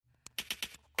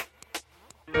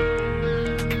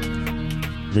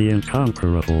The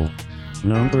Incomparable.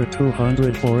 Number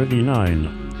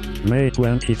 249. May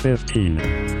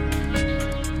 2015.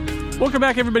 Welcome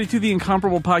back, everybody, to the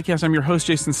Incomparable Podcast. I'm your host,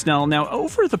 Jason Snell. Now,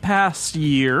 over the past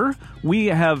year, we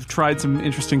have tried some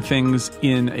interesting things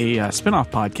in a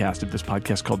spin-off podcast of this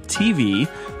podcast called TV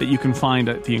that you can find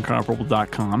at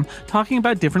theincomparable.com, talking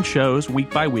about different shows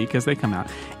week by week as they come out.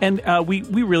 And we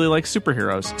really like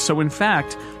superheroes. So, in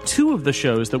fact, two of the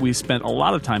shows that we spent a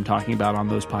lot of time talking about on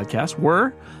those podcasts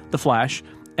were The Flash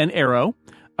and Arrow.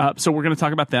 So we're going to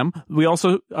talk about them. We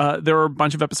also, there are a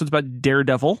bunch of episodes about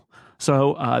Daredevil.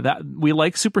 So that we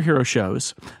like superhero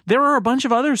shows. There are a bunch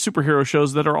of other superhero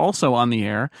shows that are also on the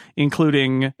air,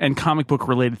 including, and comic book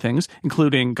related things,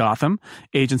 including Gotham,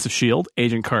 Agents of S.H.I.E.L.D.,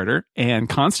 Agent Carter, and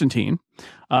Constantine.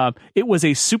 It was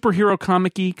a superhero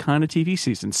comic-y kind of TV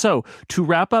season. So to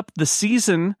wrap up the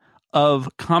season of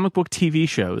comic book TV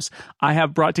shows, I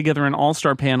have brought together an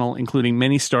all-star panel, including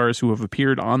many stars who have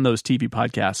appeared on those TV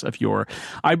podcasts of yore.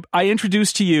 I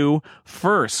introduce to you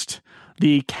first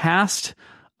the cast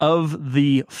of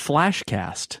the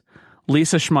Flashcast.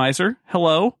 Lisa Schmeiser,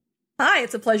 hello. Hi,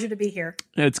 it's a pleasure to be here.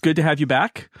 It's good to have you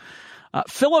back.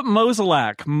 Philip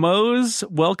Moselak. Mose,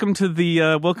 welcome to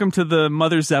the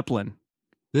Mother Zeppelin.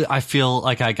 I feel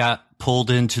like I got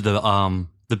pulled into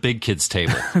the big kids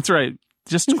table. That's right.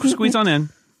 Just squeeze on in.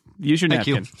 Use your Thank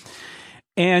napkin. you.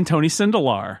 And Tony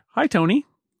Sindelar. Hi, Tony.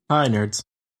 Hi, nerds.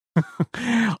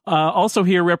 Also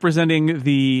here representing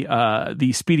the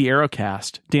Speedy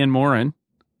Arrowcast, Dan Morin.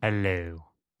 Hello.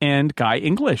 And Guy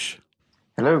English.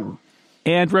 Hello.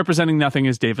 And representing nothing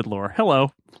is David Lohr.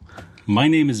 Hello. My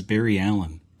name is Barry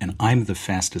Allen, and I'm the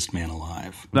fastest man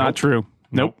alive. Not true.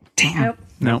 Nope. Damn. Nope.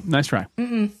 No, nice try.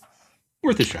 Mm-mm.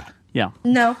 Worth a shot. Yeah.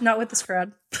 No, not with this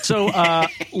crowd. So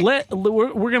we're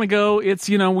going to go. It's,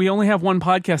 we only have one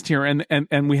podcast here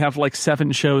and we have like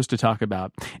 7 shows to talk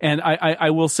about. And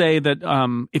I will say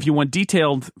that if you want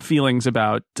detailed feelings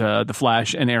about The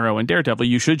Flash and Arrow and Daredevil,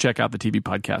 you should check out the TV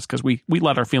podcast because we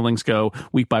let our feelings go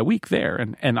week by week there.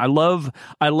 And I love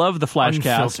the Flash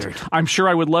cast. I'm sure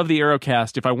I would love the Arrow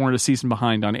cast if I weren't a season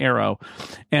behind on Arrow.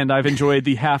 And I've enjoyed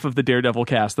the half of the Daredevil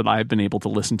cast that I've been able to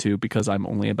listen to because I'm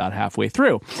only about halfway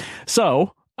through.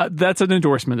 So that's an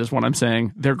endorsement is what I'm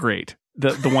saying. They're great.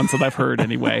 The ones that I've heard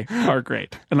anyway are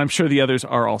great. And I'm sure the others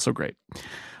are also great.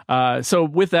 So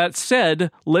with that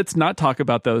said, let's not talk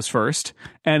about those first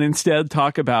and instead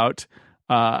talk about,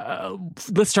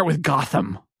 let's start with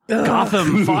Gotham.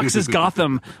 Gotham, Fox's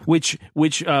Gotham, which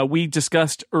we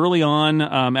discussed early on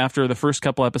after the first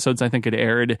couple episodes I think it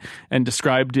aired and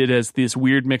described it as this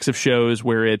weird mix of shows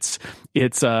where it's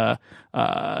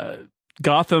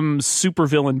Gotham's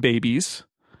supervillain babies.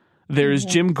 There's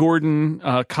Jim Gordon,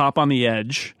 cop on the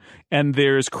edge, and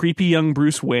there's creepy young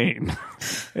Bruce Wayne.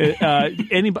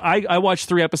 I watched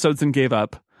 3 episodes and gave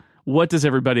up. What does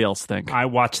everybody else think? I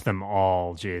watched them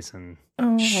all, Jason.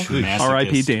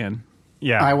 R.I.P. Dan.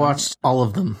 Yeah, I watched all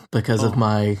of them because of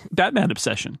my Batman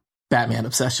obsession.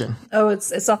 Oh,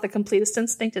 it's not the completest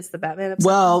instinct; it's the Batman obsession.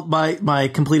 Well, my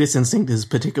completest instinct is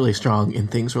particularly strong in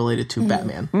things related to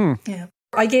Batman. Yeah.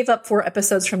 I gave up 4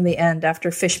 episodes from the end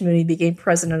after Fish Mooney became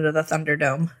president of the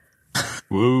Thunderdome.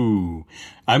 Woo.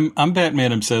 I'm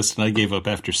Batman obsessed, and I gave up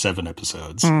after 7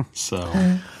 episodes.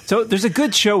 So there's a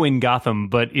good show in Gotham,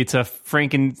 but it's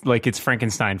it's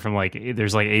Frankenstein from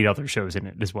there's 8 other shows in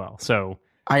it as well. So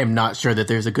I am not sure that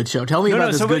there's a good show. Tell me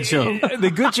about this good show.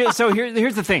 The good show. So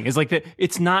here's the thing: is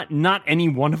it's not any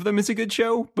one of them is a good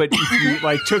show, but if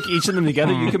you took each of them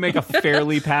together, you could make a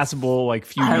fairly passable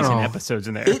few decent episodes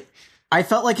in there. I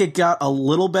felt like it got a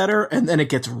little better, and then it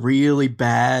gets really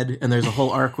bad, and there's a whole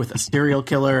arc with a serial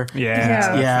killer.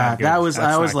 Yeah. That was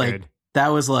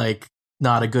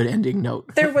not a good ending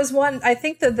note. There was one. I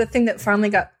think that the thing that finally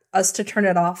got us to turn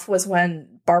it off was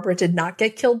when Barbara did not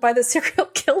get killed by the serial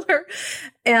killer,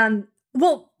 and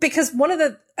because one of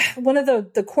the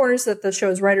corners that the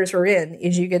show's writers were in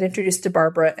is you get introduced to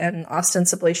Barbara, and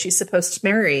ostensibly she's supposed to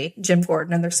marry Jim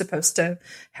Gordon, and they're supposed to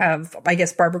have, I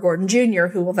guess, Barbara Gordon Jr.,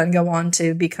 who will then go on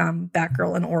to become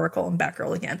Batgirl and Oracle and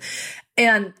Batgirl again.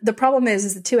 And the problem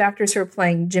is the 2 actors who are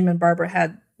playing Jim and Barbara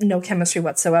had no chemistry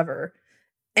whatsoever,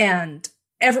 and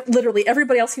literally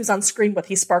everybody else he was on screen with,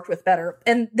 he sparked with better.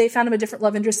 And they found him a different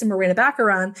love interest in Marina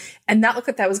Baccarin, and that looked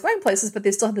like that was going places, but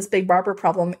they still had this big Barbara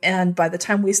problem. And by the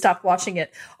time we stopped watching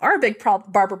it, our big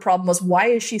Barbara problem was, why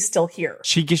is she still here?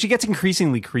 She gets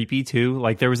increasingly creepy too.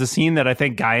 There was a scene that I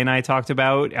think Guy and I talked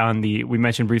about we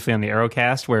mentioned briefly on the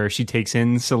Arrowcast where she takes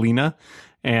in Selena.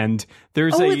 And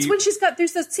there's it's when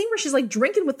there's that scene where she's like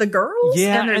drinking with the girls,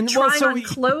 and they're trying on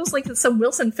clothes like some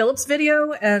Wilson Phillips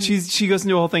video, and she goes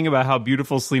into a whole thing about how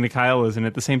beautiful Selena Kyle is, and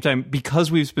at the same time, because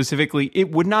we've specifically,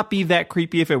 it would not be that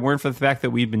creepy if it weren't for the fact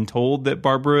that we've been told that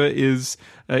Barbara is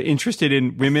interested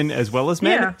in women as well as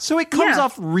men, so it comes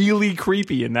off really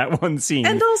creepy in that one scene.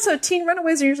 And also, teen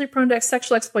runaways are usually prone to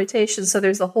sexual exploitation, so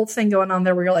there's a whole thing going on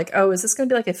there where you're like, oh, is this going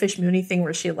to be like a Fish Mooney thing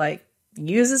where she like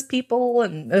uses people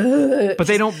and but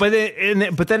they don't, but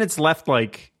then it's left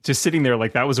like just sitting there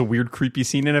like that was a weird creepy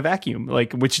scene in a vacuum,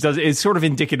 like, which is sort of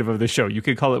indicative of the show. You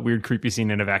could call it weird creepy scene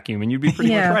in a vacuum and you'd be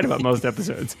pretty much right about most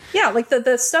episodes. Like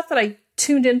the stuff that I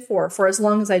tuned in for as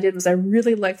long as I did was I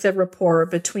really liked the rapport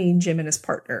between Jim and his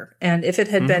partner, and if it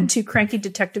had been two cranky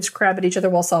detectives crab at each other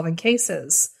while solving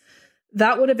cases,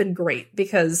 that would have been great,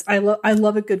 because I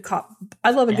love a good cop.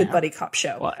 I love a good buddy cop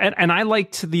show. Well, and I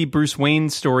liked the Bruce Wayne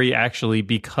story actually,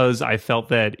 because I felt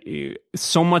that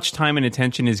so much time and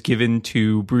attention is given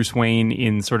to Bruce Wayne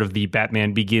in sort of the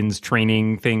Batman Begins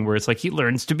training thing, where it's like he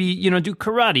learns to be, do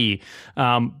karate.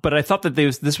 But I thought that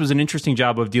this was an interesting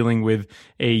job of dealing with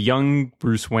a young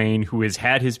Bruce Wayne who has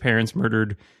had his parents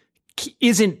murdered,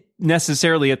 isn't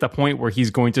necessarily at the point where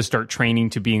he's going to start training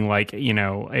to being like,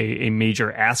 a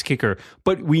major ass kicker.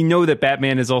 But we know that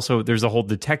Batman is also, there's a whole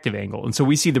detective angle. And so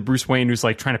we see the Bruce Wayne who's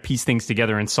like trying to piece things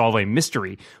together and solve a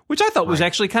mystery, which I thought was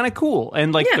actually kind of cool.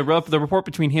 And like the rapport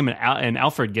between him and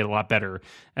Alfred get a lot better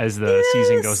as the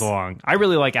season goes along. I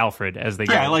really like Alfred as they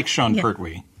go. I like Sean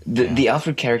Pertwee. The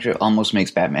Alfred character almost makes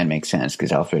Batman make sense,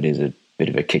 because Alfred is a bit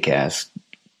of a kick-ass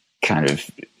kind of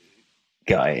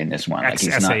guy in this one. Like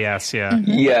he's SAS,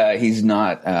 he's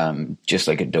not just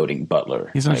like a doting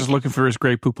butler. He's not just looking for his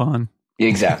Grey Poupon.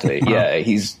 Exactly.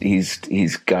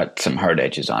 He's got some hard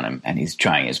edges on him, and he's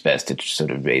trying his best to sort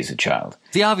of raise a child.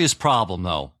 The obvious problem,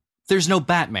 though, there's no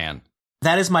Batman.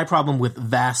 That is my problem with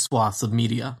vast swaths of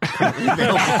media.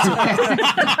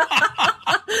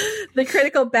 The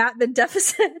critical Batman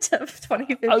deficit of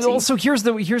 2015. Also, here's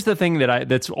the thing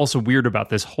that's also weird about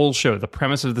this whole show. The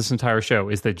premise of this entire show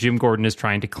is that Jim Gordon is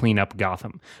trying to clean up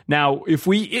Gotham. Now,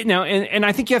 and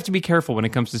I think you have to be careful when it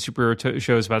comes to superhero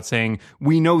shows about saying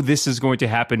we know this is going to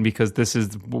happen because this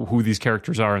is who these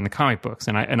characters are in the comic books.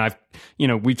 And I've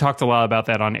we talked a lot about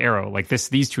that on Arrow. Like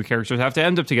these two characters have to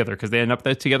end up together because they end up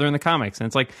together in the comics. And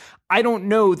it's like, I don't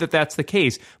know that that's the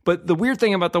case. But the weird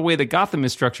thing about the way that Gotham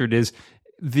is structured is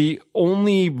the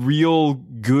only real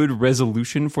good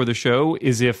resolution for the show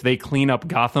is if they clean up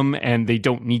Gotham and they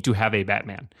don't need to have a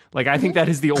Batman. Like, I think that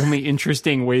is the only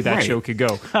interesting way that show could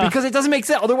go. Because it doesn't make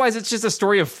sense. Otherwise, it's just a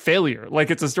story of failure. Like,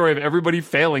 it's a story of everybody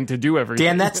failing to do everything.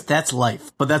 Dan, that's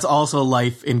life. But that's also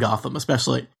life in Gotham,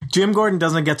 especially. Jim Gordon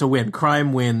doesn't get to win.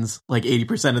 Crime wins like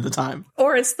 80% of the time.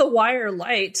 Or it's the Wire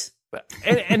light.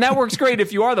 And that works great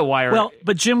if you are the Wire. Well,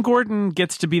 but Jim Gordon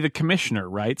gets to be the commissioner,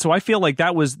 right? So I feel like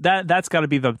that's got to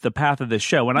be the path of this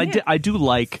show. And I do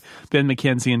like Ben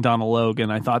McKenzie and Donald Logue,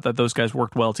 and I thought that those guys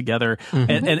worked well together.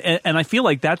 Mm-hmm. And I feel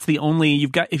like that's the only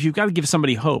if you've got to give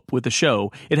somebody hope with the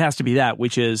show, it has to be that,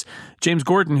 which is James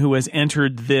Gordon, who has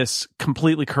entered this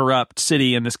completely corrupt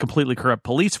city and this completely corrupt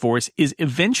police force, is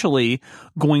eventually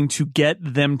going to get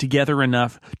them together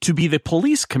enough to be the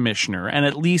police commissioner and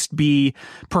at least be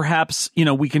perhaps,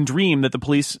 we can dream that the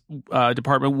police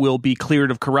department will be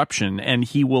cleared of corruption, and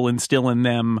he will instill in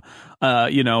them,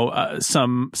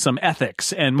 some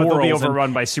ethics and morals. But they'll be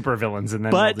overrun by supervillains, and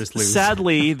then they'll just lose.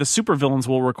 Sadly, the supervillains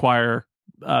will require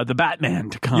the Batman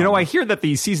to come. I hear that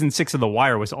the season 6 of The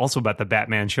Wire was also about the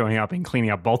Batman showing up and cleaning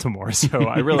up Baltimore, so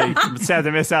I really sad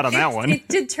to miss out on that one. It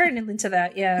did turn into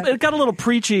that, yeah. It got a little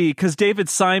preachy because David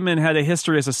Simon had a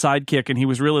history as a sidekick, and he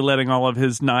was really letting all of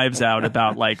his knives out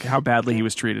about like how badly he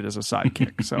was treated as a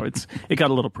sidekick. So it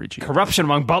got a little preachy. Corruption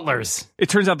among butlers. It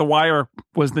turns out The Wire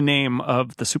was the name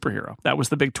of the superhero. That was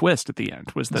the big twist at the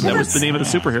end. That was the name of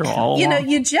the superhero all along.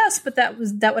 You jest, but that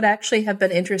would actually have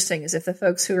been interesting, is if the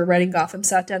folks who were writing Gotham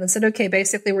sat down and said, okay,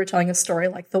 basically we're telling a story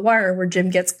like The Wire where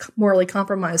Jim gets morally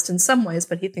compromised in some ways,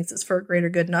 but he thinks it's for a greater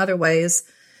good in other ways.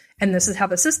 And this is how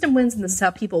the system wins, and this is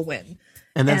how people win.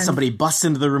 And then somebody busts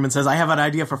into the room and says, I have an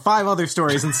idea for 5 other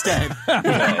stories instead. Well,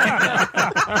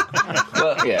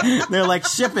 yeah. They're like,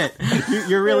 ship it.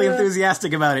 You're really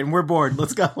enthusiastic about it, and we're bored.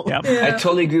 Let's go. Yep. Yeah. I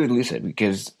totally agree with Lisa,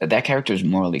 because that character is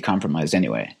morally compromised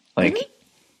anyway. Like,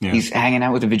 he's hanging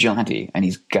out with a vigilante, and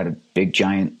he's got a big,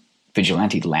 giant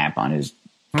vigilante lamp on his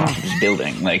Gotham's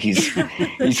building. Like he's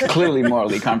clearly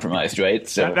morally compromised, right?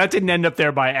 So That didn't end up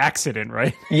there by accident,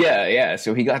 right? yeah.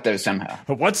 So he got there somehow.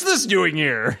 What's this doing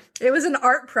here? It was an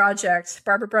art project.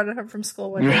 Barbara brought it home from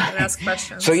school one day and asked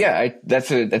questions. So yeah, that's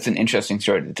an interesting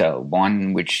story to tell.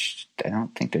 One which I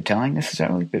don't think they're telling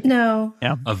necessarily, but No.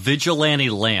 A vigilante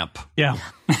lamp. Yeah.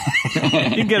 You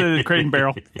can get it at Crate and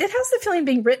Barrel. It has the feeling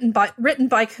being written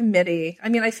by committee. I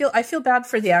mean, I feel bad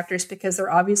for the actors because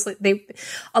they're obviously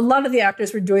a lot of the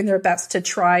actors were doing their best to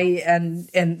try and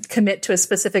commit to a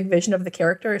specific vision of the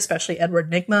character, especially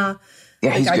Edward Nygma.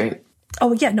 yeah, he's great.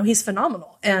 Oh yeah, no, he's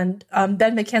phenomenal. And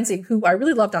Ben McKenzie, who I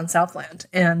really loved on Southland,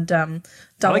 and Donald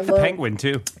I like the Logue. Penguin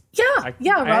too. Yeah,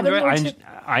 Robin Lord.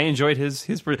 I enjoyed his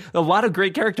a lot of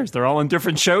great characters. They're all in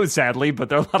different shows, sadly, but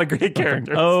they're a lot of great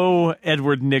characters. Oh,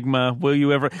 Edward Nygma, will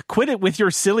you ever quit it with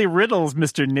your silly riddles,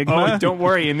 Mr. Nygma? Oh, don't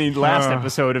worry. In the last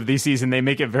episode of the season, they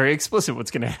make it very explicit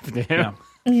what's going to happen to him.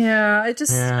 Yeah, I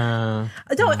just no.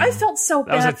 I felt so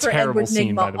That was bad a for terrible Edward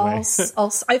scene, by Nygma. the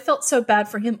way. I felt so bad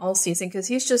for him all season because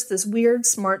he's just this weird,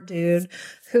 smart dude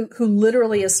who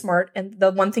literally is smart, and the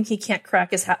one thing he can't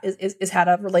crack is how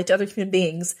to relate to other human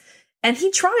beings. And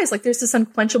he tries. Like, there's this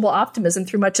unquenchable optimism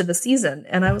through much of the season.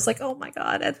 And I was like, oh my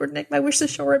God, Edward Nygma, I wish the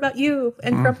show were about you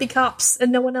and grumpy cops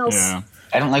and no one else. Yeah.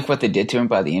 I don't like what they did to him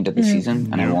by the end of the season,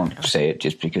 and I won't say it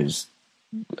just because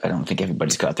I don't think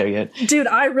everybody's got there yet. Dude,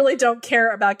 I really don't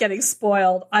care about getting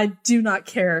spoiled. I do not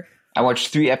care. I watched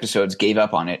 3 episodes, gave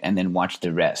up on it, and then watched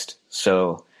the rest.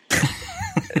 So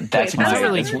that's Wait, my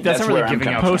really- that's where really I'm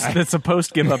giving coming out. from. That's a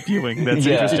post give up viewing. That's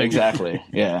Yeah, interesting. exactly.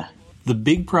 Yeah. The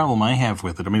big problem I have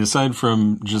with it, I mean, aside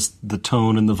from just the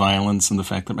tone and the violence and the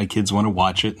fact that my kids want to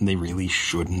watch it and they really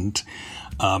shouldn't,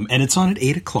 and it's on at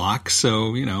 8 o'clock,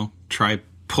 so, try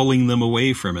pulling them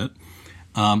away from it,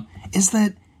 is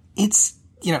that it's,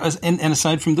 and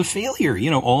aside from the failure,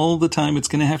 all the time it's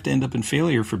going to have to end up in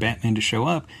failure for Batman to show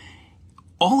up,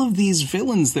 all of these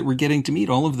villains that we're getting to meet,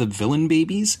 all of the villain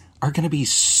babies, are going to be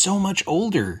so much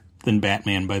older than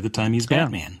Batman by the time he's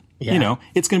Batman. Yeah.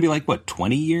 It's going to be like,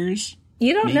 20 years?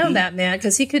 You don't know Maybe. that, man,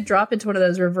 because he could drop into one of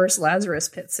those reverse Lazarus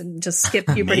pits and just skip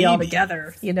puberty Maybe.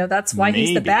 altogether. That's why he's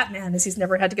the Maybe. Batman, is he's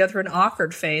never had to go through an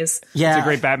awkward phase. Yeah. It's a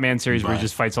great Batman series where he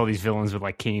just fights all these villains with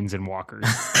like canes and walkers.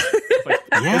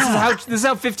 Yeah. This is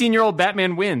how 15-year-old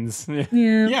Batman wins.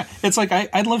 Yeah. It's like,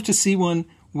 I'd love to see one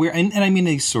where, and I mean,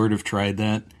 they sort of tried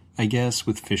that, I guess,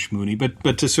 with Fish Mooney,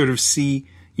 but to sort of see,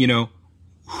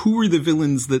 who were the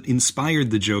villains that inspired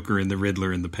the Joker and the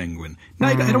Riddler and the Penguin? Now,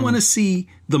 I don't want to see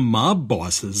the mob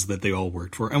bosses that they all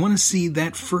worked for. I want to see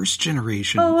that first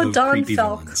generation of Don creepy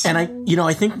Felk. villains. And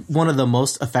I think one of the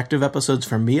most effective episodes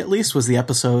for me, at least, was the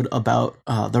episode about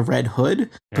the Red Hood,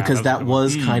 because that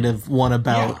was kind of one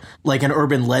about like an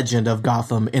urban legend of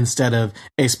Gotham instead of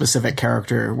a specific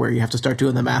character where you have to start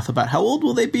doing the math about how old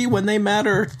will they be when they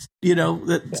matter.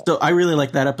 So I really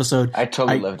like that episode. I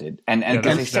totally loved it. And that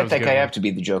they was set that good. guy up to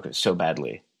be the Joker so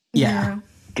badly. Yeah.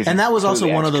 'Cause And he that was also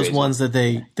clearly one of acts those crazy. ones that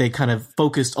they kind of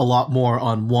focused a lot more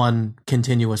on one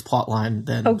continuous plot line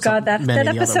than Oh God, that many of the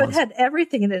other episode ones. had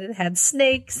everything in it. It had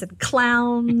snakes and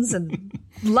clowns and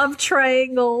love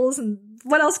triangles and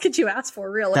what else could you ask for,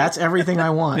 really? That's everything I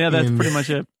want. Yeah, that's in- pretty much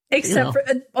it. Except for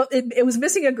it was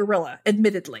missing a gorilla,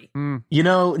 admittedly.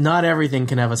 not everything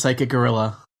can have a psychic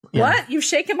gorilla. Yeah. What? You've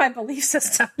shaken my belief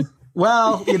system.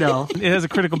 Well, It has a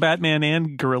critical Batman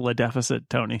and gorilla deficit,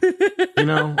 Tony.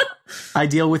 I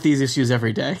deal with these issues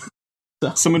every day.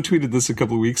 Someone tweeted this a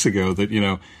couple of weeks ago that, you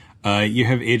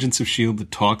have Agents of S.H.I.E.L.D.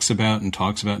 that talks about and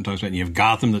talks about and talks about, and you have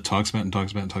Gotham that talks about and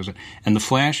talks about and talks about, and The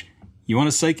Flash, you want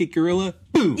a psychic gorilla?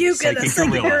 Boom! You get a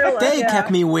psychic gorilla. They yeah.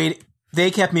 kept me waiting. They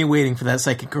kept me waiting for that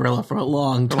psychic gorilla for a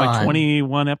long For time. like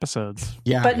 21 episodes.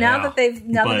 Yeah. But now that they've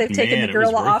taken man, the it was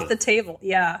gorilla worth off it. the table,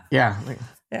 yeah. yeah.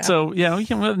 So,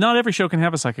 not every show can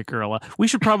have a psychic gorilla. We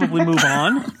should probably move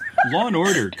on Law and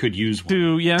Order could use one.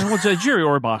 to, Jerry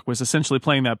Orbach was essentially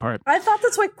playing that part. I thought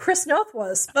that's what Chris Noth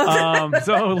was.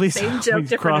 So at least Same joke, we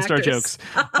different crossed our actors.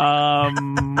 jokes.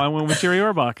 I went with Jerry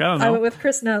Orbach. I don't know. I went with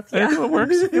Chris Noth. Yeah. It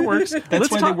works. It works. That's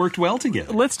why they worked well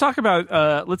together. Let's talk about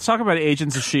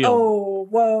Agents of S.H.I.E.L.D. Oh,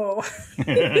 whoa.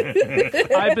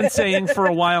 I've been saying for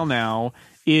a while now.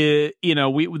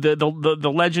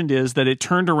 The legend is that it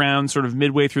turned around sort of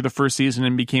midway through the first season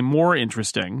and became more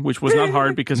interesting, which was not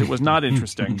hard because it was not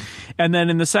interesting. And then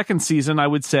in the second season, I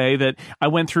would say that I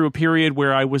went through a period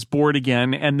where I was bored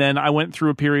again, and then I went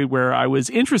through a period where I was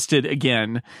interested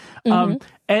again. And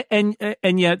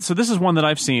yet, so this is one that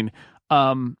I've seen.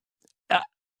 What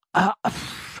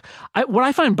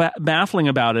I find baffling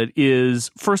about it is,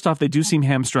 first off, they do seem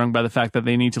hamstrung by the fact that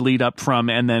they need to lead up from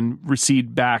and then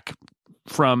recede back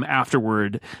from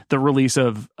afterward, the release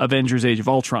of Avengers Age of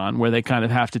Ultron, where they kind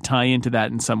of have to tie into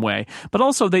that in some way. But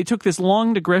also they took this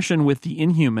long digression with the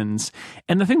Inhumans.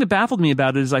 And the thing that baffled me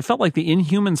about it is I felt like the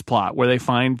Inhumans plot, where they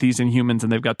find these Inhumans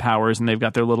and they've got powers and they've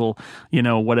got their little,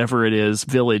 whatever it is,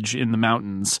 village in the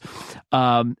mountains.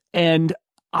 And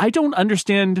I don't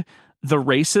understand the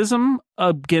racism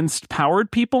against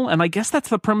powered people. And I guess that's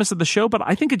the premise of the show, but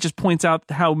I think it just points out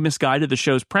how misguided the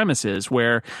show's premise is,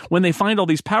 where when they find all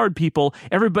these powered people,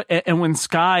 everybody, and when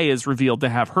Skye is revealed to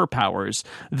have her powers,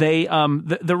 they,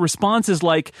 the response is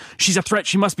like, she's a threat,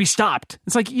 she must be stopped.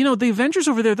 It's like, the Avengers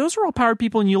over there, those are all powered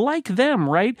people and you like them,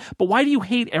 right? But why do you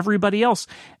hate everybody else?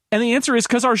 And the answer is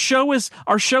because our show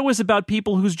is about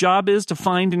people whose job is to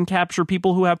find and capture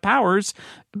people who have powers,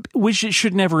 which it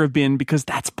should never have been, because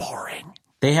that's boring.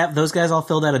 They have those guys all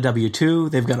filled out a W-2.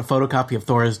 They've got a photocopy of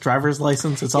Thor's driver's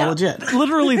license. It's all legit.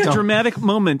 Literally, the dramatic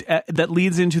moment that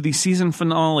leads into the season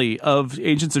finale of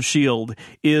Agents of S.H.I.E.L.D.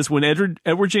 is when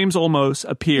Edward James Olmos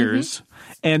appears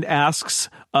and asks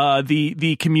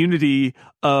the community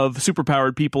of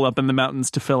superpowered people up in the mountains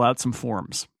to fill out some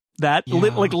forms. That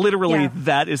literally,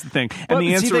 that is the thing, and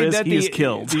the answer is he is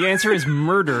killed. The answer is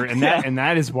murder, and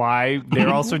that is why they're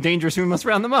all so dangerous. We must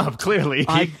round them up. Clearly,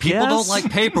 people don't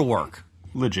like paperwork.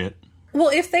 Legit. Well,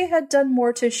 if they had done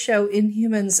more to show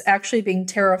Inhumans actually being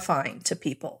terrifying to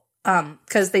people,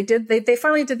 because they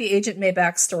finally did the Agent May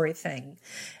backstory thing,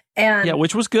 and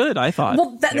which was good, I thought.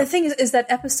 Well, the thing is that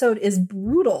episode is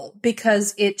brutal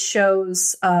because it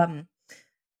shows.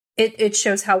 It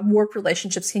shows how warped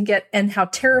relationships can get and how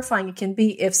terrifying it can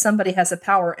be if somebody has a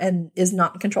power and is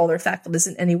not in control of their faculties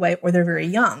in any way, or they're very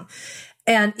young.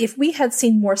 And if we had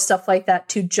seen more stuff like that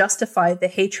to justify the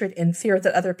hatred and fear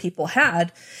that other people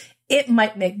had, it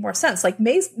might make more sense. Like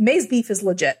May's beef is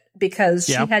legit because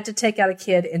she had to take out a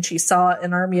kid and she saw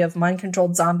an army of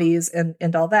mind-controlled zombies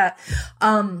and all that.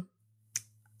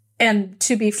 And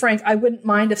to be frank, I wouldn't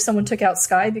mind if someone took out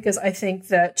Skye because I think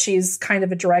that she's kind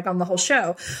of a drag on the whole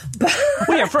show. But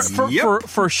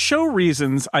for show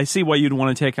reasons, I see why you'd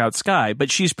want to take out Skye, but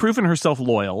she's proven herself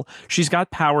loyal. She's got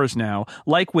powers now,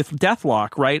 like with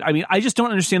Deathlock, right? I mean, I just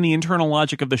don't understand the internal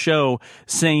logic of the show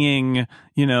saying,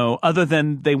 other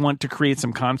than they want to create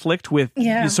some conflict with,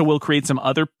 so we'll create some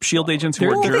other S.H.I.E.L.D. agents who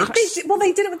are jerks.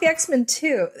 They did it with the X-Men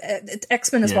too.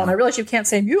 X-Men as well. And I realize you can't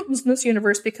say mutants in this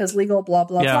universe because legal, blah,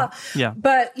 blah, blah. Yeah.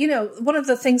 But, one of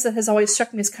the things that has always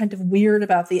struck me as kind of weird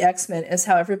about the X-Men is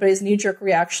how everybody's knee-jerk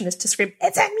reaction is to scream,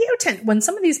 it's a mutant! When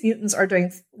some of these mutants are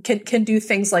can do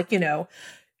things like,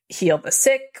 heal the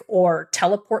sick or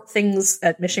teleport things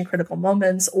at mission-critical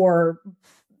moments or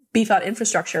beef out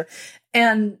infrastructure.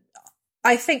 And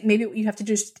I think maybe what you have to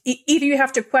do is either you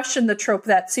have to question the trope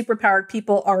that superpowered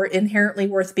people are inherently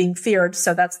worth being feared,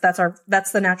 so that's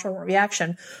the natural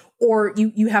reaction, or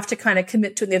you have to kind of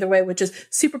commit to it the other way, which is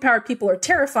superpowered people are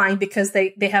terrifying because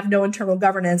they have no internal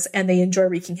governance and they enjoy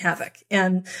wreaking havoc.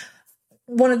 And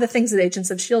one of the things that Agents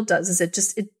of S.H.I.E.L.D. does is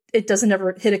it doesn't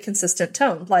ever hit a consistent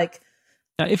tone. Like,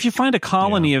 if you find a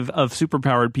colony of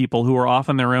superpowered people who are off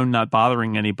on their own, not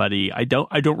bothering anybody, I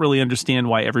don't really understand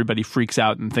why everybody freaks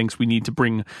out and thinks we need to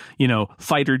bring,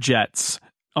 fighter jets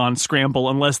on scramble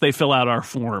unless they fill out our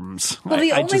forms. Well,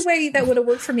 the only way that would have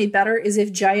worked for me better is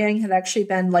if Jiayang had actually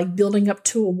been like building up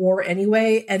to a war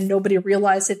anyway, and nobody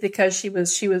realized it because she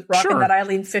was rocking that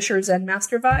Eileen Fisher Zen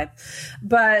Master vibe.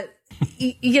 But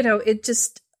it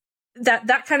just.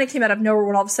 That kind of came out of nowhere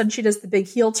when all of a sudden she does the big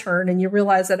heel turn and you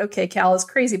realize that, okay, Cal is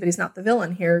crazy, but he's not the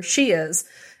villain here. She is,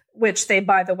 which they,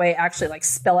 by the way, actually like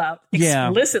spell out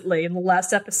explicitly in the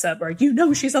last episode where,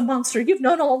 she's a monster. You've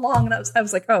known all along. And I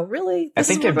was like, oh, really? I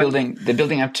think they're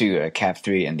building up to Cap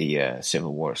 3 and the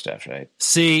Civil War stuff, right?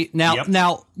 See,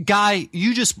 now, Guy,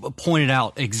 you just pointed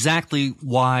out exactly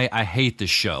why I hate this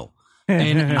show.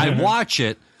 And I watch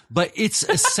it. But it's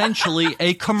essentially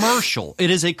a commercial. It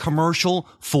is a commercial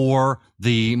for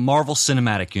the Marvel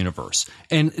Cinematic Universe.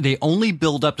 And they only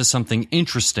build up to something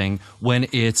interesting when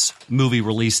it's movie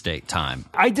release date time.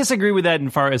 I disagree with that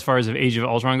as far as Age of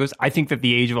Ultron goes. I think that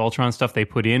the Age of Ultron stuff they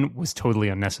put in was totally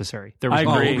unnecessary. There was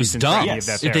it was dumb.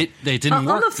 They didn't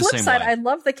work on the flip same side, way. I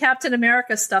love the Captain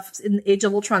America stuff in Age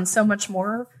of Ultron so much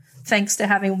more, thanks to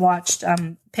having watched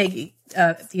Peggy.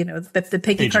 The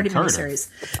Peggy Carter miniseries,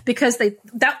 because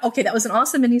that was an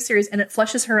awesome miniseries and it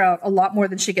fleshes her out a lot more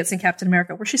than she gets in Captain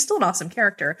America, where she's still an awesome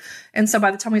character. And so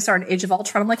by the time we saw in Age of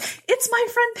Ultron, I'm like, it's my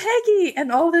friend Peggy, and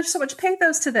there's so much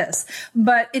pathos to this,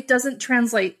 but it doesn't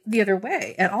translate the other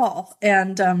way at all.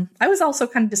 And I was also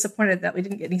kind of disappointed that we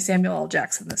didn't get any Samuel L.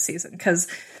 Jackson this season, because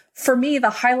for me,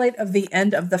 the highlight of the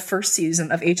end of the first season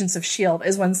of Agents of S.H.I.E.L.D.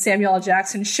 is when Samuel L.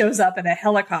 Jackson shows up in a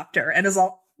helicopter and is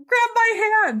all grab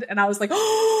my hand. And I was like,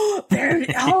 oh, they're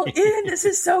all in. This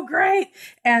is so great.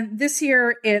 And this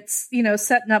year it's,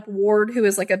 setting up Ward, who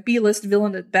is like a B-list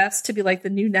villain at best, to be like the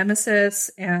new nemesis.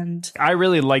 And I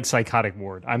really like Psychotic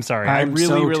Ward. I'm sorry. I I'm really,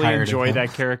 so really tired of enjoy him.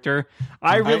 that character.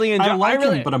 I really enjoy. I like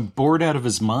him, but I'm bored out of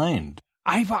his mind.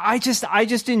 I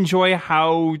just enjoy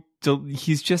how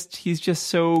he's just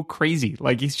so crazy.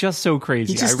 Like, he's just so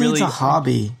crazy. He just needs a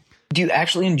hobby. Do you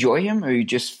actually enjoy him, or you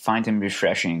just find him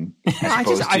refreshing? I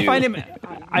find him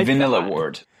vanilla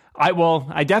Ward.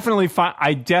 I definitely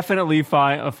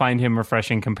find him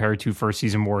refreshing compared to first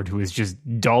season Ward, who is just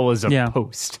dull as a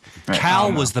post.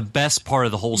 Cal was the best part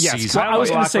of the whole season. I was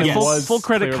going to say full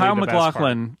credit. Clearly Kyle the best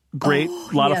MacLachlan, great,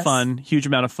 lot of fun, huge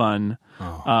amount of fun.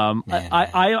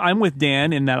 I'm with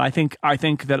Dan in that I think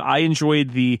that I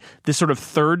enjoyed this sort of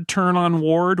third turn on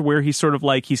Ward, where he's sort of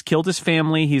like, he's killed his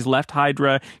family, he's left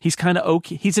Hydra, he's kind of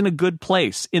okay, he's in a good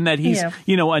place in that he's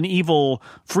an evil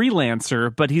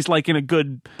freelancer, but he's like in a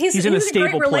good, he's in a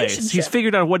stable place. He's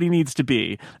figured out what he needs to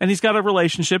be, and he's got a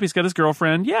relationship, he's got his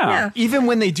girlfriend. Even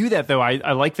when they do that, though,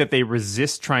 I like that they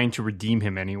resist trying to redeem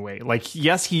him anyway. Like,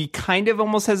 yes, he kind of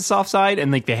almost has a soft side,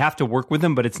 and like they have to work with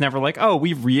him, but it's never like, oh,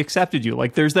 we've reaccepted you.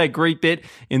 Like, there's that great bit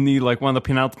in the like one of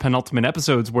the penultimate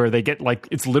episodes where they get like,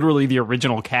 it's literally the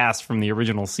original cast from the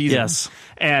original season. Yes,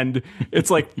 and it's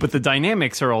like, but the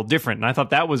dynamics are all different. And I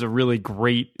thought that was a really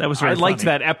great. I liked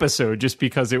that episode just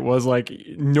because it was like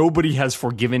nobody has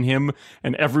forgiven him,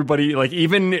 and everybody, like,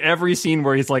 even every scene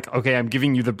where he's like, okay, I'm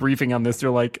giving you the briefing on this, they're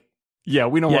like, yeah,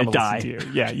 we don't want to die. listen to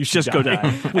you. Yeah, you should just go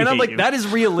die. And I'm like, that is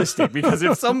realistic, because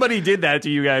if somebody did that to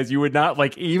you guys, you would not,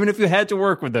 like, even if you had to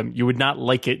work with them, you would not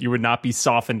like it. You would not be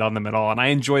softened on them at all. And I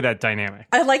enjoy that dynamic.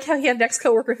 I like how he had an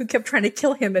ex-coworker who kept trying to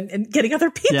kill him and getting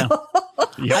other people.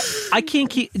 Yeah. I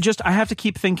can't I have to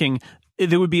keep thinking.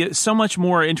 There would be so much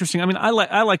more interesting. I mean, I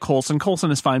like Coulson.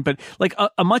 Coulson is fine, but like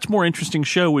a much more interesting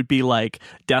show would be like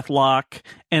Deathlock,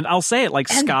 and I'll say it, like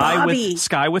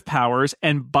Sky with powers,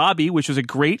 and Bobby, which was a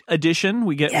great addition.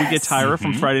 We get Tyra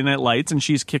from Friday Night Lights, and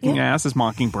she's kicking ass as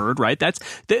Mockingbird. Right?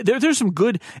 There's some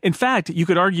good. In fact, you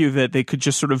could argue that they could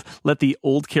just sort of let the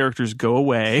old characters go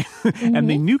away, and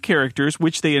the new characters,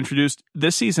 which they introduced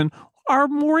this season, are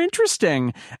more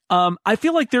interesting. I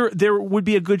feel like there would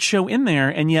be a good show in there,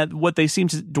 and yet what they seem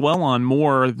to dwell on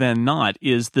more than not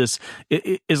is this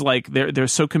is like they're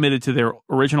so committed to their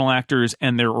original actors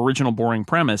and their original boring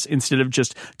premise, instead of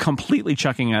just completely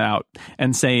chucking it out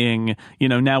and saying,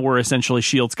 now we're essentially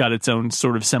S.H.I.E.L.D''s got its own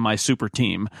sort of semi-super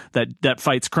team that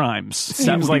fights crimes.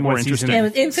 Seems like more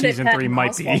interesting. Season 3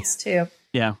 might be too.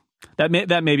 Yeah, that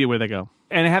may be where they go.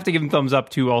 And I have to give them thumbs up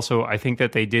too. Also, I think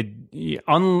that they did,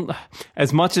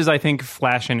 as much as I think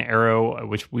Flash and Arrow,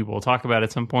 which we will talk about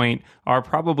at some point, are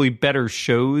probably better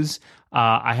shows.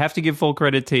 I have to give full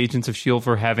credit to Agents of S.H.I.E.L.D.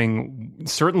 for having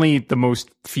certainly the most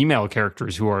female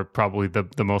characters, who are probably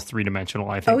the most three-dimensional,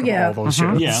 I think, of all those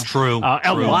shows. Yeah, true.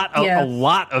 A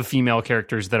lot of female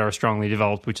characters that are strongly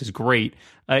developed, which is great.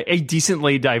 A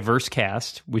decently diverse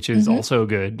cast, which is also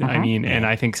good. I mean, and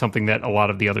I think something that a lot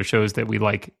of the other shows that we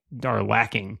like are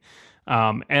lacking.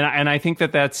 And I think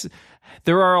that's...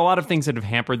 There are a lot of things that have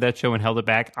hampered that show and held it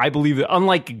back. I believe that,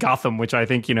 unlike Gotham, which I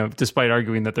think, despite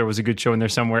arguing that there was a good show in there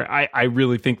somewhere, I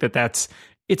really think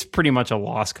it's pretty much a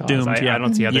lost cause. Doomed, I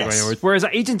don't see how they're going to work. Whereas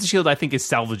Agents of S.H.I.E.L.D., I think, is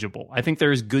salvageable. I think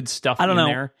there's good stuff in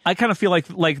there. I kind of feel like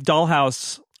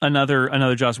Dollhouse,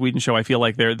 another Joss Whedon show, I feel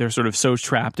like they're sort of so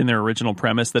trapped in their original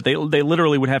premise that they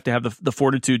literally would have to have the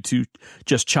fortitude to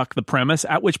just chuck the premise,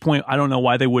 at which point I don't know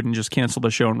why they wouldn't just cancel the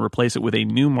show and replace it with a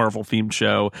new Marvel themed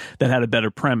show that had a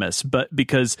better premise. But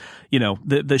because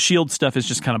the S.H.I.E.L.D. stuff is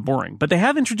just kind of boring, but they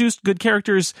have introduced good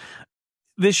characters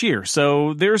this year,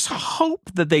 so there's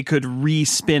hope that they could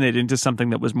respin it into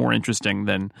something that was more interesting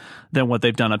than what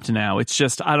they've done up to now. It's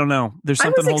just, I don't know, there's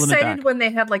something holding it back. I was excited when they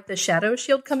had like the Shadow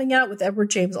Shield coming out with Edward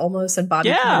James Olmos and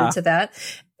Bobby committed to that,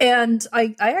 and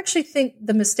I actually think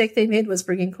the mistake they made was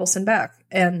bringing Coulson back.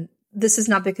 And this is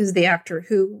not because the actor,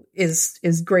 who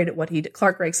is great at what he did,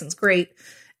 Clark Gregson's great,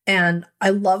 and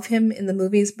I love him in the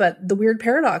movies, but the weird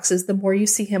paradox is the more you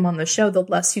see him on the show, the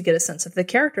less you get a sense of the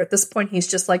character. At this point, he's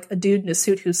just like a dude in a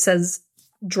suit who says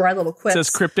dry little quips, says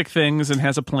cryptic things, and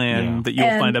has a plan that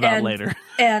you'll find about later,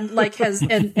 and like has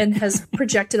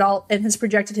projected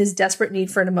his desperate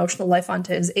need for an emotional life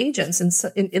onto his agents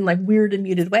in like weird and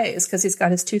muted ways, because he's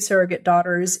got his two surrogate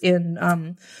daughters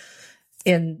in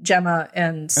Gemma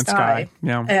and Sky.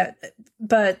 Yeah.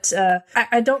 But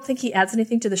I don't think he adds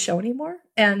anything to the show anymore.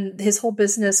 And his whole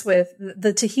business with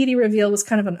the Tahiti reveal was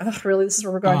kind of really, this is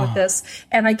where we're going with this.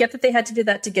 And I get that they had to do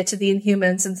that to get to the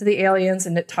Inhumans and to the aliens,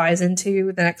 and it ties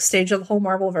into the next stage of the whole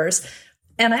Marvelverse.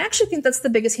 And I actually think that's the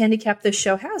biggest handicap this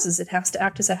show has, is it has to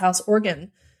act as a house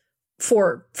organ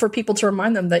for people to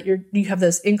remind them that you have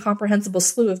this incomprehensible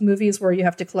slew of movies where you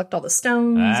have to collect all the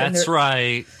stones. That's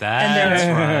right. That's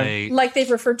right. Like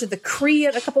they've referred to the Kree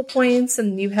at a couple points,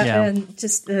 and you have and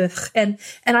just and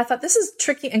I thought this is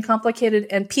tricky and complicated,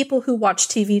 and people who watch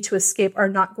TV to escape are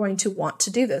not going to want to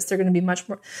do this. They're going to be much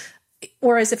more.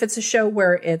 Whereas if it's a show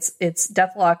where it's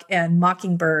Deathlock and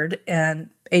Mockingbird and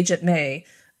Agent May,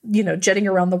 jetting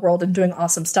around the world and doing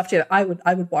awesome stuff together, I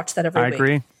would watch that every week. I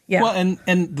agree. Yeah. Well,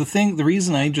 and the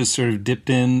reason I just sort of dipped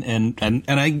in and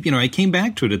I came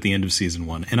back to it at the end of season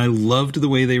 1, and I loved the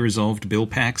way they resolved Bill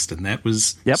Paxton. That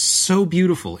was so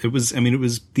beautiful. It was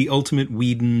the ultimate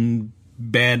Whedon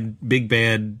big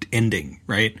bad ending,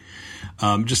 right?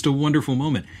 Just a wonderful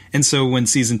moment. And so when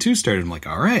season 2 started, I'm like,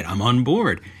 all right, I'm on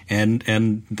board. And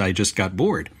I just got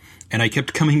bored, and I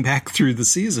kept coming back through the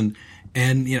season,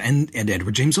 and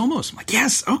Edward James Olmos. I'm like,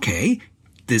 yes, okay.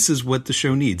 This is what the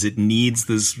show needs. It needs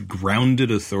this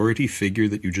grounded authority figure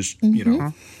that you just,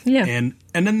 Yeah. And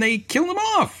then they kill him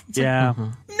off. It's Yeah.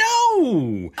 like,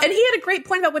 no. And he had a great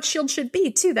point about what S.H.I.E.L.D. should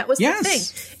be, too. That was the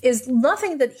thing, is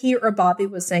nothing that he or Bobby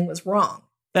was saying was wrong.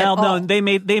 Well, no, they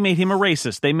made him a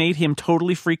racist. They made him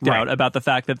totally freaked out about the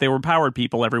fact that there were powered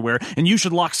people everywhere, and you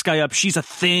should lock Skye up. She's a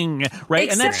thing, right?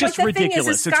 Except, and that's just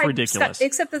ridiculous. It's ridiculous.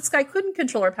 Except that Skye couldn't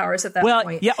control her powers at that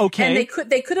point. Yeah, okay. And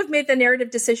they could have made the narrative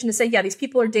decision to say, yeah, these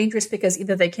people are dangerous because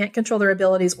either they can't control their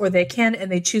abilities or they can, and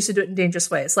they choose to do it in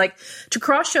dangerous ways. Like, to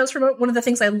cross shows from one of the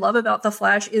things I love about The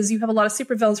Flash is you have a lot of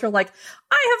supervillains who are like,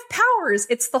 I have powers.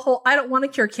 It's the whole, I don't want to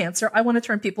cure cancer. I want to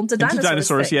turn people into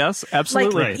dinosaurs thing. Yes,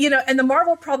 absolutely. Like, and the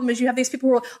Marvel problem is you have these people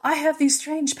who are, I have these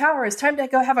strange powers. Time to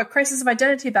go have a crisis of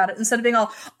identity about it, instead of being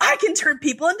all, I can turn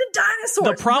people into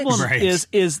dinosaurs. The problem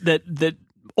is that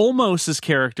Olmos's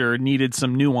character needed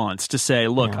some nuance to say,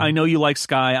 look, I know you like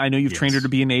Skye. I know you've trained her to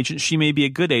be an agent. She may be a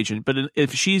good agent, but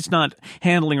if she's not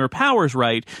handling her powers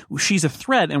right, she's a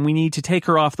threat, and we need to take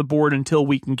her off the board until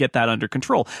we can get that under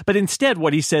control. But instead,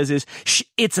 what he says is,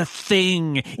 it's a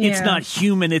thing. It's not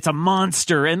human. It's a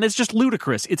monster. And that's just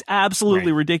ludicrous. It's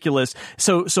absolutely ridiculous.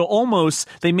 So Olmos,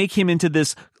 they make him into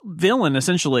this villain,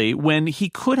 essentially, when he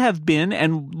could have been,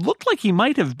 and looked like he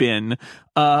might have been,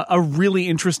 a really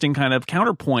interesting kind of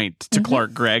counterpoint to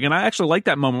Clark Gregg. And I actually like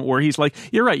that moment where he's like,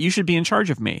 you're right, you should be in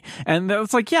charge of me. And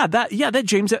it's like, that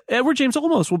Edward James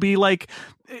Olmos will be like,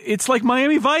 it's like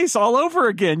Miami Vice all over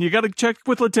again. You got to check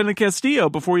with Lieutenant Castillo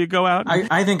before you go out.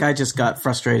 I think I just got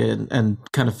frustrated and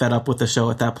kind of fed up with the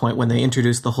show at that point when they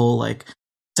introduced the whole, like,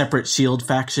 separate S.H.I.E.L.D.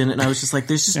 faction. And I was just like,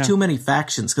 there's just too many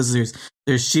factions, because there's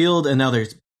S.H.I.E.L.D. and now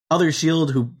there's other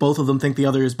S.H.I.E.L.D. who both of them think the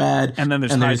other is bad. And then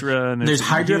there's Hydra. And there's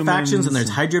Hydra humans. factions, and there's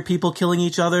Hydra people killing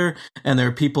each other, and there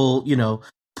are people,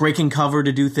 breaking cover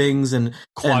to do things, and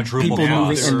quadruple people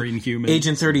moving. Inhumans.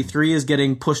 Agent 33 is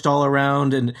getting pushed all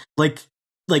around, and like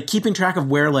keeping track of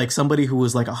where, like, somebody who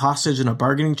was like a hostage in a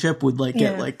bargaining chip would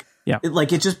get like,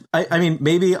 it just, I mean,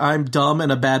 maybe I'm dumb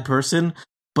and a bad person,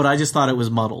 but I just thought it was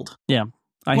muddled. Yeah.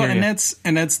 I hear you.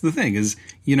 And that's the thing is,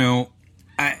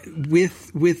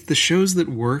 with the shows that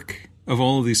work, of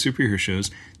all of these superhero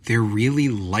shows, they're really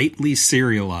lightly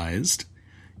serialized,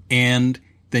 and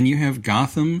then you have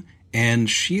Gotham and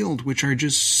S.H.I.E.L.D., which are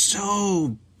just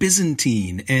so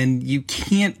Byzantine, and you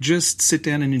can't just sit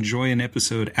down and enjoy an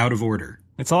episode out of order.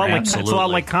 It's a lot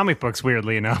like comic books,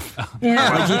 weirdly enough.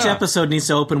 Like, each episode needs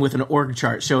to open with an org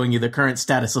chart showing you the current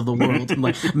status of the world, and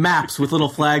like maps with little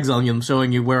flags on them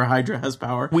showing you where Hydra has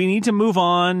power. We need to move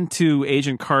on to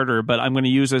Agent Carter, but I'm going to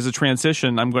use as a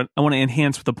transition. I want to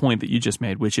enhance the point that you just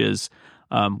made, which is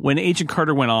when Agent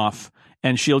Carter went off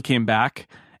and S.H.I.E.L.D. came back,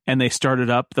 and they started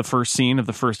up the first scene of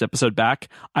the first episode back,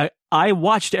 I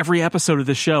watched every episode of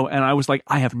the show, and I was like,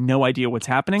 I have no idea what's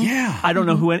happening. Yeah. I don't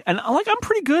know who, and I'm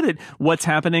pretty good at what's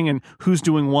happening and who's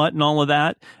doing what and all of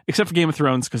that, except for Game of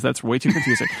Thrones, because that's way too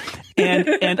confusing.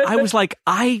 and I was like,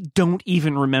 I don't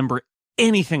even remember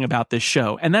anything about this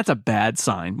show, and that's a bad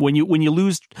sign. When you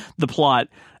lose the plot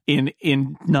in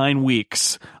 9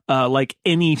 weeks, like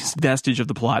any vestige of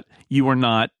the plot, you are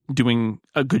not doing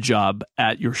a good job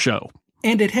at your show.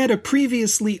 And it had a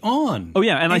previously on. Oh,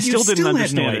 yeah, and I still didn't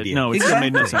understand it. No, it still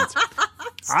made no sense.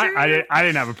 I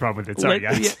didn't have a problem with it. Sorry,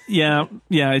 guys. Yeah,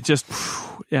 it just,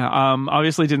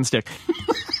 obviously didn't stick.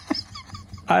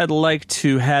 I'd like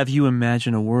to have you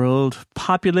imagine a world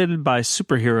populated by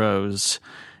superheroes.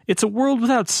 It's a world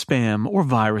without spam or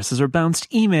viruses or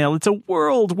bounced email. It's a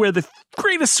world where the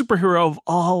greatest superhero of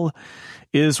all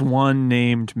is one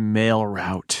named Mail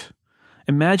Route.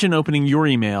 Imagine opening your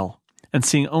email and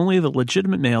seeing only the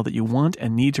legitimate mail that you want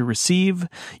and need to receive.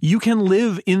 You can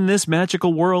live in this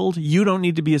magical world. You don't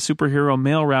need to be a superhero.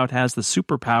 MailRoute has the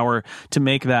superpower to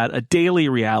make that a daily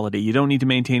reality. You don't need to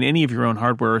maintain any of your own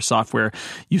hardware or software.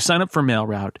 You sign up for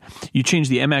MailRoute. You change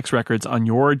the MX records on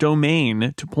your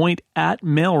domain to point at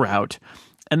MailRoute.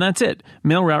 And that's it.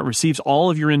 MailRoute receives all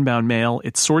of your inbound mail,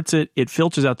 it sorts it, it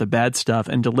filters out the bad stuff,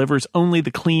 and delivers only the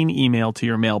clean email to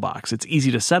your mailbox. It's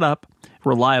easy to set up,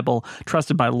 reliable,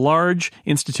 trusted by large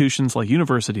institutions like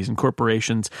universities and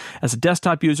corporations. As a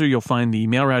desktop user, you'll find the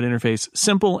MailRoute interface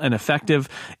simple and effective.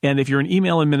 And if you're an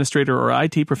email administrator or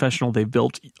IT professional, they've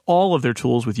built all of their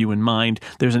tools with you in mind.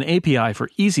 There's an API for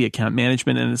easy account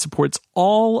management, and it supports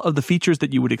all of the features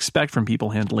that you would expect from people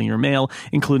handling your mail,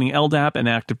 including LDAP and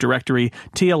Active Directory,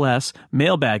 TLS,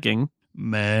 mailbagging,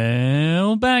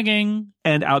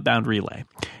 and outbound relay.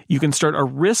 You can start a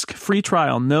risk-free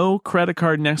trial, no credit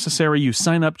card necessary. You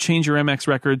sign up, change your MX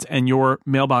records, and your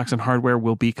mailbox and hardware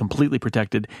will be completely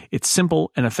protected. It's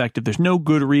simple and effective. There's no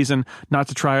good reason not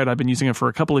to try it. I've been using it for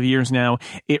a couple of years now.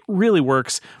 It really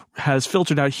works, has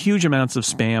filtered out huge amounts of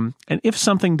spam. And if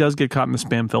something does get caught in the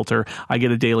spam filter, I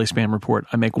get a daily spam report.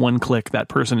 I make one click. That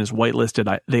person is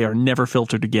whitelisted. They are never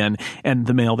filtered again. And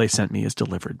the mail they sent me is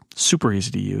delivered. Super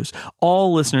easy to use.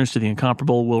 All listeners to The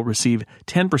Incomparable will receive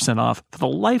 10% off for the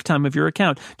lifetime of your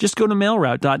account. Just go to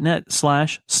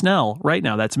mailroute.net/Snell right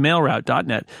now. That's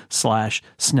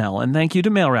mailroute.net/Snell. And thank you to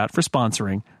MailRoute for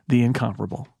sponsoring The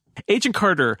Incomparable. Agent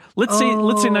Carter. Let's say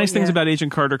nice things about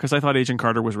Agent Carter, because I thought Agent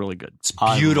Carter was really good.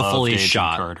 Beautifully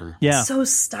shot. Carter. Yeah. So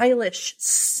stylish.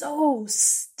 So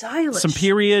stylish. Some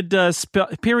period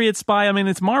spy. I mean,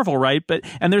 it's Marvel, right?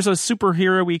 And there's a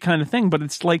superhero-y kind of thing, but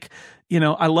it's like,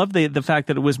 I love the fact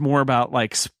that it was more about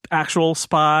like actual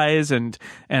spies and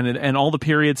all the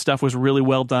period stuff was really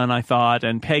well done, I thought.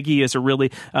 And Peggy is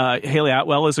Haley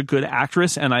Atwell is a good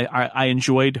actress, and I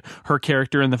enjoyed her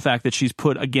character and the fact that she's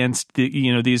put against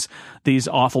these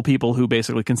awful people who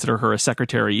basically consider her a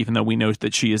secretary, even though we know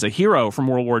that she is a hero from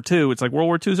World War II. It's like, World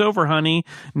War II's over, honey.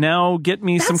 Now get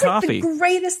me some coffee. The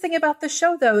greatest thing about the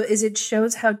show, though, is it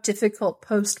shows how difficult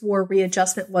post-war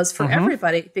readjustment was for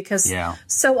everybody, because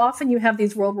so often you have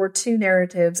these World War II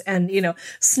narratives and,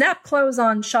 snap close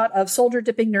on shot of soldier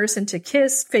dipping nurse into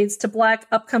kiss, fades to black,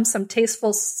 up comes some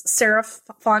tasteful serif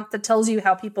font that tells you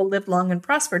how people lived long and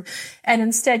prospered. And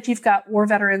instead you've got war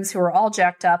veterans who are all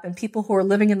jacked up and people who are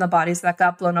living in the bodies that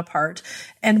got blown apart,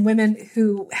 and women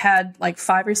who had like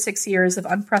 5 or 6 years of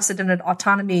unprecedented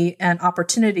autonomy and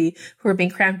opportunity who are being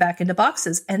crammed back into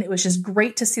boxes. And it was just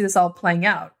great to see this all playing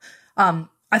out.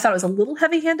 I thought it was a little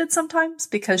heavy-handed sometimes,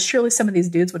 because surely some of these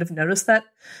dudes would have noticed that,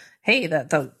 hey,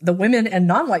 the women and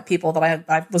non-white people that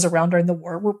I was around during the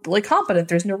war were really competent.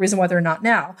 There's no reason why they're not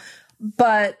now.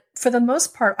 But for the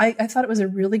most part, I thought it was a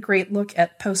really great look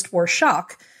at post-war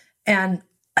shock and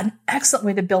an excellent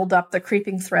way to build up the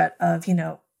creeping threat of,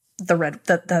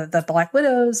 the Black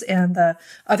Widows and the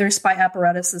other spy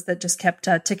apparatuses that just kept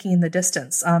ticking in the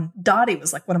distance. Dottie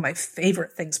was like one of my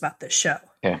favorite things about this show.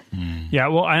 Yeah. Yeah.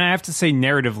 Well, and I have to say,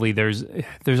 narratively,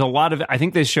 there's a lot of. I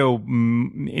think this show,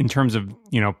 in terms of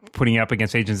putting up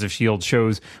against Agents of S.H.I.E.L.D.,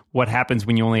 shows what happens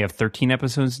when you only have 13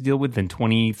 episodes to deal with than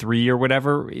 23 or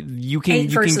whatever. You can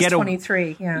get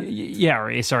 23.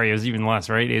 Yeah. Sorry, it was even less,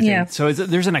 right? Yeah. So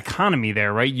there's an economy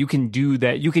there, right? You can do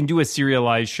that. You can do a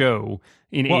serialized show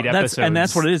in 8 episodes. And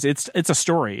that's what it is. It's a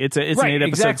story. It's an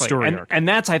 8-episode story arc. And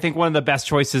that's, I think, one of the best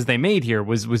choices they made here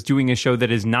was doing a show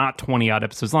that is not 20-odd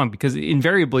episodes long, because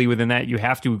invariably within that you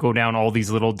have to go down all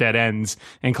these little dead ends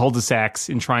and cul-de-sacs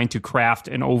in trying to craft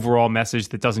an overall message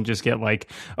that doesn't just get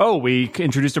like, oh, we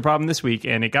introduced a problem this week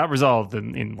and it got resolved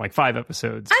in like 5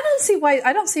 episodes. I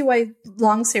don't see why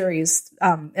long series,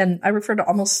 and I refer to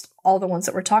almost all the ones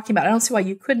that we're talking about, I don't see why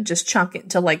you couldn't just chunk it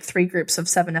into like 3 groups of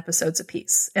 7 episodes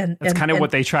apiece. And that's kind of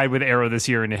what they tried with Arrow this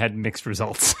year, and it had mixed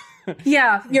results.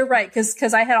 Yeah, you're right.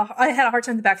 Because I had a hard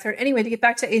time with the back third. Anyway, to get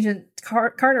back to Agent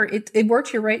Carter, it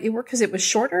worked. You're right. It worked because it was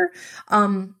shorter.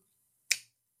 I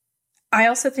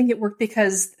also think it worked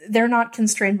because they're not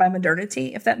constrained by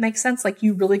modernity, if that makes sense. Like,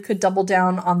 you really could double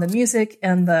down on the music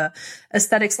and the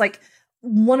aesthetics. Like,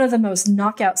 one of the most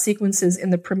knockout sequences in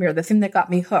the premiere, the thing that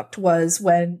got me hooked, was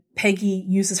when Peggy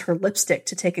uses her lipstick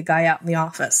to take a guy out in the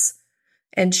office.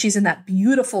 And she's in that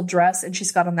beautiful dress, and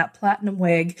she's got on that platinum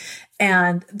wig,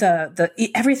 and the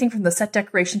everything from the set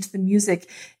decoration to the music,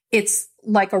 it's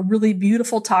like a really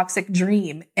beautiful toxic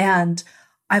dream. And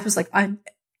I was like,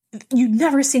 you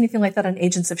never see anything like that on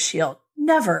Agents of S.H.I.E.L.D.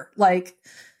 Never. Like,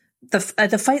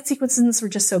 the fight sequences were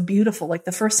just so beautiful. Like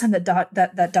the first time that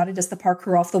Dottie does the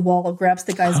parkour off the wall, grabs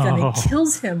the guy's gun and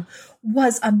kills him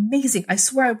was amazing. I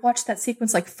swear I watched that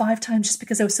sequence like 5 times just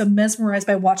because I was so mesmerized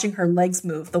by watching her legs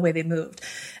move the way they moved.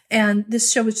 And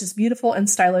this show was just beautiful and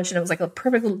stylish, and it was like a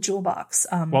perfect little jewel box.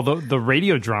 Well, the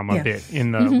radio drama bit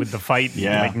in the with the fight,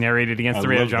 like narrated against the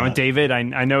radio drama. That. David,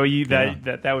 I know you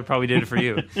that would probably did it for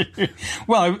you.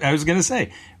 Well, I was going to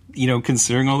say,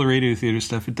 considering all the radio theater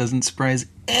stuff, it doesn't surprise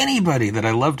anybody that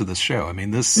I loved this show. I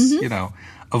mean, this,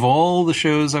 of all the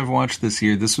shows I've watched this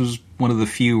year, this was one of the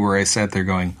few where I sat there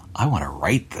going, I want to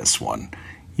write this one,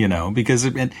 because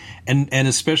and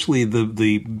especially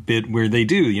the bit where they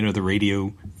do, the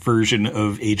radio version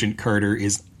of Agent Carter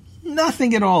is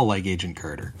nothing at all like Agent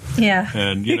Carter. Yeah.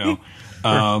 And, it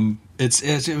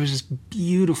was just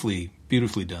beautifully,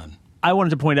 beautifully done. I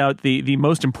wanted to point out the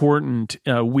most important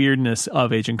weirdness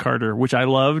of Agent Carter, which I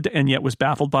loved and yet was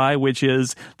baffled by, which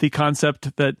is the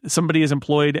concept that somebody is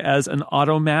employed as an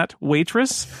automat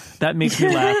waitress. That makes me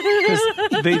laugh because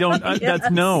they don't.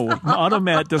 An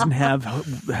automat doesn't have.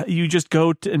 You just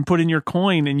go and put in your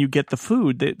coin and you get the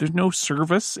food. There's no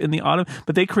service in the auto.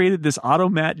 But they created this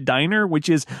automat diner, which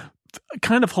is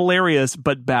kind of hilarious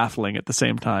but baffling at the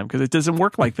same time because it doesn't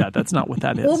work like that. That's not what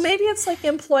that is. Well, maybe it's like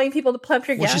employing people to pump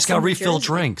your gas. Well, she's got to refill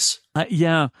drinks.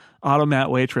 Automat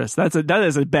waitress. That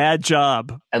is a bad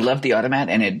job. I love the automat,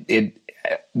 and it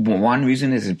one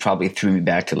reason is it probably threw me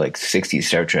back to like 60s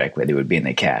Star Trek where they would be in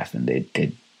the caf and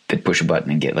they'd push a button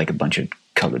and get like a bunch of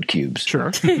colored cubes.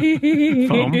 Sure.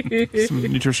 Foam. Some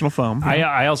nutritional foam.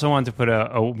 I also wanted to put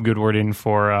a good word in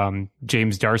for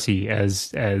James Darcy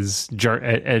as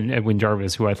Edwin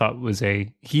Jarvis, who I thought was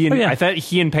I thought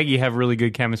he and Peggy have really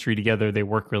good chemistry together. They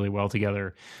work really well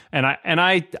together. And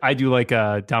I do like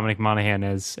Dominic Monaghan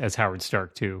as Howard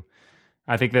Stark too.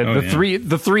 I think that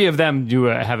the three of them do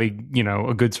have a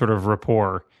good sort of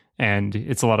rapport, and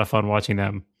it's a lot of fun watching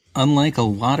them. Unlike a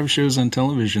lot of shows on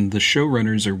television, the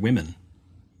showrunners are women,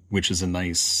 which is a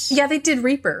nice. Yeah, they did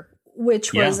Reaper, there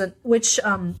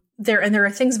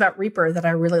are things about Reaper that I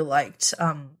really liked.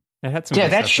 It had some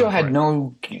that show had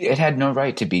no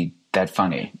right to be that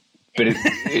funny. But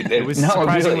it was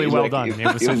surprisingly well done.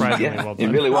 It was surprisingly well done.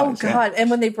 It really was. Oh God! And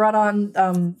when they brought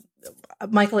on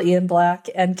Michael Ian Black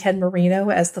and Ken Marino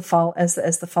as the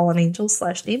fallen angels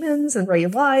 / demons and Ray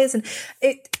of Wise, and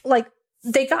it like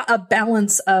they got a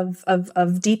balance of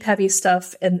deep heavy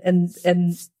stuff and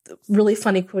really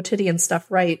funny quotidian stuff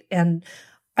right. And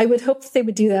I would hope that they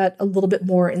would do that a little bit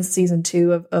more in season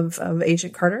 2 of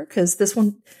Agent Carter, because this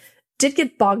one did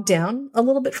get bogged down a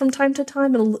little bit from time to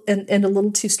time and a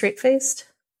little too straight-faced.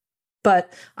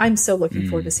 But I'm so looking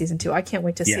forward to season 2. I can't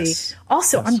wait to see.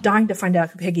 Also, I'm dying to find out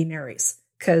who Peggy marries,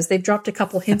 because they've dropped a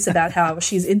couple hints about how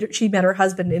she met her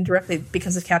husband indirectly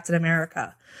because of Captain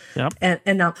America. Yep.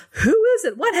 And now, who is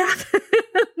it? What happened?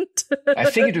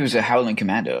 I figured it was a Howling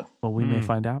Commando. Well, we may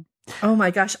find out. Oh my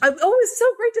gosh! It was so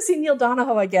great to see Neil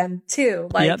Donohoe again too.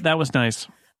 That was nice.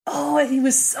 Oh, and he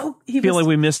was so. I feel like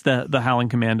we missed the Howling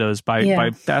Commandos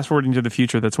by fast forwarding to the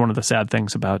future. That's one of the sad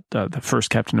things about the first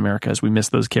Captain America is we miss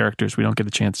those characters. We don't get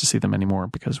a chance to see them anymore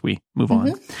because we move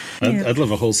on. I'd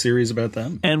love a whole series about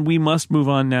them. And we must move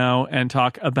on now and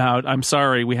talk about. I'm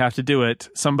sorry, we have to do it.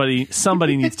 Somebody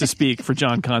needs to speak for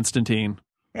John Constantine.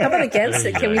 How about against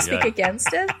it? Can we speak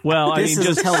against it? Well, this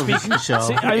is a television show.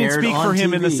 I mean, speak for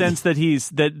him TV. in the sense that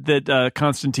that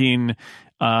Constantine.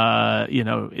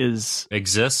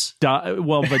 Exists.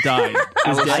 But died.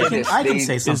 I can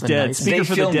say something is dead. nice. Speaker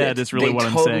for the dead is really what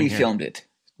I'm saying. They totally filmed it.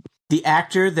 The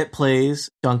actor that plays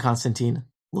John Constantine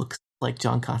looks like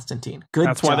John Constantine. Good.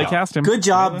 That's job. why they cast him. Good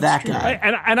job, that true. guy.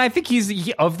 And I think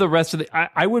he's of the rest of the.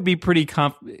 I would be pretty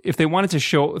if they wanted to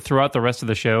show throughout the rest of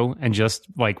the show and just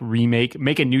like make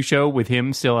a new show with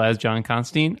him still as John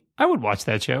Constantine. I would watch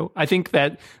that show. I think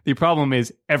that the problem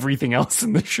is everything else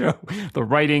in the show. The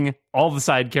writing, all the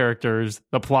side characters,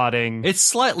 the plotting. It's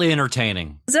slightly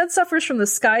entertaining. Zed suffers from the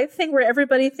Sky thing where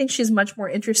everybody thinks she's much more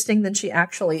interesting than she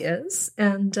actually is.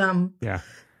 And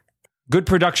good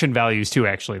production values too,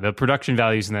 actually. The production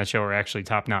values in that show are actually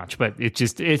top notch, but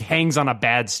it hangs on a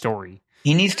bad story.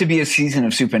 He needs to be a season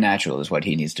of Supernatural is what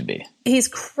he needs to be. He's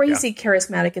crazy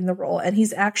charismatic in the role. And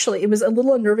he's actually, it was a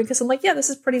little unnerving because I'm like, this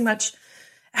is pretty much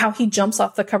how he jumps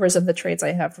off the covers of the trades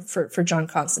I have for John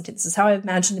Constantine. This is how I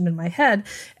imagined him in my head.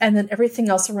 And then everything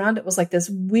else around it was like this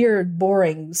weird,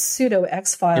 boring, pseudo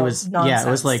X-Files nonsense. Yeah, it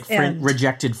was like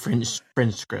rejected fringe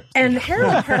script. And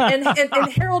Harold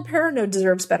Perrineau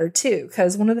deserves better too,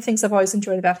 because one of the things I've always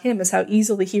enjoyed about him is how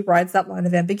easily he rides that line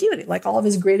of ambiguity. Like all of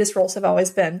his greatest roles have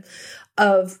always been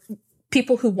of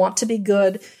people who want to be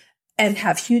good and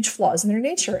have huge flaws in their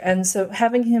nature. And so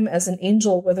having him as an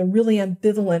angel with a really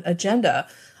ambivalent agenda,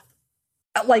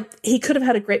 like he could have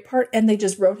had a great part, and they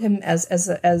just wrote him as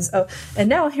and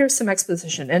now here's some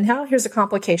exposition, and now here's a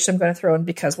complication I'm going to throw in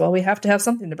because, well, we have to have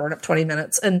something to burn up 20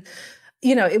 minutes. And,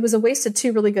 it was a waste of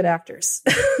 2 really good actors.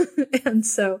 And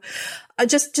so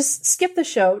just skip the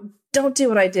show. Don't do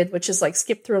what I did, which is like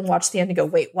skip through and watch the end and go,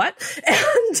 wait, what?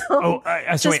 And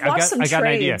so wait, I got an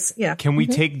idea. Yeah. Can we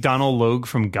take Donald Logue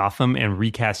from Gotham and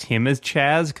recast him as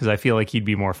Chaz? Because I feel like he'd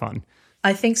be more fun.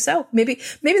 I think so. Maybe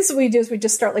what we do is we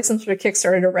just start like some sort of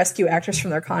Kickstarter to rescue actors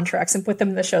from their contracts and put them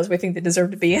in the shows we think they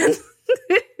deserve to be in.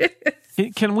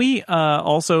 Can we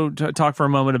also talk for a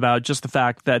moment about just the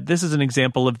fact that this is an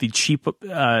example of the cheap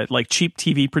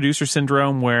TV producer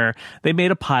syndrome, where they made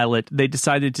a pilot, they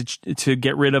decided to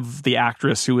get rid of the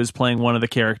actress who was playing one of the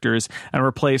characters and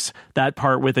replace that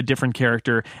part with a different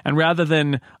character, and rather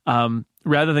than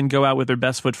go out with their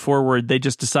best foot forward, they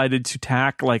just decided to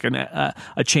tack like a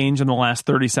change in the last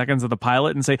 30 seconds of the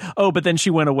pilot and say, oh, but then she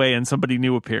went away and somebody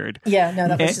new appeared. Yeah, no,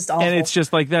 that was just awful. And it's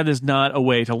just like, that is not a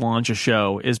way to launch a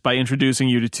show, is by introducing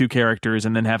you to 2 characters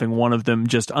and then having one of them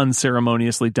just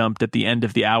unceremoniously dumped at the end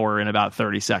of the hour in about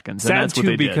 30 seconds. Sad and that's what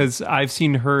they did. Because I've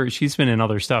seen her, she's been in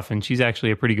other stuff, and she's actually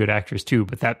a pretty good actress too,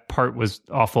 but that part was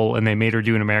awful, and they made her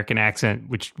do an American accent,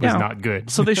 which was not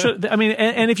good. So they should, I mean,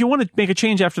 and if you want to make a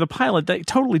change after the pilot, they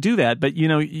totally do that, but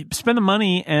you spend the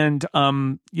money and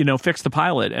fix the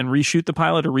pilot and reshoot the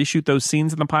pilot or reshoot those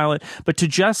scenes in the pilot. But to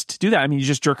just do that, I mean, you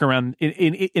just jerk around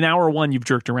in hour 1, you've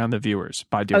jerked around the viewers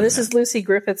by doing this is Lucy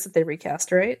Griffiths that they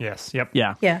recast, right? Yes. Yep.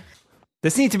 Yeah.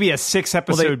 This needs to be a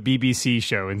 6-episode BBC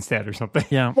show instead or something.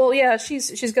 Yeah. Well, yeah, she's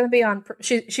going to be on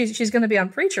she's going to be on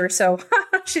Preacher, so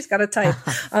she's got a type.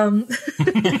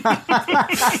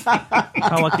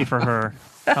 How lucky for her.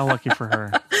 How lucky for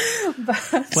her.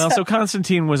 So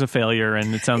Constantine was a failure,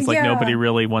 and it sounds like nobody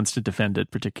really wants to defend it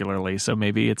particularly. So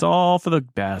maybe it's all for the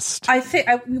best. I think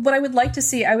what I would like to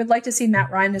see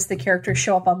Matt Ryan as the character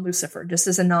show up on Lucifer, just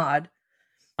as a nod.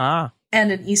 And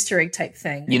an Easter egg type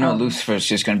thing. Lucifer's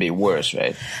just going to be worse,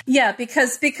 right? Yeah,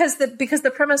 because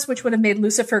the premise, which would have made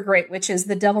Lucifer great, which is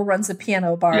the devil runs a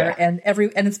piano bar and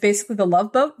it's basically the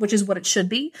Love Boat, which is what it should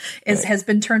be, has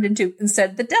been turned into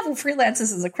instead the devil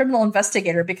freelances as a criminal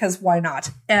investigator because why not?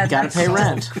 And gotta pay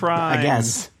rent, I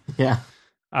guess. Yeah.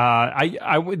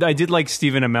 I did like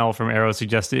Stephen Amell from Arrow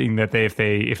suggesting that if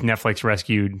Netflix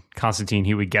rescued Constantine,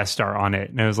 he would guest star on it,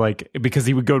 and I was like, because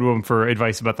he would go to him for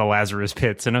advice about the Lazarus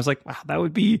pits, and I was like, wow, that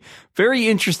would be very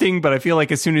interesting. But I feel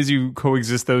like as soon as you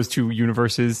coexist those 2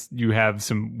 universes, you have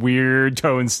some weird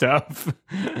tone stuff.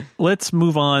 Let's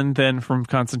move on then from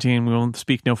Constantine. We won't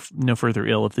speak no further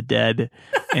ill of the dead,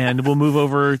 and we'll move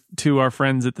over to our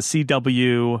friends at the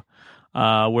CW,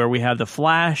 where we have The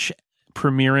Flash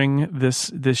premiering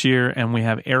this year, and we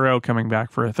have Arrow coming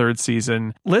back for a 3rd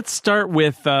season. Let's start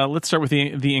with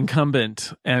the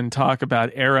incumbent and talk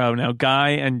about Arrow. Now, Guy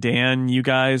and Dan, you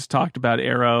guys talked about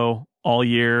Arrow all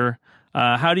year.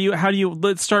 How do you?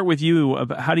 Let's start with you.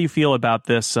 How do you feel about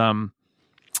this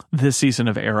season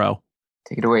of Arrow?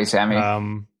 Take it away,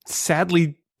 Sammy.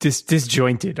 Sadly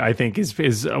disjointed, I think,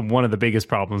 is one of the biggest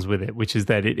problems with it, which is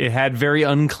that it had very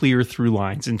unclear through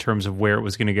lines in terms of where it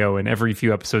was going to go, and every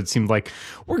few episodes seemed like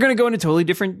we're going to go in a totally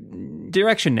different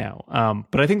direction now.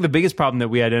 But I think the biggest problem that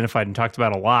we identified and talked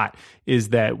about a lot is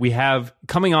that we have,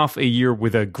 coming off a year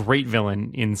with a great villain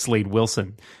in Slade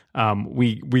Wilson,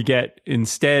 we get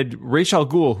instead Ra's al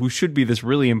Ghul, who should be this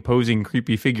really imposing,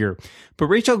 creepy figure. But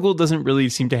Ra's al Ghul doesn't really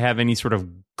seem to have any sort of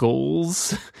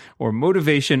goals or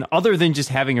motivation other than just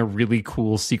having a really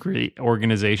cool secret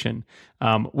organization,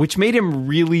 which made him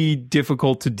really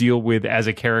difficult to deal with as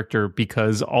a character,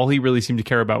 because all he really seemed to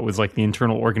care about was like the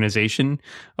internal organization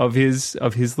of his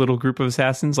little group of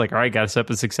assassins. Like, all right, got to set up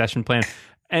a succession plan.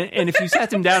 And if you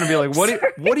sat him down and be like, what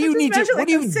do you need to, what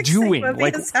are you doing?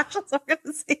 Like,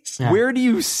 where do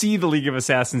you see the League of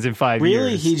Assassins in 5 years?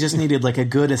 Really, he just needed like a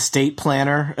good estate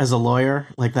planner as a lawyer,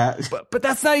 like that. But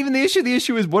that's not even the issue. The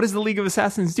issue is, what does the League of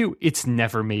Assassins do? It's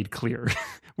never made clear.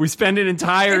 We spend an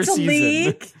entire season.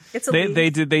 League. It's a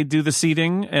league. They do the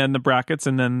seating and the brackets,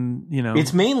 and then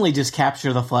it's mainly just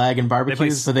capture the flag and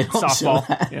barbecues, but they don't softball. show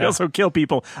that. They also kill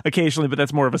people occasionally, but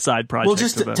that's more of a side project. Well,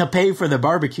 just to pay for the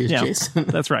barbecues, Jason.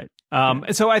 That's right.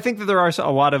 So I think that there are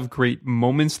a lot of great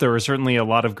moments. There are certainly a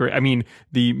lot of great. I mean,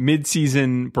 the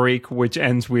mid-season break, which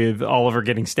ends with Oliver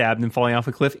getting stabbed and falling off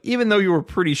a cliff, even though you were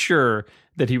pretty sure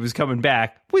that he was coming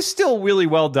back, was still really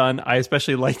well done. I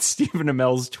especially liked Stephen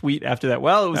Amell's tweet after that.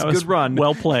 Well, it was a good run.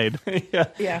 Well played.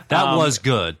 Yeah. That was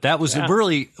good. That was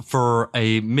really, for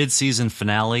a mid-season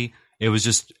finale, it was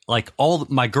just like all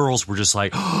my girls were just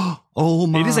like, oh, Oh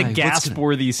my! It is a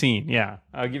gasp-worthy scene. Yeah,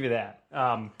 I'll give you that.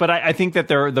 But I think that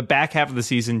the back half of the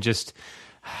season just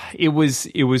it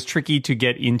was tricky to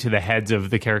get into the heads of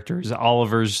the characters.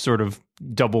 Oliver's sort of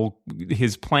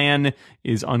his plan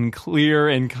is unclear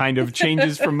and kind of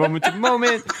changes from moment to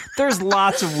moment. There's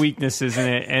lots of weaknesses in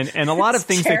it, and a lot of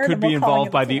things that could be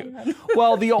involved by the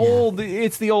old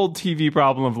TV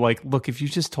problem of like, look, if you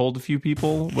just told a few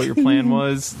people what your plan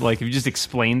was, like if you just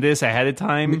explained this ahead of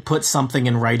time, put something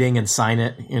in writing and sign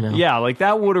it, yeah, like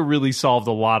that would have really solved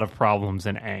a lot of problems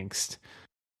and angst.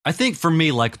 I think for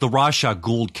me, like the Ra's al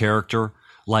Ghul character,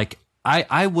 like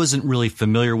I wasn't really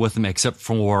familiar with him except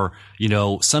for,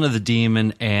 Son of the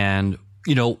Demon and,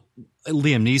 Liam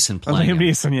Neeson playing Liam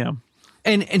Neeson, yeah.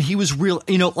 And he was real,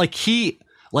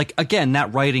 again,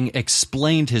 that writing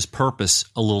explained his purpose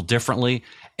a little differently.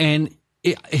 And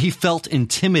he felt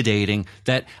intimidating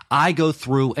that I go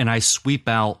through and I sweep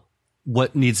out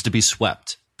what needs to be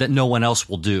swept that no one else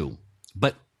will do.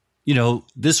 But,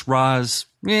 this Ra's,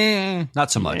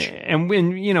 not so much. And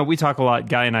when, we talk a lot,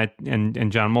 Guy and I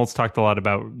and John Moltz talked a lot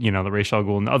about, the Ra's al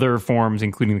Ghul and other forms,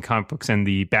 including the comic books and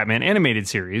the Batman animated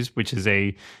series, which is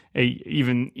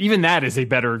even that is a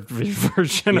better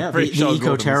version of Ra's al Ghul. The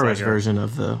eco-terrorist version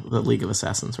of the League of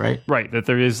Assassins, right? Right. That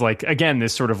there is again,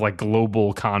 this sort of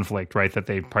global conflict, right, that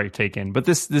they partake in. But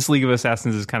this League of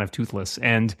Assassins is kind of toothless.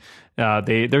 And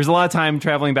there's a lot of time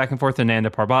traveling back and forth to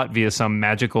Nanda Parbat via some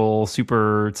magical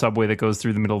super subway that goes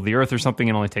through the middle of the earth or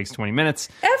something. It only takes 20 minutes.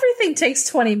 Everything takes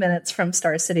 20 minutes from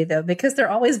Star City, though, because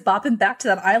they're always bopping back to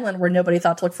that island where nobody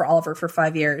thought to look for Oliver for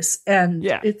 5 years. And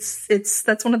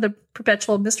that's one of the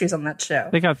perpetual mysteries on that show.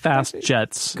 They got fast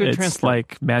jets. Good it's transport.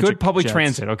 like magic good public jets.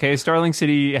 transit. Okay, Starling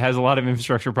City has a lot of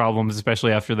infrastructure problems,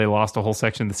 especially after they lost a whole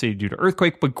section of the city due to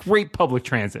earthquake. But great public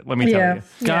transit, let me tell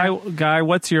you. Guy,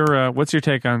 what's your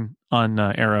take on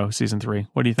Arrow season 3?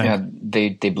 What do you think? Yeah,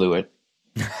 they blew it.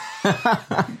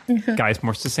 Guy's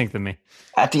more succinct than me.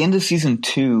 At the end of season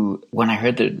 2, when I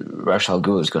heard that Ra's al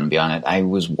Ghul was going to be on it, I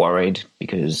was worried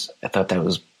because I thought that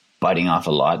was biting off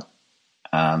a lot.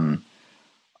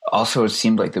 Also, it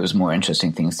seemed like there was more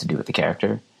interesting things to do with the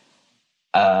character.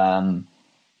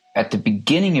 At the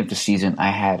beginning of the season,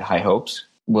 I had high hopes.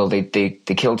 Well, they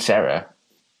killed Sarah,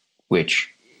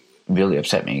 which really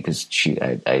upset me because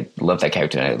I love that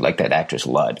character and I like that actress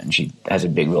a lot, and she has a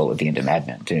big role at the end of Mad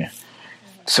Men too.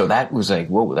 So that was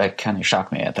whoa, that kind of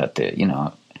shocked me. I thought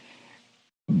that,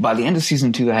 by the end of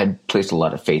season 2, I had placed a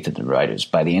lot of faith in the writers.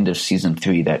 By the end of season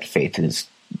 3, that faith has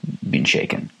been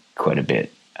shaken quite a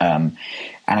bit. And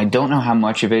I don't know how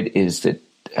much of it is that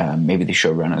maybe the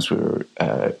showrunners were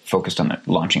focused on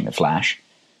launching The Flash,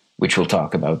 which we'll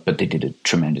talk about, but they did a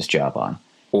tremendous job on.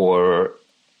 Or,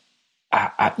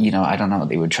 I don't know,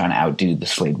 they were trying to outdo the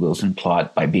Slade Wilson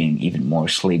plot by being even more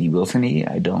Slady Wilson-y.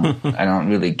 I don't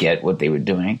really get what they were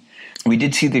doing. We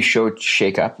did see the show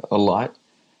shake up a lot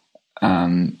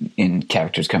in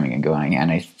characters coming and going,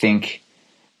 and I think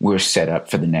we're set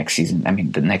up for the next season. I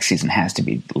mean, the next season has to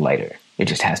be lighter. It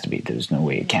just has to be. There's no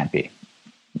way it can't be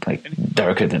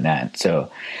darker than that. So,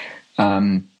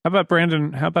 how about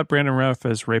Brandon Routh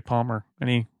as Ray Palmer?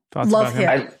 Any thoughts about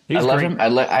him? I love him.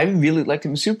 I really liked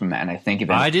him as Superman. I think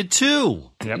I did too.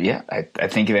 Yep. Yeah, I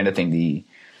think if anything,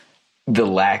 the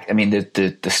lack. I mean,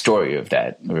 the story of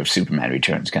that or of Superman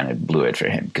Returns kind of blew it for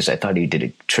him because I thought he did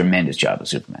a tremendous job as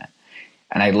Superman.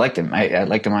 And I liked him. I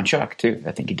liked him on Chuck too.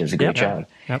 I think he does a great job.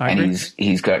 Yep, and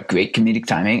he's got great comedic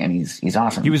timing, and he's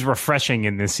awesome. He was refreshing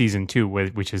in this season too,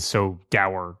 which is so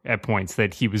dour at points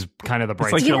that he was kind of the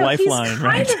bright. It's like your lifeline,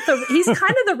 right? He's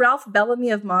kind of the Ralph Bellamy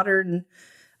of modern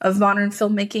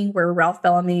filmmaking, where Ralph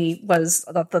Bellamy was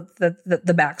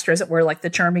the Baxter, as it were, like the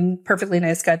charming, perfectly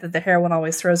nice guy that the heroine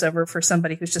always throws over for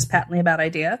somebody who's just patently a bad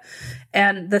idea.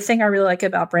 And the thing I really like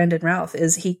about Brandon Routh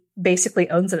is he basically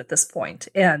owns it at this point.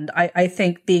 And I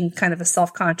think being kind of a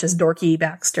self-conscious, dorky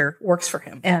Baxter works for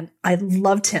him. And I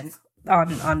loved him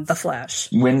on The Flash.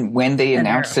 When they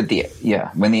announced that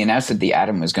the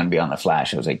Atom was going to be on The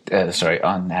Flash, I was like,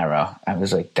 on Arrow. I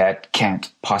was like, that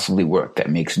can't possibly work. That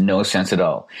makes no sense at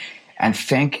all. And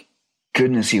thank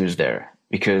goodness he was there,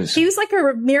 because he was like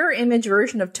a mirror image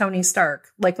version of Tony Stark.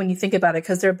 Like when you think about it,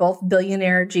 because they're both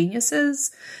billionaire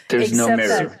geniuses. There's no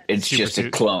mirror. It's just a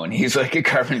clone. He's like a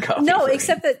carbon copy. No,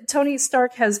 except that Tony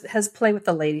Stark has play with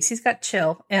the ladies. He's got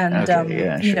chill, and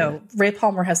Ray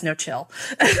Palmer has no chill.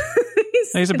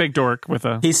 He's a big dork with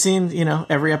a. He's seen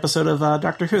every episode of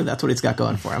Doctor Who. That's what he's got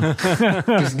going for him.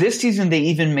 Because this season they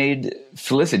even made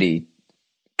Felicity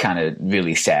kind of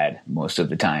really sad most of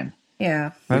the time.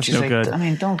 Yeah, that's no good. I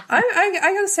mean, don't. I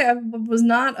gotta say, I was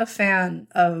not a fan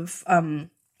of.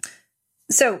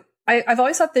 So I've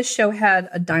always thought this show had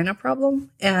a Dinah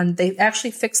problem, and they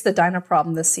actually fixed the Dinah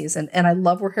problem this season. And I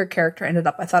love where her character ended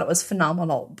up. I thought it was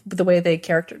phenomenal the way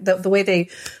the way they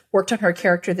worked on her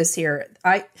character this year.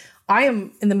 I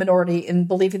am in the minority in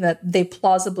believing that they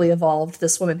plausibly evolved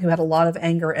this woman who had a lot of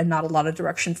anger and not a lot of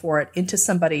direction for it into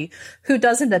somebody who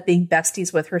does end up being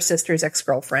besties with her sister's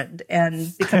ex-girlfriend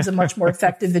and becomes a much more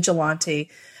effective vigilante.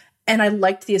 And I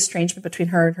liked the estrangement between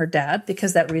her and her dad,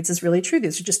 because that reads as really true.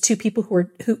 These are just two people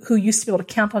who used to be able to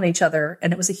count on each other,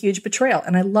 and it was a huge betrayal,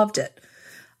 and I loved it.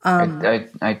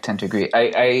 I tend to agree.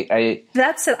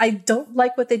 That said, I don't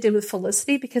like what they did with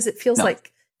Felicity, because it feels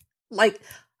like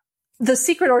the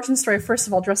secret origin story. First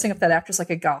of all, dressing up that actress like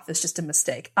a goth is just a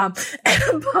mistake. But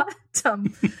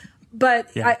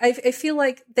yeah. I feel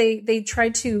like they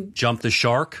tried to jump the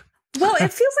shark. Well,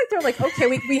 it feels like they're like, okay,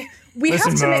 we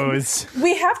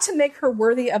have to make her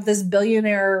worthy of this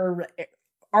billionaire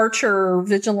archer,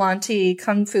 vigilante,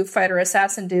 kung fu fighter,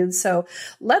 assassin dude. So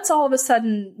let's all of a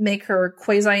sudden make her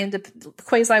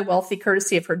quasi wealthy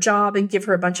courtesy of her job and give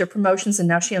her a bunch of promotions. And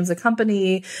now she owns a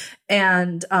company.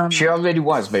 And she already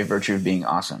was by virtue of being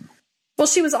awesome. Well,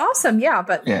 she was awesome, yeah,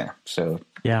 but So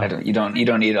you don't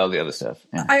need all the other stuff.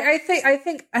 Yeah. I think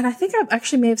I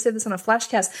actually may have said this on a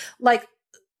Flashcast. Like,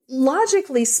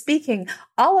 logically speaking,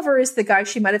 Oliver is the guy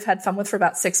she might have had fun with for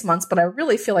about 6 months, but I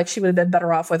really feel like she would have been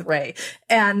better off with Ray.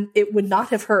 And it would not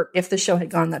have hurt if the show had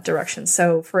gone that direction.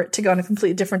 So for it to go in a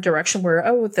completely different direction where,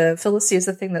 the Felicity is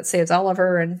the thing that saves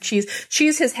Oliver, and she's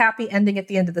his happy ending at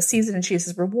the end of the season, and she's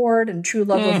his reward, and true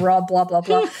love overall, blah, blah,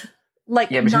 blah.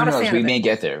 Like, yeah, but not who a knows? fan We of may it.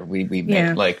 get there. We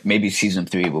may, like, maybe season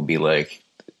 3 will be like,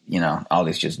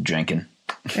 Ollie's just drinking.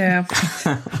 Yeah.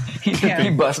 He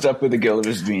bust up with the girl of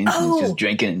his dreams. And he's just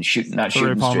drinking and shooting, not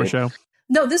shooting Palmer straight. show.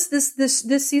 No,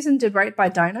 this season did right by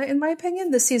Dinah, in my opinion.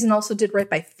 This season also did right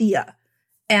by Thea.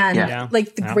 And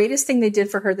the greatest thing they did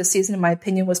for her this season, in my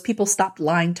opinion, was people stopped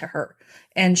lying to her,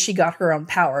 and she got her own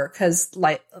power. Because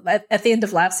like at the end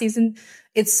of last season,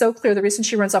 it's so clear the reason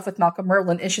she runs off with Malcolm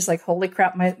Merlin is she's like, holy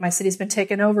crap, my city's been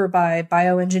taken over by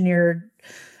bioengineered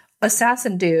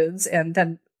assassin dudes. And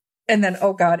then,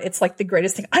 oh God, it's like the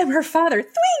greatest thing. I'm her father,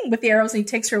 thwing, with the arrows, and he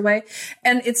takes her away.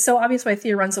 And it's so obvious why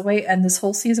Thea runs away. And this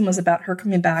whole season was about her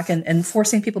coming back and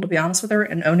forcing people to be honest with her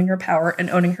and owning her power and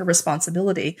owning her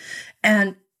responsibility.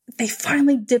 And they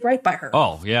finally did right by her.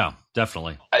 Oh, yeah,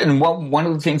 definitely. And one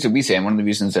of the things that we say, and one of the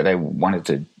reasons that I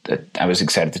was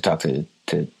excited to talk to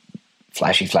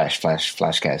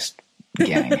Flashcast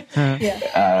gang,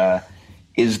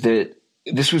 is that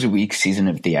this was a weak season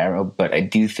of the Arrow, but I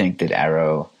do think that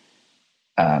Arrow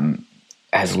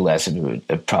has less of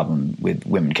a problem with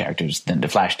women characters than the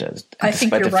Flash does. I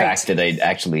think despite you're the right. fact that I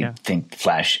actually think the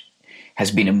Flash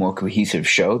has been a more cohesive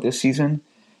show this season,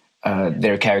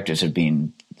 their characters have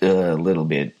been a little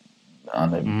bit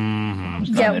on the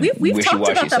we've talked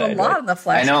about that side, a lot on the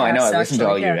Flash. I know. I cast, listened to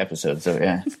all actually, your episodes, so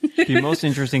yeah. The most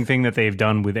interesting thing that they've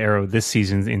done with Arrow this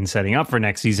season in setting up for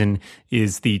next season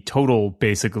is the total,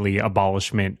 basically,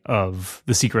 abolishment of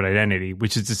the secret identity,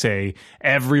 which is to say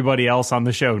everybody else on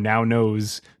the show now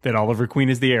knows that Oliver Queen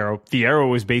is the Arrow. The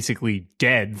Arrow is basically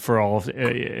dead for all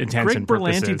intents Greg and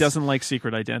purposes. Berlanti doesn't like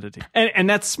secret identity. And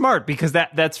that's smart, because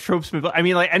that's tropes. I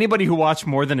mean, like, anybody who watched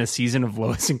more than a season of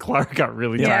Lois and Clark got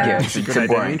really tired of the secret it's a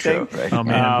boring identity thing. show, right? Oh,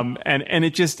 man. And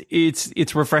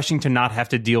it's refreshing to not have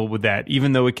to deal with that,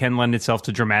 even though it can lend itself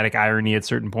to dramatic irony at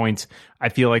certain points. I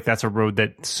feel like that's a road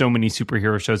that so many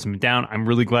superhero shows have been down. I'm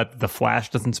really glad that The Flash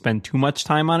doesn't spend too much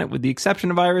time on it, with the exception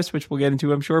of Iris, which we'll get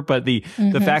into, I'm sure. But the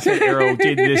fact that Arrow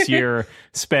did this year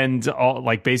spend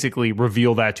basically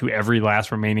reveal that to every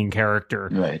last remaining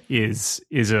character is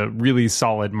a really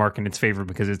solid mark in its favor,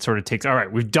 because it sort of takes, all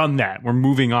right, we've done that, we're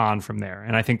moving on from there.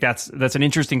 And I think that's an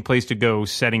interesting place to go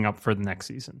setting up for the next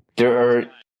season. There are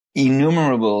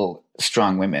innumerable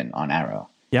strong women on Arrow.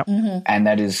 Yep. And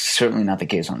that is certainly not the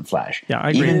case on Flash. Yeah, I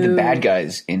agree. Even the bad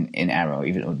guys in Arrow,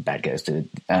 even though the bad guys did.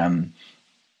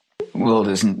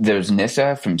 There's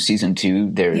Nyssa from season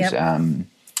 2. There's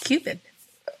Cupid.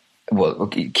 Well,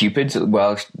 Cupid.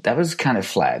 Well, that was kind of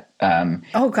flat.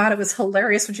 Oh God, it was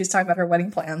hilarious when she was talking about her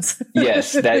wedding plans.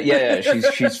 Yes,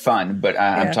 she's fun. But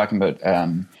I'm talking about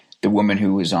the woman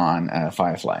who was on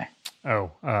Firefly.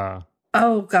 Oh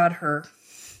God, her.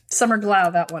 Summer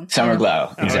Glau, that one. Summer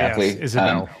Glau, exactly. Yes,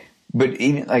 Isabel. But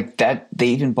even like that, they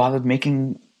even bothered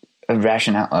making a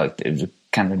rationale. It was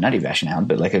kind of a nutty rationale,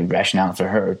 but like a rationale for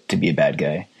her to be a bad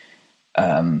guy.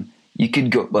 You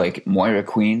could go like Moira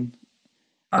Queen.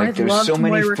 Like, there's so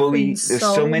many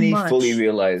fully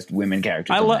realized women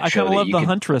characters. I kind of love the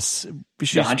Huntress.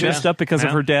 She's messed up because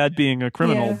of her dad being a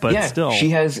criminal, but still, she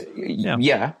has.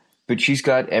 But she's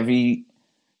got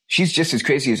she's just as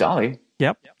crazy as Ollie.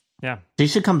 Yep. Yeah. She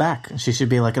should come back. She should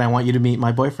be like, and I want you to meet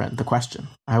my boyfriend, The Question.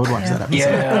 I would watch that episode.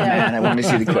 Yeah, man, I want to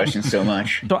see The Question so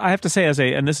much. So I have to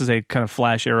say, and this is a kind of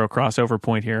Flash Arrow crossover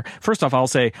point here. First off, I'll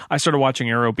say I started watching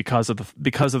Arrow because of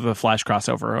the Flash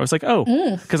crossover. I was like,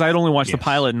 because I had only watched the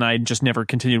pilot and I just never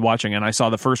continued watching. And I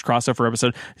saw the first crossover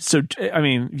episode. So I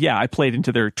mean, yeah, I played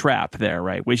into their trap there,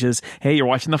 right? Which is, hey, you're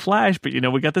watching the Flash, but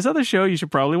we got this other show. You should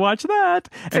probably watch that.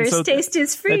 First taste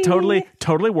is free. That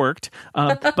totally worked.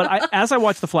 But as I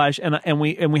watched the Flash, and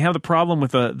we have the problem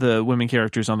with the women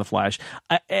characters on the Flash,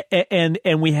 and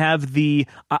we have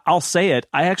I'll say it,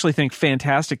 I actually think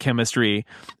fantastic chemistry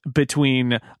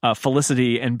between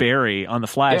Felicity and Barry on the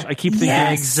Flash. I keep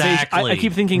thinking exactly. I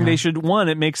keep thinking they should, one,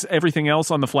 it makes everything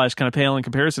else on the Flash kind of pale in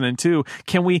comparison, and two,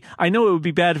 I know it would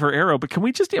be bad for Arrow, but can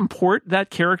we just import that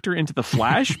character into the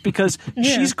Flash, because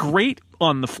she's great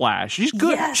on the Flash. She's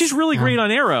good. Yes. She's really great on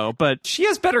Arrow, but she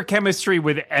has better chemistry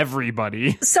with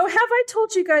everybody. So have I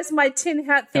told you guys my tin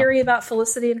hat theory about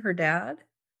Felicity and her dad?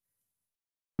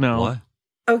 No. What?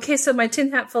 Okay, so my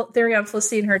tin hat theory on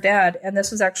Felicity and her dad, and this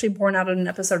was actually born out in an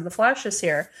episode of The Flash this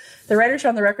year. The writers are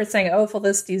on the record saying,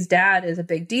 Felicity's dad is a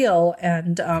big deal,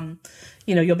 and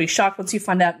you'll be shocked once you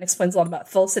find out, and explains a lot about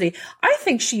Felicity. I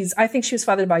think she was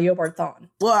fathered by Yobard Thawne.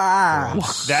 Wow.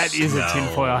 That is a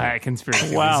tinfoil hat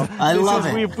conspiracy. Wow. I love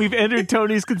it. We've entered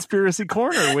Tony's conspiracy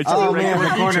corner, which is the regular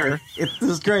corner. This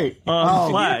is great.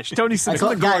 Flash. Tony's guys,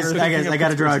 I got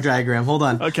to draw a diagram. Hold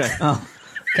on. Okay.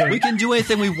 We can do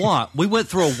anything we want. We went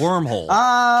through a wormhole.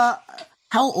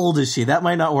 How old is she? That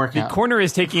might not work out. The corner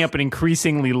is taking up an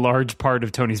increasingly large part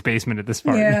of Tony's basement at this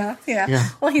point. Yeah.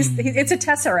 Well, it's a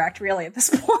tesseract, really, at this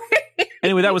point.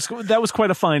 Anyway, that was quite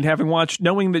a find,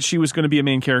 knowing that she was going to be a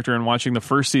main character and watching the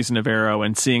first season of Arrow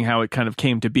and seeing how it kind of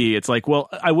came to be. It's like, well,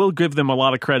 I will give them a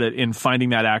lot of credit in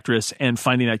finding that actress and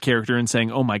finding that character and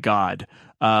saying, oh my God,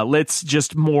 let's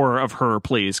just more of her,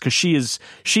 please. Because she is.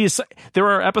 There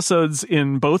are episodes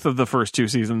in both of the first two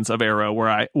seasons of Arrow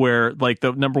where like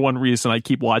the number one reason I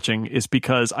keep watching is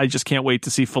because I just can't wait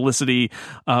to see Felicity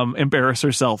embarrass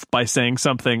herself by saying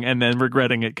something and then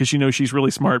regretting it, because she's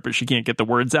really smart but she can't get the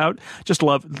words out. Just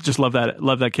love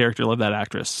that character, love that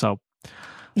actress. So.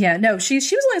 Yeah, no, she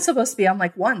was only supposed to be on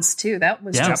like once too. That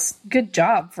was just good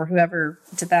job for whoever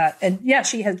did that. And yeah,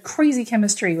 she had crazy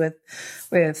chemistry with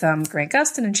Grant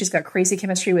Gustin, and she's got crazy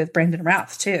chemistry with Brandon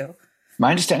Routh too. My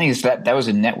understanding is that was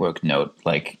a network note.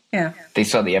 Like, they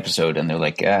saw the episode and they're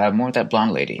like, more of that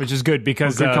blonde lady. Which is good,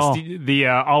 because the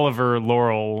Oliver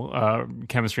Laurel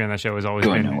chemistry on that show has always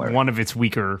been one of its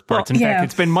weaker parts. In fact,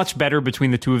 it's been much better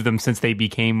between the two of them since they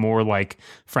became more like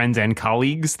friends and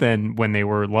colleagues than when they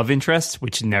were love interests,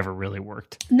 which never really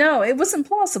worked. No, it wasn't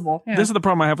plausible. Yeah. This is the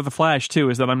problem I have with The Flash, too,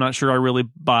 is that I'm not sure I really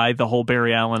buy the whole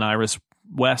Barry Allen, Iris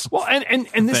West. Well,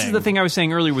 and this is the thing I was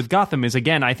saying earlier with Gotham is,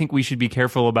 again, I think we should be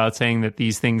careful about saying that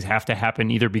these things have to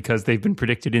happen either because they've been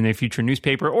predicted in a future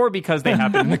newspaper or because they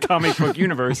happen in the comic book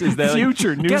universe. Is that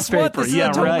future newspaper? Guess what? This is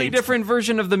a totally different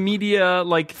version of the media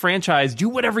franchise. Do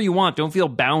whatever you want. Don't feel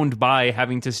bound by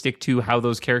having to stick to how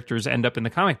those characters end up in the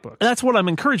comic book. That's what I'm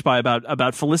encouraged by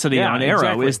about Felicity on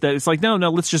Arrow, is that it's like no,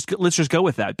 let's just go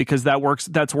with that, because that works.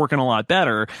 That's working a lot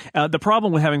better. The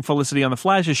problem with having Felicity on the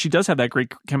Flash is she does have that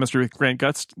great chemistry with Grant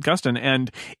Gustin.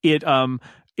 And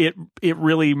it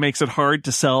really makes it hard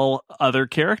to sell other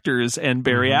characters and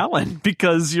Barry Allen,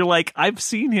 because you're like, I've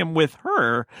seen him with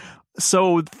her,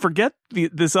 so forget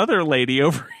this other lady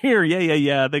over here.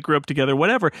 Yeah. They grew up together.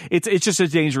 Whatever. It's just a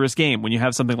dangerous game when you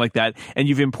have something like that and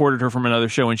you've imported her from another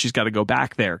show and she's got to go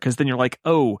back there, because then you're like,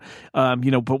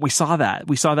 but we saw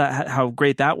that how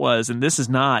great that was, and this is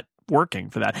not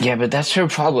working for that. Yeah, but that's her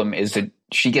problem, is that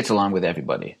she gets along with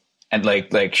everybody. And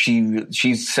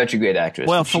she's such a great actress.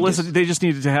 Well, Felicity, they just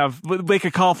needed to have. They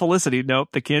could call Felicity. Nope,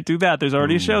 they can't do that. There's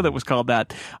already a show that was called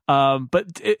that.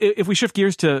 But if we shift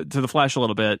gears to the Flash a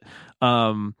little bit,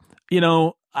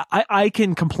 I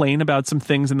can complain about some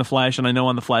things in The Flash, and I know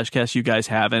on the Flashcast you guys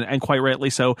have, and quite rightly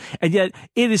so. And yet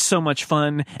it is so much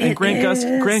fun. And Grant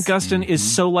Gustin is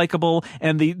so likable,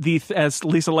 and the as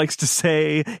Lisa likes to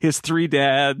say, his three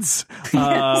dads,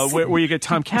 where you get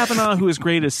Tom Cavanaugh, who is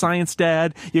great as Science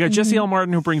Dad. You got Jesse L.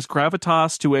 Martin, who brings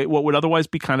gravitas to what would otherwise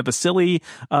be kind of a silly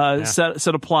set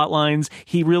of plot lines.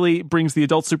 He really brings the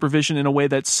adult supervision in a way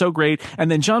that's so great. And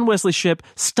then John Wesley Shipp,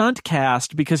 stunt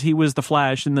cast because he was the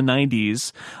Flash in the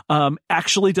 90s.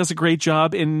 Actually does a great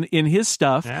job in his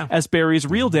stuff as Barry's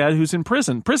real dad, who's in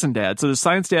prison dad. So the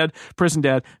Science Dad, prison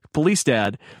dad, police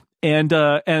dad. And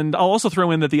I'll also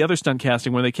throw in that the other stunt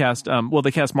casting, when they cast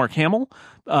Mark Hamill,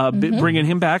 bringing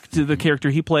him back to the character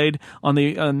he played on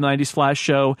the 90s Flash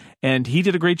show, and he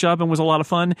did a great job and was a lot of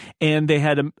fun. And they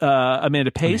had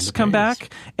Amanda Pace come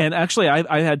back, and actually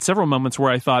I had several moments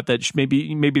where I thought that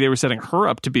maybe they were setting her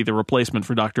up to be the replacement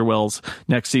for Dr. Wells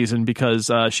next season, because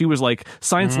she was like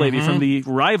science lady from the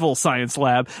rival science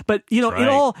lab. But it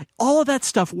all of that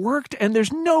stuff worked, and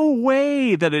there's no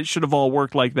way that it should have all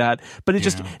worked like that. But it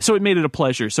just so it made it a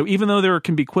pleasure. So even though there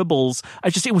can be quibbles,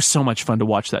 it was so much fun to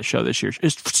watch that show this year.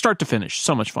 It's start to finish,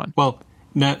 so much fun. Well,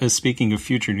 speaking of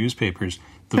future newspapers,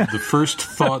 the first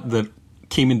thought that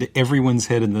came into everyone's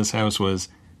head in this house was,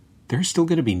 there's still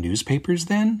going to be newspapers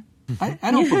then?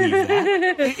 I don't believe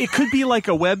that. It could be like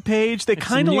a web page. They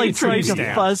kind of like try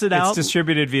to fuzz it out. It's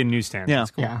distributed via newsstands. Yeah.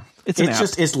 Cool. Yeah. It's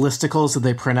listicles that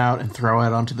they print out and throw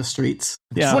out onto the streets.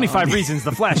 Yeah. 25 reasons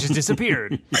the Flash has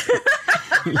disappeared.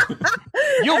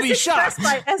 You'll be shocked.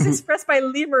 As expressed by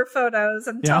lemur photos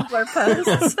and Tumblr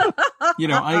posts.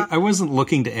 I wasn't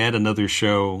looking to add another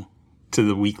show to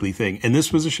the weekly thing. And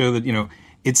this was a show that,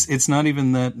 it's not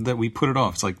even that we put it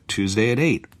off. It's like Tuesday at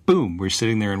 8. Boom. We're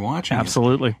sitting there and watching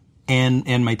Absolutely. it.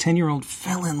 And my 10-year-old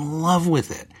fell in love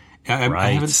with it.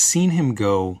 I haven't seen him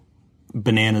go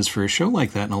bananas for a show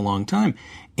like that in a long time.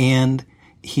 And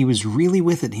he was really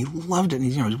with it. And he loved it.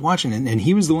 And he was watching it. And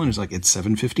he was the one who's like, it's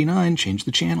 7:59. Change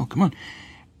the channel. Come on.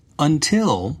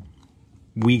 Until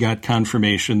we got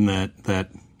confirmation that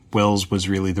Wells was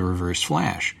really the Reverse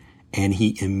Flash. And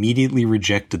he immediately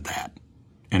rejected that.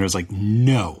 And it was like,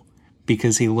 no.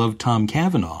 Because he loved Tom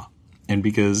Cavanaugh. And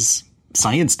because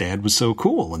Science Dad was so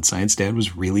cool, and Science Dad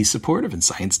was really supportive, and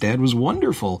Science Dad was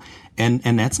wonderful. And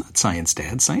that's not Science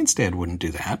Dad. Science Dad wouldn't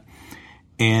do that.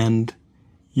 And,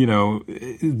 now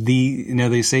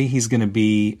they say he's going to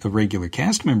be a regular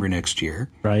cast member next year.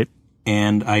 Right.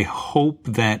 And I hope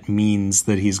that means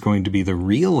that he's going to be the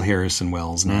real Harrison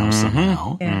Wells now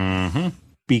somehow. Yeah.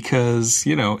 Because,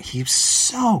 he's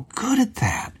so good at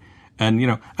that. And,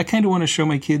 I kind of want to show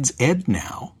my kids Ed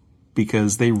now,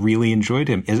 because they really enjoyed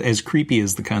him, as creepy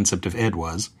as the concept of Ed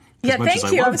was. Yeah, thank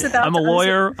you. I'm a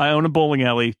lawyer. I own a bowling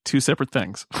alley. Two separate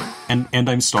things. And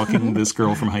I'm stalking this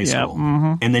girl from high school.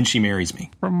 And then she marries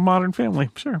me. From a Modern Family,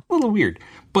 sure. A little weird.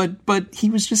 But he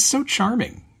was just so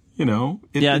charming,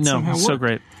 It somehow so worked.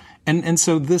 great. And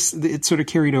so it sort of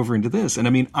carried over into this. And I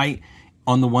mean,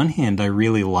 on the one hand, I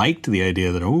really liked the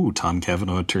idea that, Tom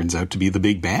Cavanaugh turns out to be the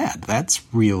big bad. That's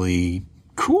really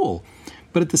cool.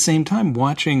 But at the same time,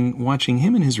 watching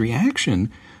him and his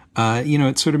reaction,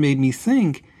 it sort of made me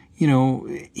think, he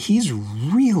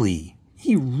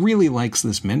really likes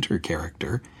this mentor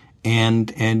character,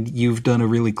 and you've done a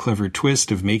really clever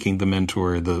twist of making the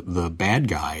mentor the bad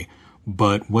guy.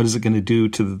 But what is it going to do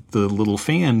to the little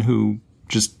fan who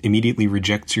just immediately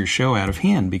rejects your show out of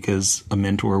hand because a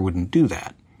mentor wouldn't do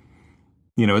that?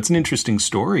 It's an interesting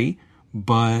story,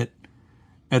 but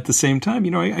at the same time,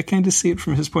 I kind of see it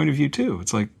from his point of view too.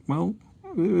 It's like, well,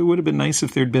 it would have been nice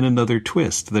if there'd been another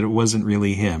twist, that it wasn't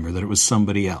really him, or that it was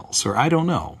somebody else, or I don't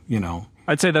know,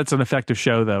 I'd say that's an effective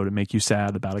show, though, to make you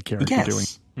sad about a character doing.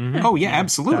 Mm-hmm. Oh, yeah,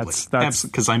 absolutely. That's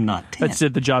because I'm not 10. That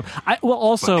did the job.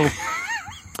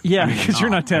 Yeah, because you're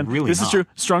not 10. Really this not. Is true.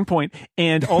 Strong point.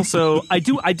 And also, I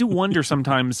do wonder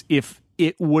sometimes if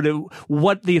it would have,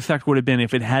 what the effect would have been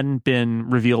if it hadn't been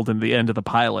revealed in the end of the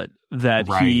pilot that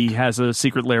he has a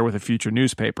secret lair with a future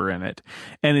newspaper in it,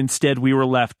 and instead we were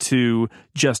left to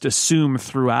just assume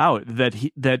throughout that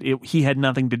he had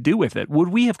nothing to do with it. Would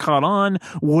we have caught on?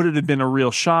 Would it have been a real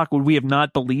shock? Would we have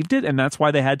not believed it? And that's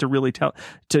why they had to really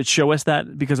to show us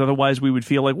that, because otherwise we would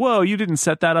feel like, whoa, you didn't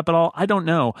set that up at all. I don't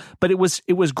know, but it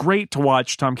was great to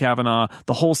watch Tom Cavanaugh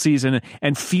the whole season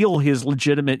and feel his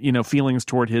legitimate feelings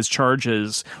toward his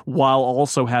charges while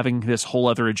also having this whole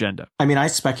other agenda. I mean, I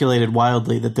speculated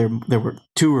wildly that there were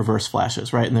two Reverse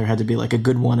Flashes, right? And there had to be like a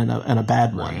good one and a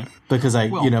bad one, because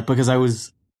I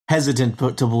was hesitant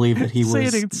to believe that he was. Say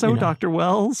it ain't so, Dr.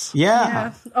 Wells.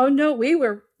 Yeah. Oh no,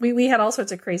 we had all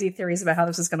sorts of crazy theories about how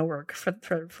this was going to work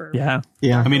for. Yeah.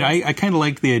 I mean, I kind of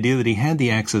liked the idea that he had the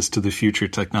access to the future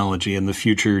technology and the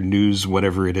future news,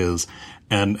 whatever it is,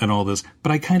 and all this.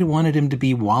 But I kind of wanted him to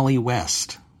be Wally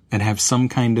West and have some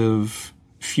kind of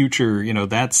future.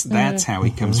 That's how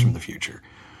he comes from the future.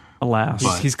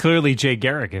 Alas, he's clearly Jay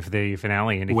Garrick, if the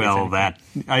finale indicates. Well,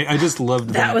 anything. that I just loved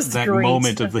that great.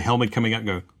 moment of the helmet coming out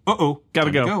and go,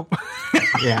 gotta go.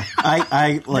 Yeah,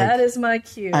 I like that is my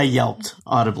cue. I yelped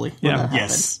audibly. When that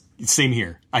yes, same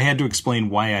here. I had to explain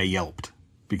why I yelped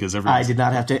because I did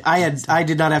not have to. I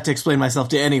did not have to explain myself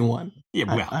to anyone.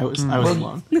 Yeah, well, I was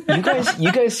alone. You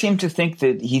guys seem to think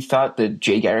that he thought that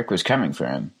Jay Garrick was coming for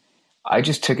him. I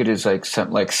just took it as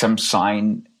like some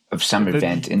sign of some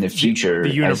event in the future.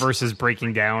 The universe is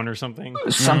breaking down or something.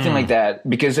 Something like that.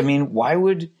 Because, I mean, why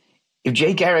would... If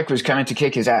Jay Garrick was coming to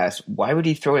kick his ass, why would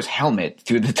he throw his helmet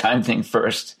through the time thing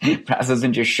first rather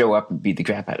than just show up and beat the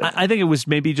crap out of him? I think it was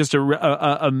maybe just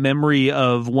a memory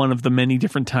of one of the many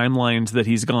different timelines that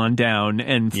he's gone down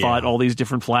and fought all these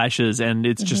different Flashes, and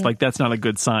it's just like, that's not a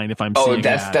good sign if I'm seeing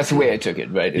that. That's the way I took it,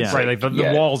 right? It's right, like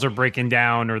the walls are breaking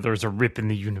down or there's a rip in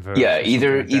the universe. Yeah,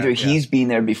 either he's been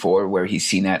there before where he's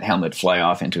seen that helmet fly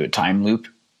off into a time loop.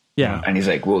 Yeah, and he's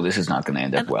like, "Whoa, this is not going to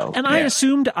end up well." And I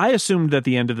assumed at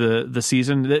the end of the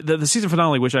season, the season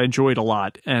finale, which I enjoyed a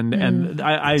lot, and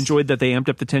I enjoyed that they amped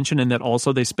up the tension, and that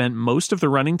also they spent most of the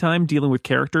running time dealing with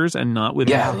characters and not with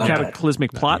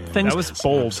cataclysmic plot things. That was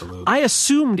bold. Absolutely. I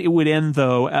assumed it would end,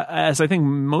 though, as I think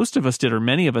most of us did, or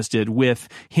many of us did, with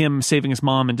him saving his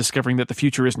mom and discovering that the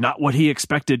future is not what he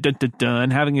expected,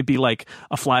 and having it be like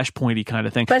a flashpointy kind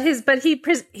of thing. But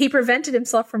he prevented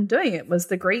himself from doing it was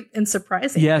the great and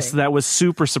surprising Yes, thing. that was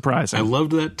super surprising. I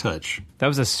loved that touch. That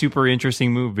was a super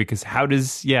interesting move because how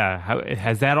has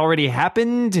that already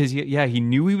happened? He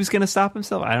knew he was going to stop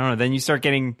himself. I don't know. Then you start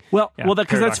getting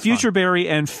because that's Future Barry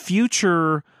and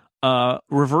Future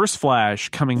Reverse Flash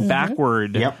coming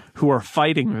backward, who are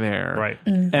fighting there, right?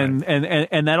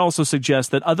 And that also suggests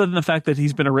that other than the fact that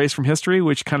he's been erased from history,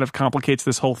 which kind of complicates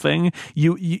this whole thing,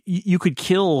 you could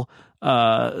kill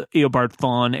Eobard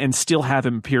Thawne and still have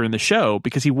him appear in the show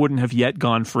because he wouldn't have yet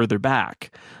gone further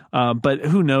back. But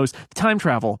who knows? Time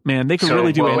travel, man, they could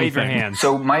really do anything. Wave your hands.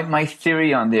 So my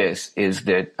theory on this is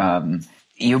that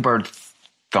Eobard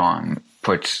Thawne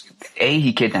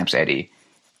he kidnaps Eddie,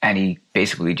 and he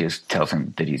basically just tells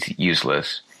him that he's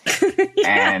useless.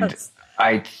 And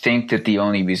I think that the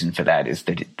only reason for that is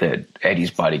that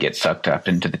Eddie's body gets sucked up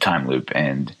into the time loop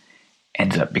and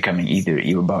ends up becoming either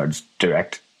Eobard's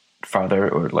direct father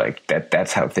or like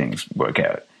that's how things work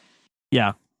out.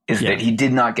 Yeah. That he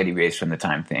did not get erased from the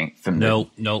time thing. No.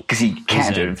 Because he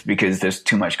can't have, because there's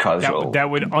too much causal.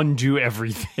 That would undo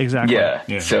everything. Exactly.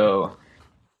 Yeah. So...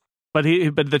 But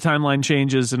the timeline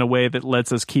changes in a way that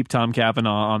lets us keep Tom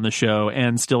Cavanaugh on the show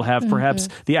and still have perhaps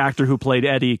the actor who played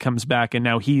Eddie comes back and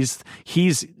now he's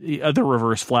the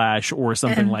Reverse Flash or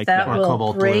something like that. That will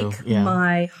Cobalt break Blue.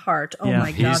 my heart. Oh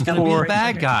my God. He's that going will to be a break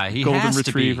bad my guy. He Golden has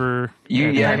Retriever.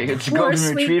 it's a Poor golden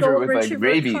sweet retriever golden with like retriever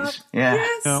rabies. pup. Yeah.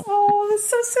 Yes. Yeah. Oh, it's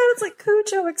so sad. It's like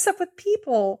Cujo, except with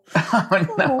people.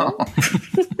 Oh, no.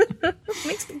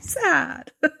 Makes me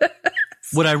sad.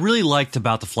 What I really liked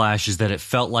about The Flash is that it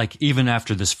felt like even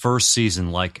after this first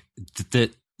season, like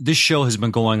that this show has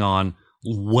been going on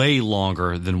way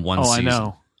longer than one season. I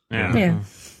know. Yeah.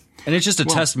 And it's just a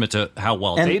testament to how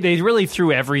well They really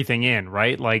threw everything in,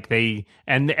 right? Like they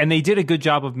did a good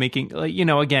job of making, like,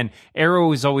 again,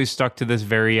 Arrow is always stuck to this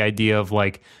very idea of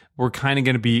like, we're kind of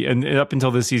going to be, and up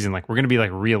until this season, like we're going to be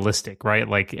like realistic, right?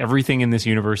 Like everything in this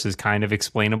universe is kind of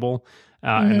explainable.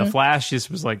 And the Flash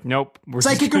just was like, nope. We're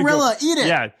Psychic Gorilla, eat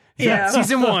it! Yeah.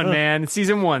 Season 1, man.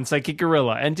 Season 1, Psychic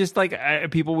Gorilla. And just like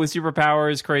people with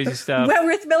superpowers, crazy stuff.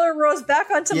 Wentworth Miller rose back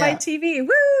onto my TV.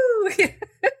 Woo!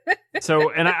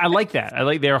 So, and I like that. I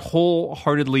like their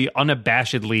wholeheartedly,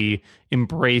 unabashedly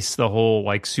embrace the whole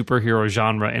like superhero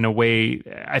genre in a way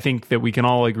I think that we can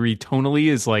all agree tonally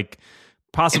is like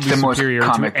possibly superior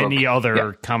to any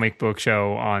other comic book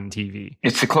show on TV.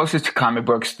 It's the closest to comic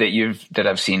books that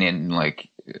I've seen in like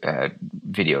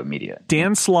video media.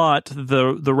 Dan Slott,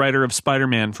 the writer of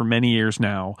Spider-Man for many years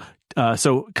now,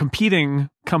 so competing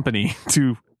company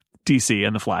to DC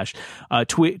and the Flash,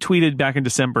 tweeted back in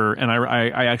December, and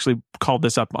I actually called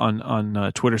this up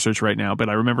on Twitter search right now, but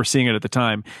I remember seeing it at the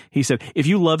time. He said, "If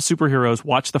you love superheroes,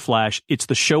 watch The Flash. It's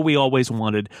the show we always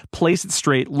wanted. Plays it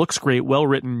straight, looks great, well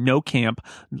written, no camp,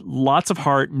 lots of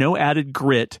heart, no added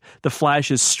grit. The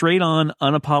Flash is straight on,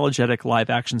 unapologetic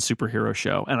live action superhero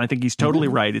show." And I think he's totally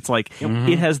right. It's like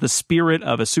it has the spirit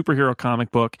of a superhero comic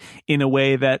book in a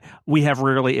way that we have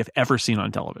rarely, if ever, seen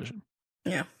on television.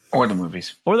 Yeah. Or the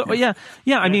movies. Or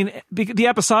I mean, the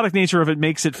episodic nature of it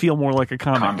makes it feel more like a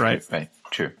comic, right? Right,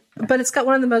 true. But it's got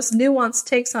one of the most nuanced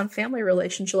takes on family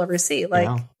relations you'll ever see,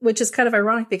 which is kind of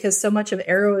ironic because so much of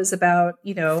Arrow is about,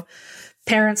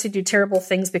 parents who do terrible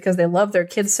things because they love their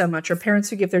kids so much, or parents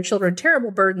who give their children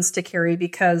terrible burdens to carry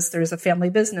because there's a family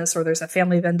business or there's a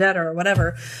family vendetta or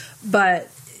whatever. But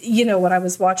when I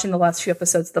was watching the last few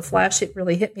episodes of The Flash, it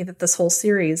really hit me that this whole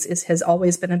series has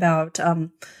always been about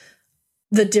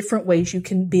the different ways you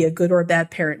can be a good or a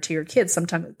bad parent to your kids,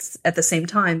 sometimes at the same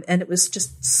time. And it was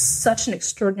just such an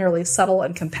extraordinarily subtle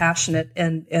and compassionate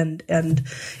and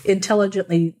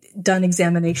intelligently done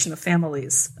examination of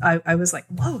families. I was like,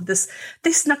 whoa,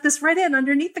 they snuck this right in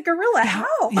underneath the gorilla.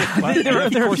 How?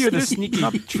 There are a few.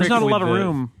 There's not a lot of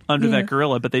room under that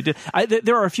gorilla, but they did.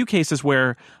 There are a few cases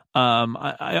where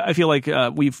I feel like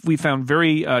we've found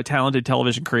very talented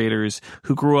television creators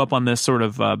who grew up on this sort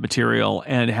of material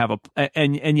and have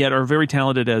and yet are very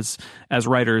talented as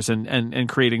writers and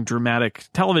creating dramatic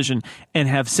television, and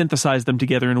have synthesized them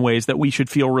together in ways that we should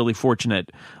feel really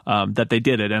fortunate that they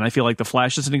did it. And I feel like The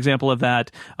Flash is an example of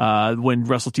that. When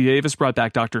Russell T Davies brought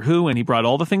back Doctor Who, and he brought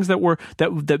all the things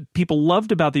that people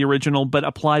loved about the original, but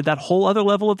applied that whole other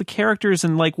level of the characters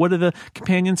and like what do the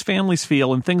companions' families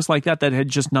feel and things like that had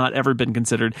just not ever been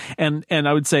considered. And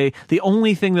I would say the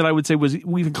only thing that I would say was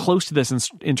even close to this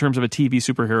in terms of a TV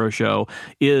superhero show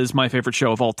is my favorite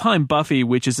show of all time, Buffy,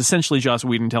 which is essentially Joss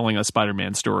Whedon telling a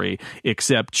Spider-Man story,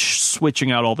 except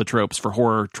switching out all the tropes for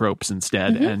horror tropes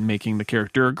instead, and making the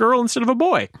character a girl instead of a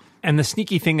boy. And the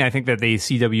sneaky thing I think that the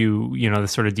CW, the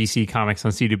sort of DC Comics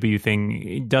on CW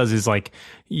thing does is like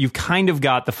you've kind of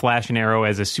got the Flash and Arrow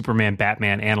as a Superman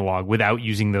Batman analog without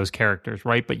using those characters,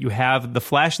 right? But you have the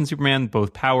Flash and Superman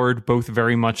both powered, both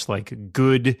very much like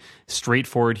good,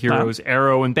 straightforward heroes.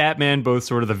 Arrow and Batman both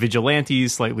sort of the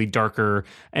vigilantes, slightly darker,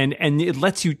 and it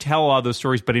lets you tell a lot of those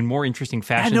stories, but in more interesting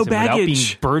fashions and without being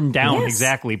burned down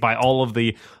exactly by all of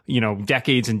the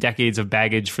decades and decades of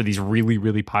baggage for these really,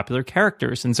 really popular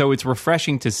characters. And so it's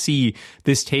refreshing to see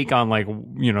this take on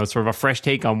sort of a fresh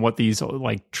take on what these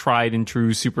like tried and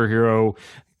true superhero,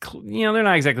 they're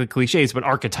not exactly cliches, but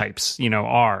archetypes,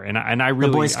 are. And I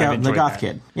really, the Boy Scout and the Goth that.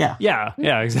 Kid. Yeah.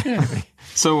 Yeah, exactly.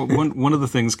 So one of the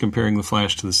things comparing the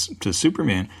Flash to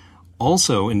Superman,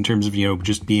 also in terms of,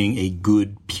 just being a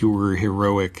good, pure,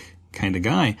 heroic kind of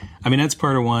guy. I mean, that's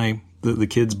part of why the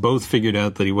kids both figured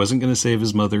out that he wasn't going to save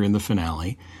his mother in the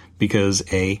finale because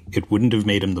it wouldn't have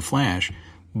made him the Flash.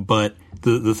 But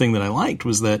the thing that I liked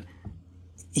was that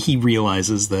he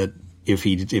realizes that if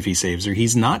he saves her,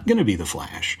 he's not going to be the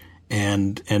Flash,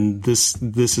 and this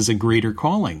is a greater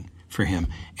calling for him.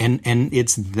 And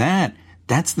it's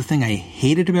that's the thing I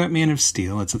hated about Man of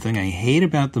Steel. It's the thing I hate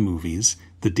about the movies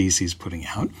that DC's putting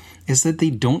out, is that they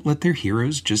don't let their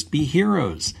heroes just be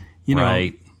heroes.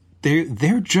 Right.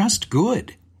 They're just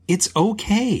good. It's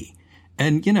okay.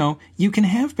 And, you can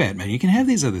have Batman, you can have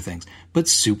these other things, but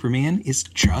Superman is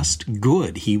just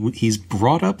good. He's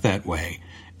brought up that way.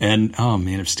 And,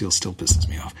 Man of Steel still pisses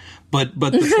me off. But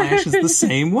the Flash is the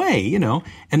same way,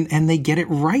 and they get it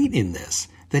right in this,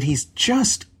 that he's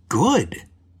just good,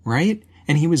 right?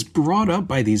 And he was brought up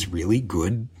by these really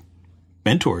good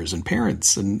mentors and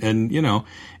parents and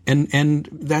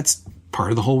that's part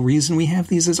of the whole reason we have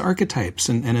these as archetypes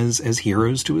and as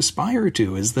heroes to aspire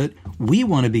to, is that we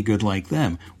want to be good like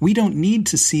them. We don't need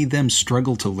to see them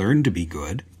struggle to learn to be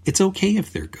good. It's okay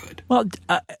if they're good. Well,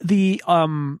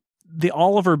 the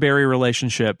Oliver Barry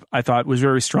relationship I thought was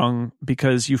very strong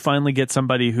because you finally get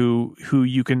somebody who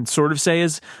you can sort of say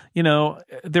is,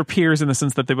 they're peers in the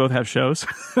sense that they both have shows,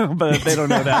 but they don't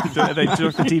know that. They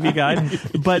took the TV guide.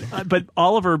 But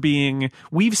Oliver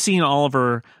we've seen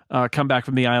Oliver come back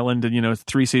from the island and,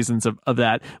 3 seasons of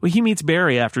that. Well, he meets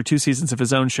Barry after 2 seasons of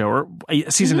his own show, or a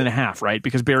season and a half, right?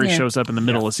 Because Barry shows up in the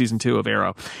middle of season 2 of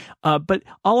Arrow. But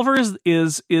Oliver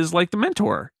is like the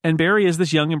mentor, and Barry is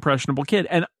this young, impressionable kid.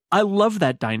 And I love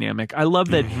that dynamic. I love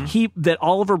that that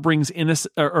Oliver brings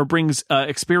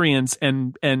experience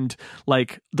and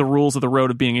like the rules of the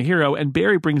road of being a hero, and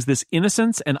Barry brings this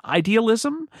innocence and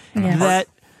idealism that.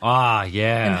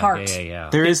 And heart. Yeah.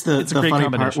 There is the funny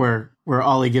part where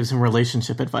Ollie gives him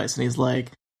relationship advice, and he's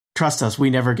like, "Trust us, we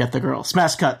never get the girl."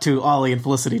 Smash cut to Ollie and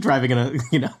Felicity driving in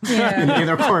in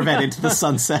their Corvette into the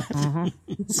sunset.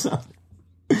 So,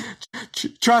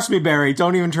 trust me, Barry.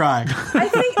 Don't even try.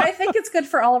 I think it's good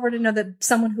for Oliver to know that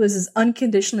someone who is as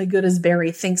unconditionally good as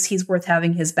Barry thinks he's worth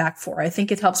having his back for. I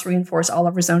think it helps reinforce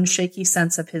Oliver's own shaky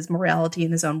sense of his morality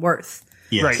and his own worth.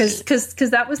 Yes.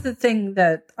 Because that was the thing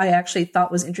that I actually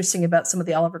thought was interesting about some of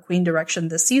the Oliver Queen direction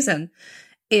this season,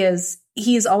 is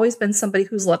he's always been somebody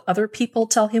who's let other people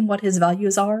tell him what his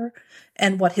values are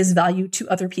and what his value to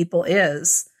other people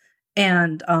is.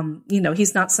 And,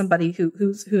 he's not somebody who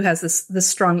has this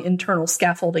strong internal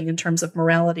scaffolding in terms of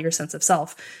morality or sense of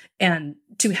self. And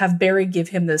to have Barry give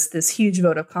him this huge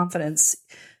vote of confidence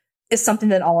is something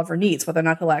that Oliver needs, whether or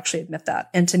not he'll actually admit that.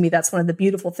 And to me, that's one of the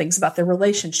beautiful things about their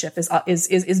relationship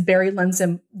is Barry lends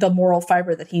him the moral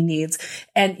fiber that he needs.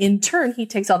 And in turn, he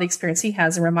takes all the experience he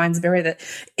has and reminds Barry that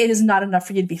it is not enough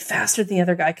for you to be faster than the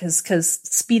other guy, because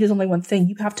speed is only one thing.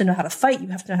 You have to know how to fight. You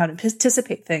have to know how to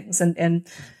anticipate things. And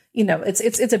you know, it's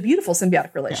a beautiful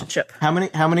symbiotic relationship. Yeah.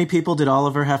 How many people did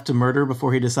Oliver have to murder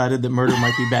before he decided that murder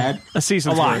might be bad? A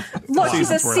season's worth. Look,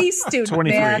 he's a C student,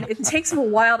 23. man. It takes him a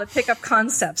while to pick up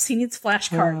concepts. He needs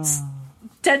flashcards.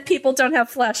 Dead people don't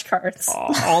have flashcards.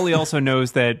 Ollie also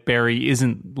knows that Barry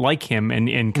isn't like him,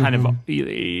 and kind of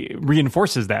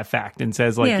reinforces that fact and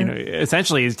says, like, you know,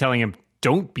 essentially is telling him,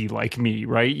 don't be like me,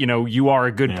 right? You know, you are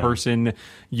a good person.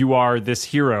 You are this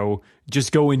hero.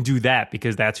 Just go and do that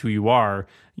because that's who you are.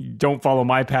 Don't follow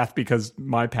my path because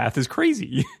my path is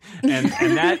crazy. And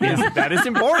that is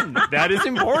important. That is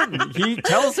important. He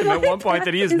tells him at one point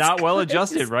that he is not well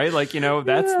adjusted, right? Like, you know,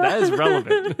 that is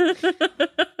relevant.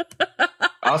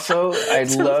 Also, I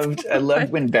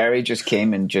loved when Barry just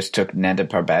came and just took Nanda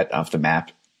Parbat off the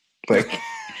map. Like,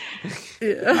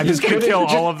 I'm just going to kill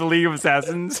all of the League of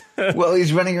Assassins. Well,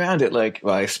 he's running around at, like,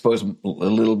 well, I suppose a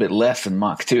little bit less than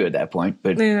Mach 2 at that point,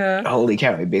 but holy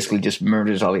cow, he basically just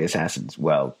murders all the assassins.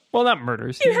 Well, not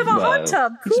murders. You have a hot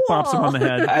tub. Cool. Just pops him on the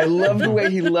head. I love the way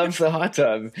he loves the hot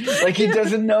tub. Like, he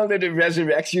doesn't know that it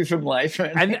resurrects you from life.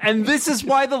 And this is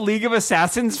why the League of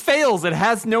Assassins fails. It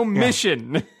has no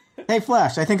mission. Hey,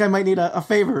 Flash, I think I might need a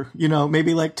favor. You know,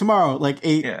 maybe like tomorrow, like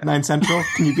 8, 9 Central.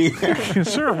 Can you be there?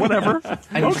 Sure, whatever.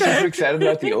 I'm super excited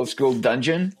about the old school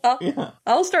dungeon.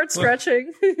 I'll start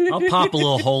stretching. I'll pop a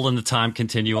little hole in the time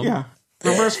continuum. Yeah.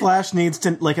 Reverse Flash needs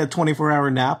to like a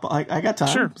 24-hour nap. I got time.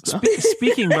 Sure. So.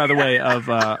 Speaking, by the way, of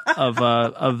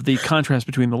the contrast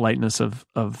between the lightness of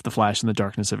the Flash and the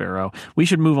darkness of Arrow, we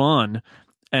should move on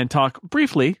and talk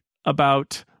briefly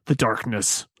about the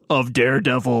darkness of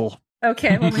Daredevil.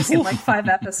 Okay, well, we've seen like 5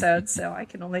 episodes, so I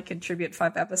can only contribute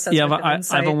 5 episodes. Yeah,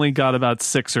 I've only got about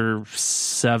 6 or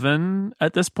 7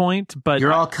 at this point, but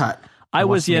you're all cut. I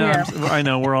was, I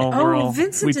know we're all.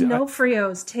 Vincent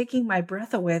D'Onofrio is taking my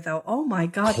breath away, though. Oh my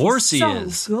god, of course he so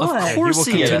is. Good. Of course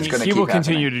he is. He will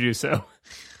continue to do so.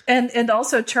 And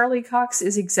also Charlie Cox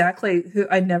is exactly who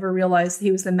I never realized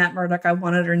he was the Matt Murdock I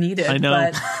wanted or needed. I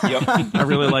know. But, I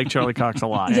really like Charlie Cox a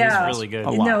lot. Yeah, he's really good. A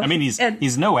lot. I mean, he's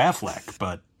no Affleck,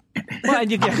 but. Well,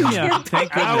 you get,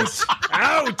 thank goodness.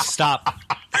 Out! Stop.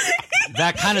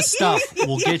 That kind of stuff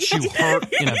will get you hurt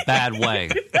in a bad way.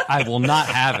 I will not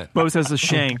have it. Bose has a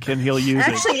shank, and he'll use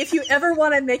it. Actually, if you ever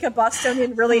want to make a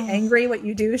Bostonian really angry, what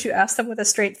you do is you ask them with a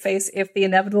straight face if the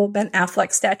inevitable Ben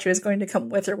Affleck statue is going to come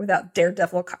with or without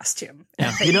Daredevil costume.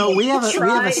 Yeah. You know, we have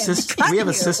a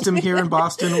system here in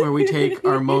Boston where we take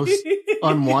our most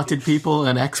unwanted people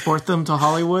and export them to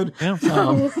Hollywood. Yeah.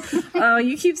 Oh,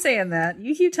 you keep saying that.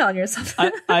 You keep telling yourself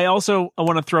that. I also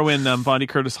want to throw in Vonnie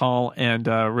Curtis Hall and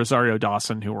Rosario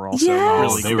Dawson, who were also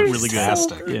really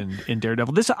good in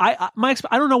Daredevil. This I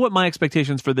don't know what my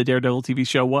expectations for the Daredevil TV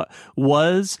show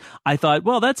was. I thought,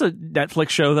 well, that's a Netflix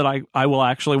show that I will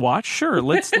actually watch. Sure,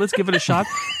 let's give it a shot.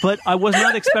 But I was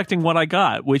not expecting what I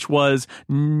got, which was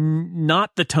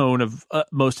not the tone of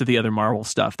most of the other Marvel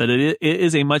stuff. That it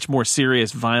is a much more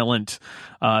serious, violent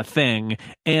thing,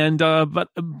 and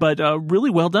but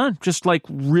really well done. Just like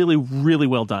really, really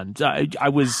well done. I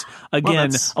was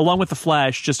again, along with the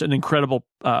Flash, just an incredible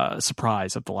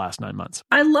surprise of the last 9 months.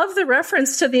 I love the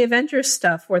reference to the Avengers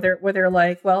stuff where they're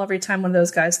like, well, every time one of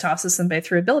those guys tosses somebody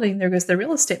through a building, there goes the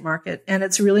real estate market, and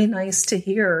it's really nice to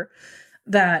hear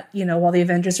that, you know, while the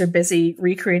Avengers are busy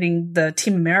recreating the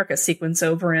Team America sequence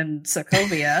over in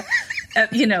Sokovia,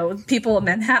 you know, people in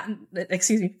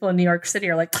people in New York City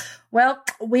are like, well,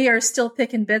 we are still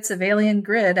picking bits of alien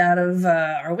grid out of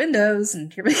our windows,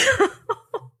 and here we go.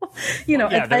 You know,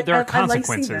 there are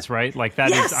consequences, right? Like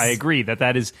that is, I agree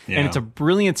that is, and it's a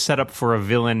brilliant setup for a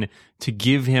villain to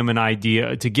give him an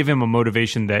idea, to give him a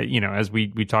motivation that, you know, as we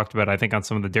talked about, I think on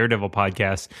some of the Daredevil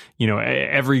podcasts, you know,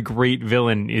 every great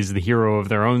villain is the hero of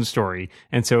their own story.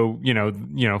 And so, you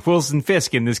know, Wilson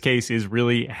Fisk in this case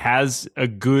has a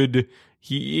good,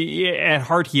 at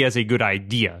heart, he has a good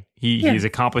idea. He's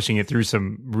accomplishing it through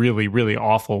some really, really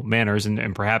awful manners,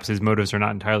 and perhaps his motives are not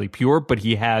entirely pure, but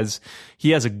he has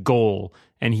a goal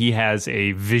and he has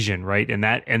a vision, right? And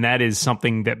that is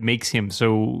something that makes him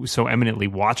so eminently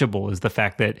watchable, is the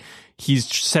fact that he's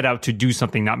set out to do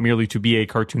something, not merely to be a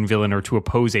cartoon villain or to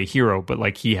oppose a hero, but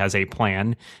like he has a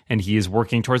plan and he is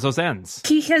working towards those ends.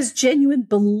 He has genuine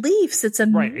beliefs. It's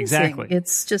amazing. Right, exactly.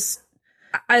 It's just,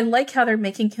 I like how they're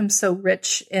making him so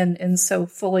rich and so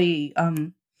fully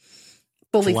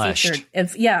fully fleshed. featured. And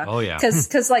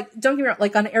because like, don't get me wrong,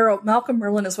 like on Arrow, Malcolm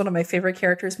Merlin is one of my favorite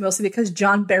characters, mostly because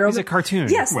John Barrowman. He's a cartoon.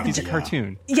 Yes, he's a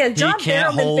cartoon. Yeah, John he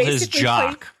can't Barrowman hold his basically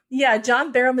jock.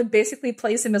 John Barrowman basically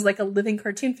plays him as like a living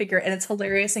cartoon figure, and it's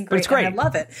hilarious and great. It's great. And I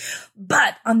love it.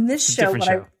 But on this show,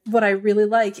 different what I really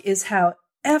like is how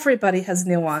everybody has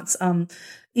nuance.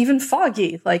 Even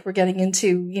Foggy, like we're getting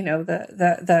into, you know,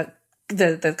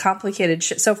 the complicated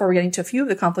so far we're getting to a few of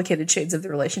the complicated shades of the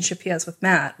relationship he has with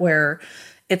Matt, where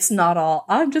it's not all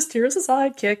I'm just here as a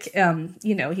sidekick.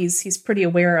 You know, he's pretty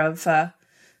aware of the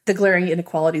glaring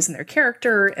inequalities in their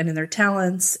character and in their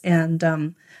talents,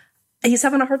 and he's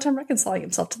having a hard time reconciling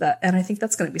himself to that. And I think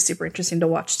that's going to be super interesting to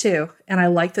watch too. And I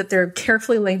like that they're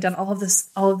carefully laying down all of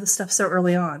this stuff so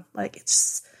early on. Like,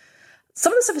 it's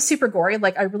some of the stuff is super gory.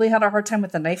 Like, I really had a hard time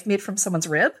with the knife made from someone's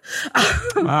rib.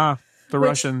 The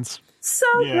Russians. So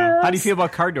gross. How do you feel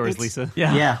about car doors, Lisa?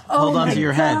 Yeah. Hold on to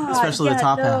your head, especially the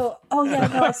top half. Oh yeah,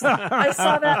 no, I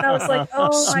saw that and I was like,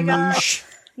 oh my gosh.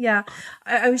 Yeah.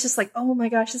 I was just like, oh my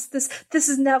gosh, this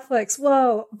is Netflix.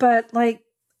 Whoa. But like,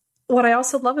 what I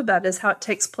also love about it is how it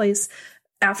takes place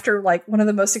after like one of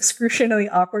the most excruciatingly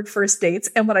awkward first dates.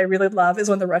 And what I really love is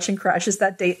when the Russian crashes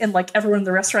that date and like everyone in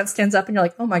the restaurant stands up and you're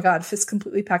like, oh my God, Fisk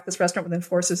completely packed this restaurant with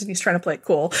enforcers and he's trying to play it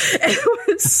cool. And it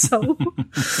was so...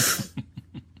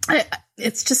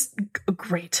 it's just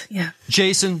great. Yeah.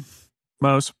 Jason.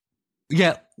 Mose.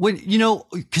 Yeah. When, you know,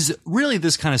 because really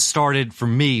this kind of started for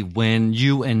me when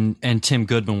you and Tim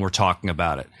Goodman were talking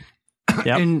about it.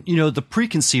 Yep. And, you know, the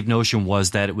preconceived notion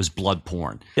was that it was blood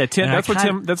porn. Yeah, Tim.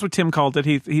 That's what Tim called it.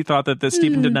 He thought that the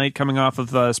Stephen DeKnight coming off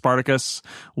of Spartacus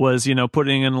was, you know,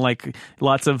 putting in like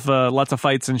lots of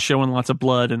fights and showing lots of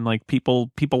blood, and like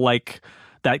people like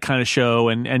that kind of show,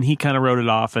 and he kind of wrote it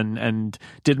off and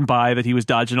didn't buy that he was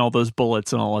dodging all those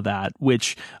bullets and all of that,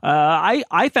 which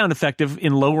I found effective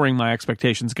in lowering my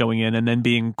expectations going in and then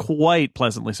being quite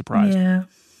pleasantly surprised. Yeah.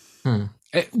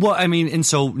 Well, I mean, and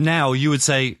so now you would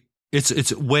say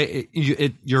it's way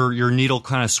your needle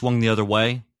kind of swung the other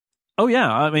way. Oh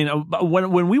yeah, I mean,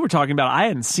 when we were talking about it, I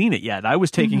hadn't seen it yet. I was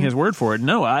taking his word for it.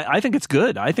 No, I think it's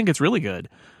good. I think it's really good.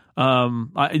 I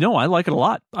like it a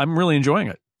lot. I'm really enjoying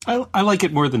it. I like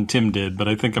it more than Tim did, but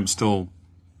I think I'm still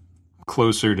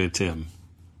closer to Tim.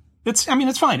 It's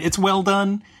fine. It's well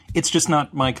done. It's just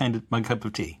not my cup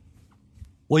of tea.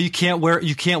 Well, you can't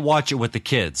watch it with the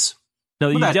kids. No,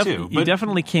 well, you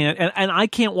definitely can't. And I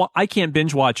can't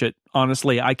binge watch it.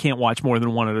 Honestly, I can't watch more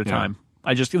than one at a time.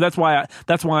 That's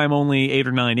why I'm only 8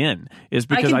 or 9 in, is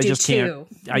because I just can't.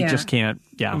 I just can't.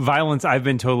 Yeah. Violence. I've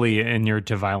been totally inured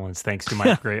to violence thanks to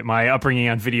my upbringing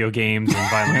on video games and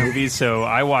violent movies. So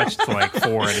I watched like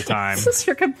 4 at a time. This is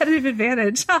your competitive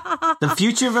advantage. The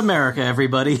future of America,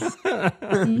 everybody.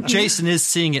 Jason is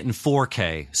seeing it in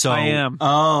 4K. So I am.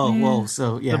 Oh, well,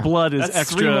 so yeah. The blood is That's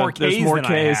extra. 3 more Ks There's more than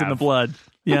I Ks in the have. blood.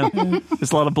 Yeah.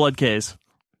 There's a lot of blood Ks.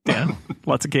 Yeah.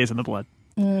 Lots of Ks in the blood.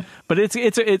 But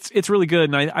it's really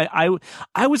good, and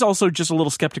I was also just a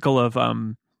little skeptical of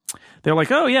they're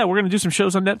like, oh yeah, we're going to do some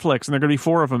shows on Netflix, and they're going to be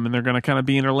 4 of them, and they're going to kind of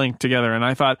be interlinked together. And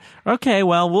I thought, okay,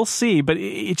 well, we'll see. But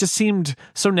it just seemed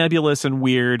so nebulous and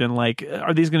weird, and like,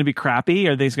 are these going to be crappy?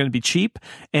 Are these going to be cheap?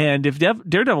 And if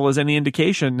Daredevil is any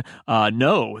indication,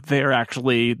 no, they're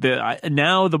actually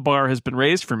now the bar has been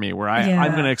raised for me, where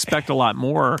I'm going to expect a lot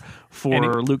more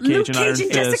for Luke Cage and Iron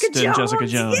Fist and Jessica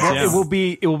Jones. Yes. Yeah.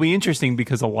 It will be interesting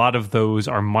because a lot of those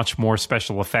are much more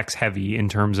special effects heavy in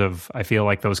terms of, I feel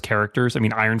like, those characters. I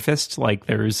mean, Iron Fist, like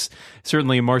there's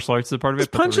certainly martial arts is a part of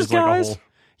it, but punches there's like guys. a whole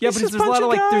but there's a lot of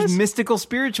like there's mystical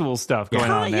spiritual stuff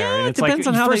going on there. Yeah, and it it's depends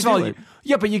like, on how first they of do all, it.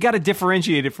 yeah, but you got to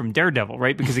differentiate it from Daredevil,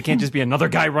 right? Because it can't just be another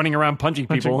guy running around punching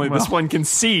people. This one can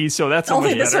see, so that's Only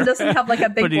better. this one doesn't have like a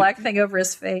big black thing over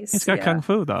his face. He's got kung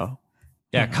fu though.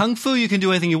 Yeah, Kung Fu, you can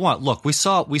do anything you want. Look, we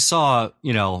saw,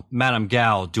 you know, Madame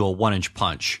Gao do a 1-inch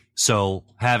punch. So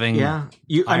having that's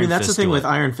the thing with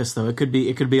Iron Fist though. It could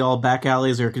be all back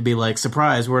alleys, or it could be like,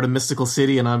 surprise, we're at a mystical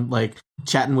city and I'm like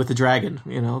chatting with the dragon.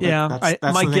 You know, that's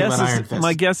my the thing about Iron Fist.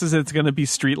 My guess is it's going to be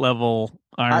street level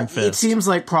Iron Fist. It seems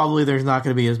like probably there's not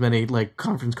going to be as many like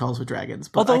conference calls with dragons,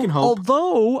 but I can hope.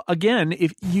 Although, again,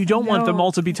 if you don't want them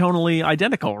all to be tonally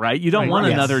identical, right? You don't want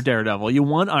another Daredevil. You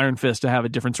want Iron Fist to have a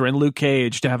different story, and Luke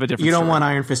Cage to have a different story. You don't want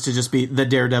Iron Fist to just be the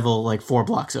Daredevil like 4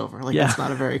 blocks over. Like, that's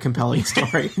not a very compelling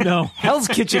story. No. Hell's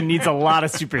Kitchen needs a lot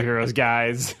of superheroes,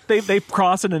 guys. They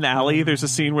cross in an alley. There's a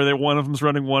scene where one of them's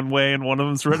running one way and one of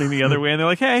them's running the other way, and they're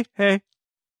like, hey.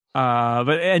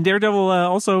 But Daredevil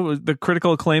also, the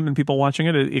critical acclaim and people watching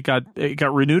it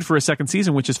got renewed for a second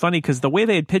season, which is funny because the way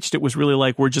they had pitched it was really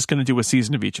like, we're just going to do a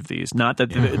season of each of these, not that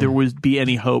there would be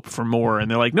any hope for more.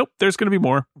 And they're like, nope, there's going to be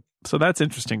more. So that's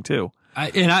interesting too.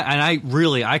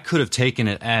 I could have taken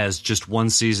it as just one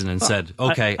season and said,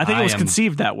 okay, I think it was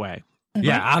conceived that way.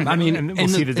 Yeah, I mean, and we'll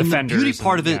see the Defenders. The beauty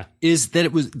part of it is that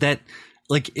it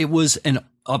was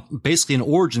basically an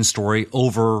origin story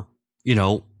over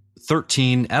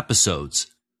 13 episodes.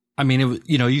 I mean,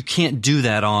 you can't do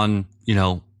that on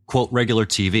quote regular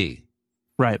TV.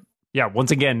 Right. Yeah.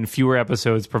 Once again, fewer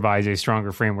episodes provides a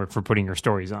stronger framework for putting your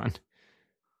stories on.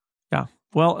 Yeah.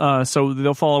 Well, so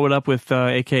they'll follow it up with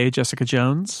AKA Jessica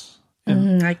Jones.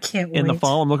 I can't wait. In the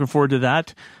fall. I'm looking forward to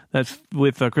that. That's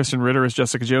with Kristen Ritter as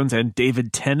Jessica Jones and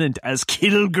David Tennant as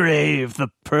Kilgrave, the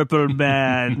Purple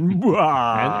Man. and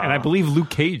I believe Luke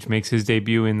Cage makes his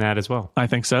debut in that as well. I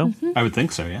think so. Mm-hmm. I would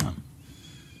think so, yeah.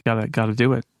 Gotta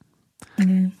do it.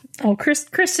 Oh,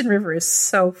 Kristen Ritter is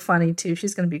so funny too.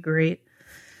 She's going to be great.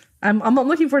 I'm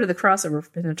looking forward to the crossover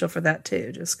potential for that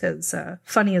too, just because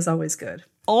funny is always good.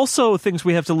 Also, things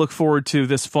we have to look forward to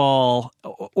this fall,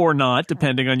 or not,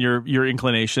 depending on your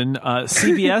inclination.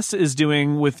 CBS is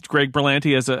doing, with Greg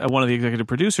Berlanti as one of the executive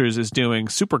producers, is doing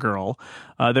Supergirl.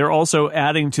 They're also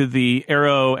adding to the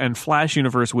Arrow and Flash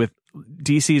universe with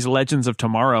DC's Legends of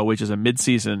Tomorrow, which is a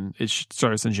mid-season. It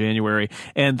starts in January.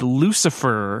 And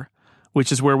Lucifer,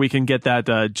 which is where we can get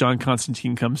that John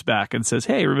Constantine comes back and says,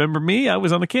 hey, remember me? I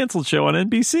was on a canceled show on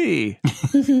NBC.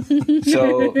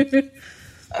 So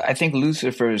I think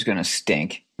Lucifer is going to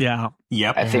stink. Yeah.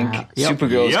 Yep. I think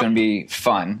Supergirl is going to be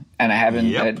fun. And I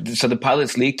haven't, so the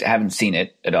pilot's leaked. I haven't seen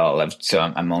it at all. So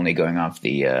I'm only going off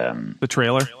the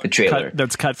trailer. The trailer.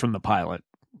 That's cut from the pilot.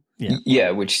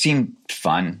 Yeah, which seemed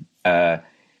fun.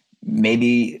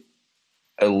 Maybe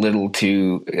a little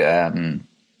too,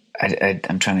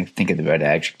 I'm trying to think of the right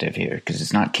adjective here because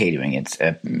it's not catering. It's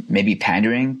maybe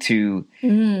pandering to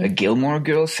a Gilmore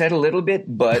Girls set a little bit,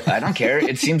 but I don't care.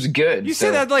 It seems good. You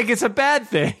say that like it's a bad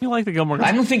thing. You like the Gilmore Girls?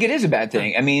 I don't think it is a bad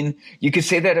thing. I mean, you could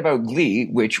say that about Glee,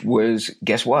 which was,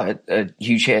 guess what, a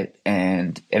huge hit,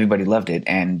 and everybody loved it,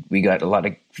 and we got a lot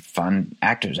of fun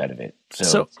actors out of it.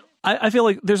 So I feel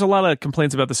like there's a lot of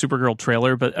complaints about the Supergirl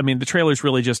trailer, but I mean, the trailer's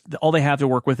really just, all they have to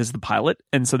work with is the pilot.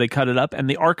 And so they cut it up, and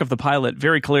the arc of the pilot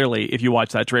very clearly, if you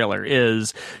watch that trailer,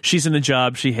 is she's in a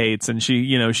job she hates, and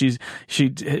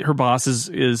her boss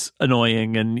is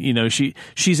annoying, and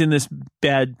she's in this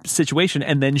bad situation,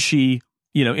 and then she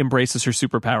embraces her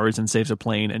superpowers and saves a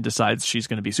plane and decides she's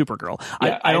going to be Supergirl.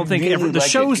 Yeah, I don't think really the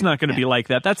show's not going to be like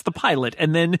that. That's the pilot.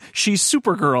 And then she's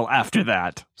Supergirl after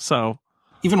that. So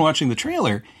even watching the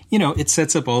trailer, it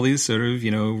sets up all these sort of,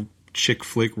 chick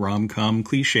flick rom-com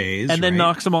cliches. And then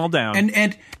knocks them all down.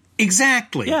 And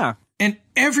exactly. Yeah. And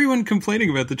everyone complaining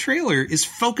about the trailer is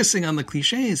focusing on the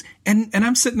cliches. And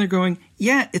I'm sitting there going,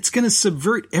 yeah, it's going to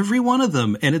subvert every one of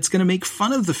them. And it's going to make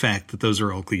fun of the fact that those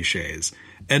are all cliches.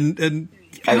 And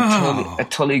I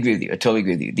totally agree with you. I totally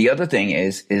agree with you. The other thing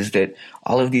is that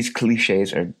all of these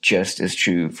cliches are just as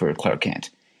true for Clark Kent.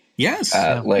 Yes.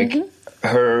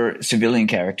 Her civilian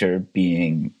character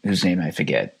being, whose name I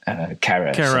forget,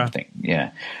 Kara something.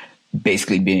 Yeah.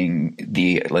 Basically being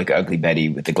the ugly Betty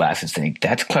with the glasses thing.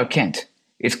 That's Clark Kent.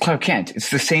 It's Clark Kent.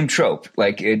 It's the same trope.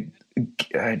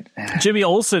 Jimmy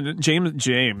Olsen,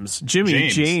 James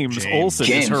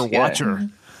Olsen is her watcher.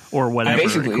 Or whatever.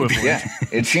 Basically, yeah.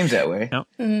 It seems that way. Yep.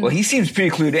 Well, he seems pretty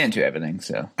clued into everything,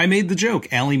 so. I made the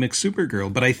joke, Ally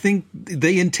McSupergirl, but I think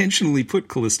they intentionally put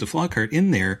Callista Flockhart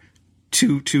in there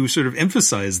to sort of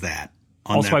emphasize that.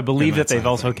 Also, I believe that they've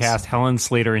also cast Helen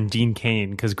Slater and Dean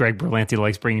Cain because Greg Berlanti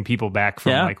likes bringing people back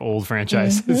from old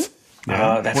franchises. Mm-hmm.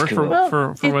 Yeah. Oh, that's work cool.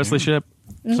 for Wesley Shipp,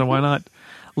 so why not?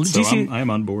 So I'm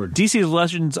on board. DC's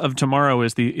Legends of Tomorrow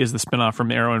is the spinoff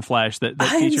from Arrow and Flash that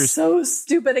features. I'm so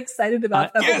stupid excited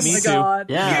about that. Yes, oh my god!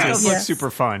 Yeah, it does look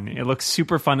super fun. It looks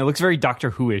super fun. It looks very Doctor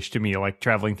Who-ish to me, like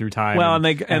traveling through time. Well, and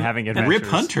having adventures. Rip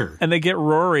Hunter, and they get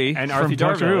Rory and from Arthur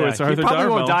Doctor Who. It's Arthur he probably Darvill.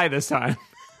 Won't die this time.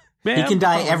 Man, he can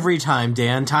die every time,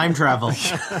 Dan. Time travel.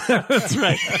 That's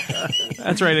right.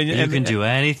 That's right. And you can do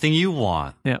anything you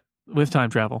want. Yeah. With time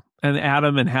travel. And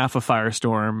Adam and half a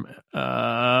Firestorm.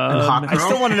 I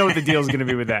still want to know what the deal is going to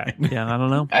be with that. Yeah, I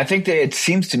don't know. I think it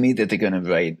seems to me that they're going to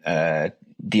write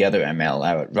the other ML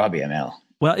out, Robbie ML.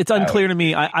 Well, it's unclear to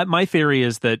me. My theory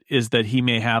is that he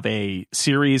may have a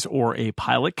series or a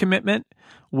pilot commitment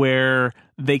where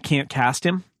they can't cast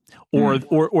him.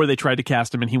 Or they tried to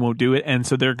cast him and he won't do it, and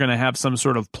so they're going to have some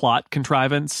sort of plot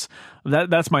contrivance.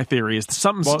 That's my theory. Is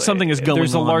something is going on.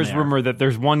 There's a large there. rumor that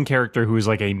there's one character who is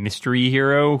like a mystery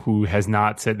hero who has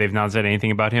not said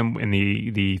anything about him, and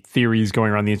the theories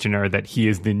going around the internet are that he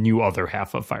is the new other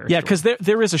half of Firestorm. Yeah, because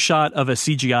there is a shot of a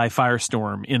CGI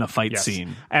Firestorm in a fight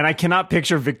scene, and I cannot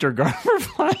picture Victor Garber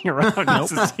flying around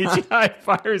as a CGI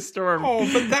Firestorm. Oh,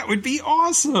 but that would be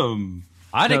awesome.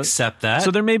 I'd accept that.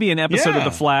 So there may be an episode of Yeah.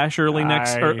 The Flash early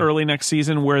next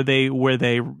season where they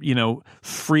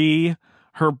free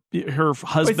her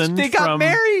husband. They got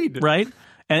married, right?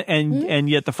 And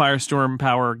yet the firestorm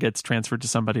power gets transferred to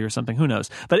somebody or something. Who knows?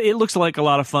 But it looks like a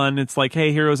lot of fun. It's like,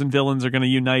 hey, heroes and villains are going to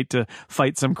unite to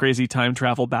fight some crazy time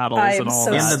travel battles and all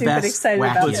so that. stupid excited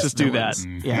about Let's just do that.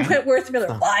 Yeah. Wentworth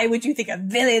Miller. Why would you think a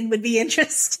villain would be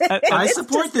interested? I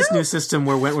support this new system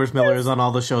where Wentworth Miller is on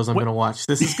all the shows I'm going to watch.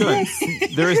 This is good.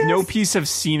 There is no piece of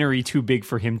scenery too big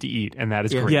for him to eat, and that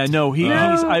is great. Yeah, no,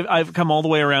 I've come all the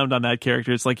way around on that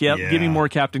character. It's like, give me more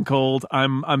Captain Cold.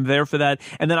 I'm there for that.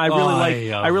 And then I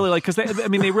really like because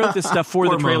they wrote this stuff for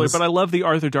the trailer, but I love the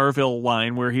Arthur Darvill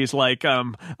line where he's like,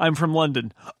 I'm from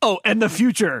London. Oh, and the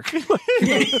future.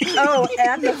 Oh,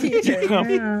 and the future.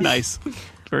 Yeah. Nice.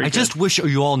 Very I good. just wish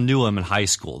you all knew him in high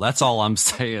school. That's all I'm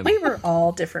saying. We were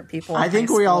all different people. I think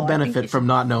we all benefit from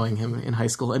not knowing him in high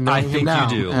school and knowing him now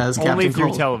you do. as Only Captain through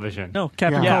Cold. television. No,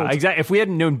 Captain Yeah, Cold. exactly. If we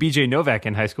hadn't known BJ Novak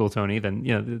in high school, Tony,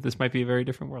 then this might be a very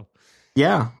different world.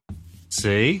 Yeah.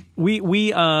 See? We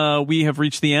have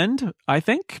reached the end, I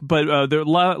think, but there's a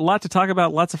lot to talk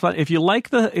about, lots of fun. If you like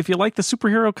the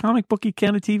superhero comic booky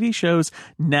kind of TV shows,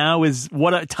 now is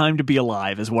what a time to be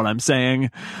alive, is what I'm saying.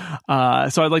 So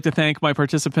I'd like to thank my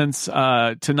participants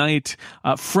tonight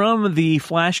from the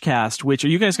Flashcast. Which are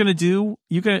you guys going to do?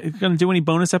 You going to do any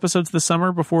bonus episodes this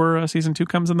summer before season 2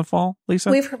 comes in the fall,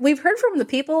 Lisa? We've heard from the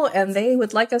people, and they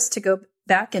would like us to go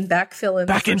back and backfill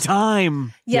in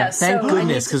time. Yes, Thank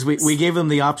goodness, because we gave them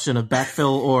the option of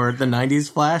backfill or the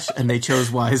 90s Flash, and they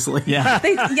chose wisely. Yeah.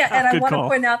 And I Good want call. to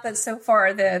point out that so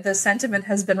far the sentiment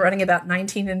has been running about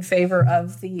 19 in favor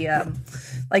of the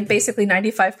basically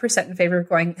 95% in favor of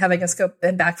having us go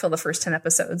and backfill the first 10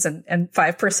 episodes, and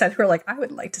 5% who are like, I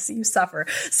would like to see you suffer.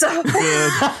 So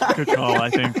Good call, I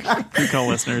think. Good call,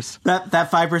 listeners. That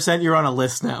 5%, you're on a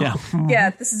list now. Yeah. yeah,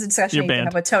 this is a discussion You're you can banned.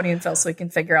 have with Tony and Phil, so we can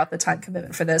figure out the time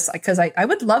commitment for this, because I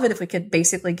would love it if we could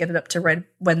basically get it up to right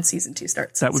when season 2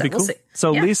 starts. That would be cool. We'll see.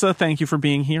 So, Yeah. Lisa, thank you for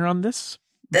being here on this.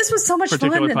 This was so much fun,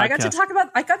 particular and I got to podcast. talk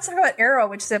about Arrow,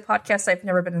 which is a podcast I've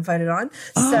never been invited on.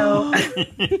 So,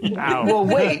 Well,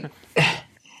 wait.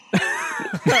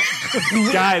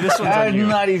 Guy, this one's on you.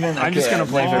 Not even. I'm just gonna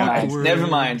play Never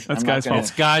mind. That's I'm not Guy's gonna- fault.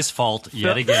 It's Guy's fault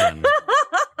yet again.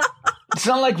 It's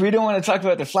not like we don't want to talk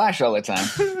about the Flash all the time.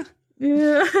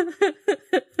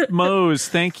 Mose,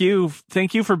 thank you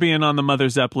for being on the Mother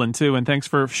Zeppelin too, and thanks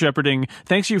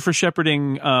you for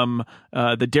shepherding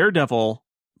the Daredevil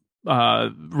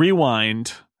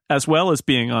rewind, as well as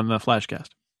being on the Flashcast.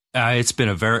 It's been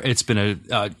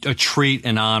a treat,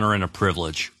 an honor, and a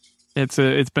privilege. It's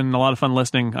been a lot of fun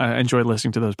listening. I enjoyed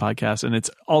listening to those podcasts, and it's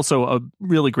also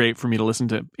really great for me to listen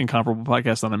to incomparable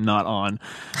podcasts that I'm not on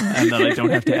and that I don't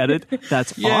have to edit.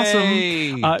 That's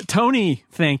Yay. awesome. Tony,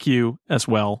 thank you as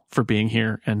well for being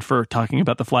here and for talking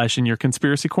about the Flash in your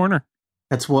conspiracy corner.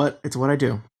 It's what I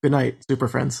do. Good night, super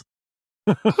friends.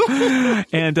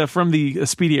 And from the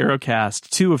Speedy Arrowcast,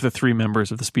 2 of the 3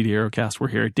 members of the Speedy Arrowcast were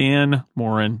here. Dan,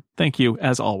 Morin, thank you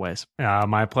as always.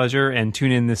 My pleasure. And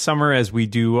tune in this summer as we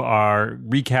do our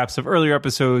recaps of earlier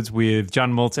episodes with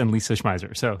John Moltz and Lisa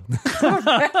Schmeiser. So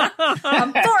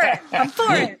I'm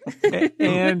for it.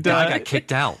 And Guy got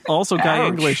kicked out. also Guy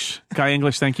Ouch.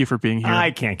 English, thank you for being here. I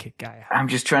can't kick Guy out. I'm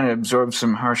just trying to absorb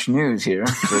some harsh news here.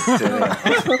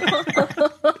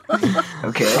 But,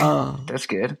 okay, that's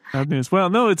good. Bad news. Well,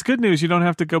 no, it's good news. You don't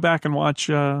have to go back and watch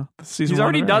the season. He's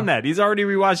already done that. He's already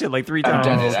rewatched it like 3 I've times.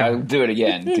 done it. I'll do it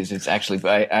again because it's actually.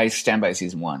 I stand by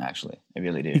season 1. Actually, I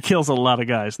really do. He kills a lot of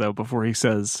guys though before he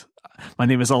says, "My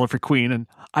name is Oliver Queen, and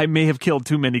I may have killed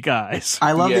too many guys."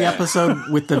 I love the Yeah. episode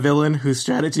with the villain whose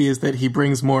strategy is that he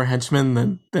brings more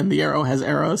henchmen than the Arrow has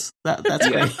arrows. That's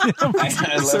Yeah. great.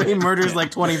 I love So he it. murders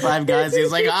like 25 guys.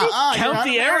 He's like, Count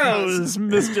the arrows,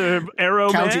 Mr.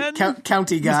 Arrow Man,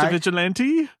 County Mr. guy,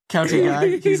 Vigilante. county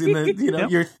guy. He's in the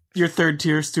Yep. your third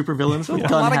tier super villains. A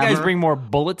lot of guys bring more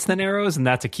bullets than arrows, and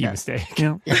that's a key mistake.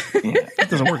 Yeah. It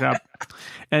doesn't work out.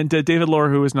 And David Lohr,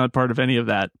 who is not part of any of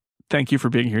that, thank you for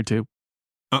being here too.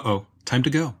 Time to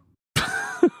go.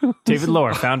 David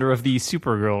Lohr, founder of the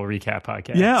Supergirl Recap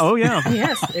podcast. Yeah, oh yeah.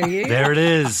 Yes, there you go. There it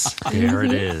is. There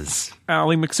it is.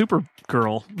 Ally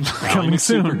McSupergirl coming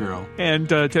soon. Supergirl. And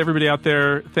to everybody out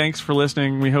there, thanks for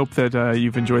listening. We hope that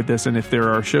you've enjoyed this. And if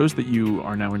there are shows that you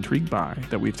are now intrigued by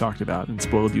that we've talked about and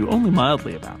spoiled you only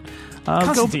mildly about,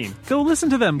 Constantine. go listen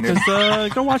to them, because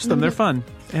go watch them. They're fun.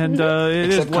 And it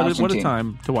is Except what a Constantine.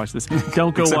 time to watch this.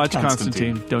 Don't go Except watch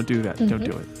Constantine. Constantine. Don't do that. Don't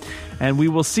do it. And we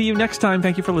will see you next time.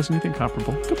 Thank you for listening to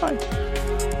Incomparable. Goodbye.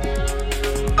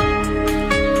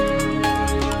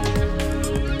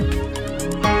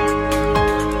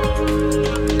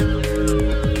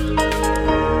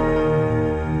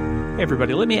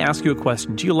 everybody. Let me ask you a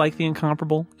question. Do you like The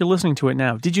Incomparable? You're listening to it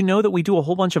now. Did you know that we do a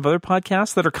whole bunch of other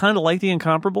podcasts that are kind of like The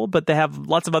Incomparable, but they have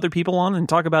lots of other people on and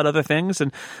talk about other things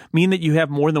and mean that you have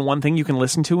more than one thing you can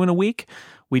listen to in a week?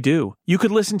 We do. You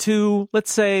could listen to, let's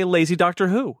say, Lazy Doctor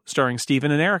Who, starring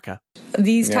Stephen and Erica.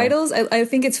 These titles, I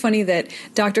think it's funny that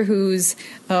Doctor Who's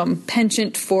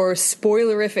penchant for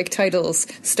spoilerific titles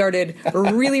started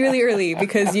really, really early,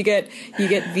 because you get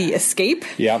the escape,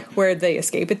 where they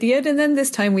escape at the end, and then this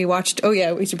time we watched. Oh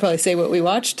yeah, we should probably say what we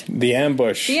watched. The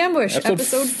Ambush. The Ambush,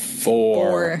 episode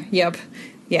 4. Yep.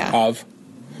 Yeah.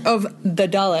 Of the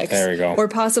Daleks. There we go. Or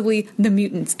possibly the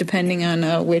mutants, depending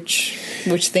on which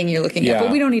thing you're looking at.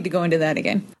 But we don't need to go into that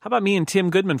again. How about me and Tim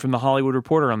Goodman from The Hollywood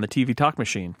Reporter on the TV Talk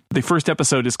Machine? The first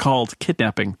episode is called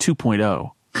Kidnapping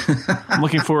 2.0. I'm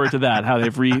looking forward to that, how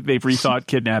they've rethought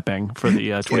kidnapping for the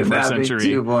 21st century.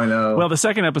 2.0. Well, the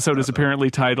second episode is apparently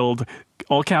titled,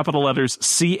 all capital letters,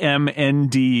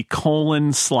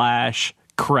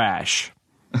 CMND:/crash,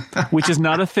 which is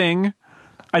not a thing.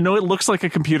 I know it looks like a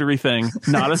computery thing.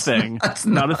 Not a thing.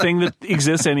 Not a thing that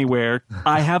exists anywhere.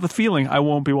 I have a feeling I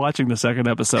won't be watching the second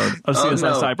episode of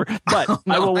CSI Cyber, but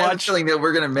I will watch. I have a feeling that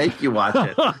we're going to make you watch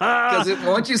it. Because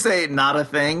once you say not a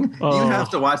thing, you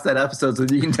have to watch that episode so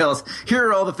you can tell us, here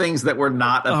are all the things that were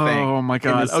not a thing. Oh, my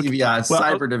God. In the CBI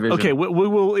Cyber Division. Okay, we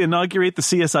will inaugurate the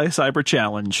CSI Cyber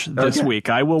Challenge this week.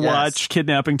 I will watch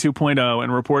Kidnapping 2.0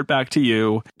 and report back to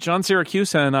you. John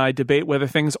Syracuse and I debate whether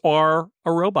things are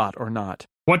a robot or not.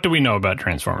 What do we know about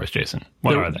Transformers, Jason?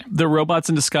 What are they? They're robots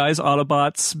in disguise.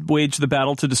 Autobots wage the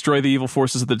battle to destroy the evil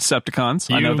forces of the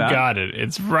Decepticons. I know that. You got it.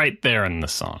 It's right there in the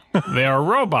song. They are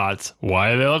robots.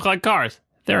 Why do they look like cars?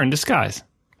 They're in disguise.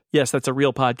 Yes, that's a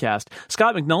real podcast.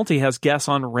 Scott McNulty has guests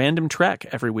on Random Trek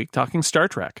every week talking Star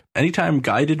Trek. Anytime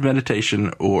guided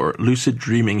meditation or lucid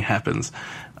dreaming happens,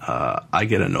 I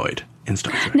get annoyed in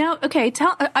Star Trek. Now, okay,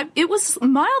 it was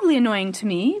mildly annoying to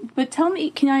me, but tell me,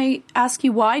 can I ask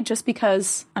you why? Just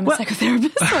because I'm a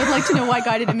psychotherapist, so I'd like to know why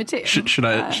guided meditation. Should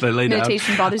I lay down?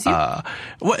 Meditation bothers you?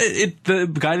 The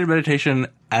guided meditation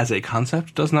as a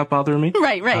concept does not bother me.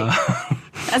 Right.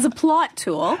 As a plot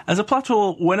tool. As a plot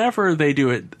tool, whenever they do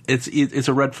it, it's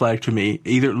a red flag to me.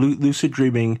 Either lucid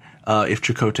dreaming, if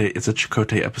Chakotay, it's a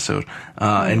Chakotay episode,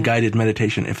 and guided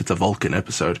meditation if it's a Vulcan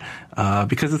episode,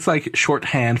 because it's like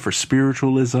shorthand for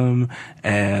spiritualism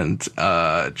and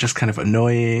just kind of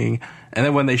annoying. And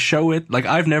then when they show it, like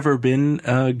I've never been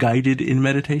guided in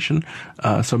meditation,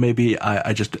 so maybe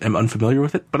I just am unfamiliar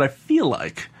with it. But I feel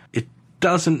like it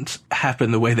doesn't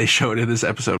happen the way they show it in this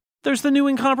episode. There's the new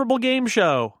Incomparable game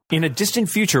show. In a distant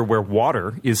future where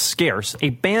water is scarce, a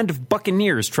band of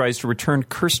buccaneers tries to return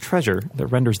cursed treasure that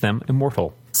renders them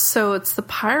immortal. So it's the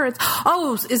pirates.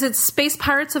 Oh, is it Space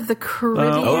Pirates of the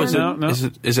Caribbean? No.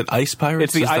 Is it Ice Pirates?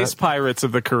 It's the Ice Pirates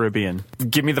of the Caribbean.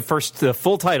 Give me the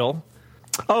full title.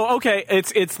 Oh, okay.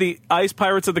 It's the Ice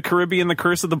Pirates of the Caribbean, The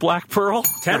Curse of the Black Pearl.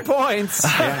 10 points.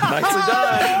 Nicely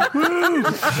done.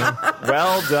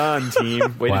 Well done,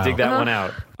 team. Way to dig that one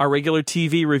out. Our regular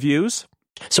TV reviews.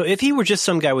 So if he were just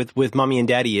some guy with mommy and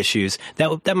daddy issues,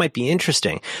 that might be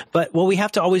interesting. But what we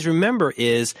have to always remember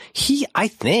is I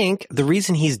think the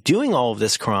reason he's doing all of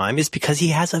this crime is because he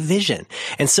has a vision.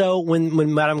 And so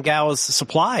when Madame Gao's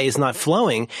supply is not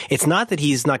flowing, it's not that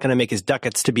he's not going to make his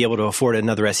ducats to be able to afford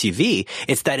another SUV.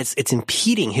 It's that it's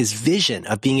impeding his vision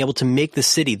of being able to make the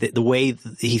city the way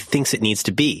he thinks it needs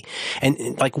to be.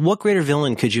 And like, what greater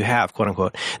villain could you have, quote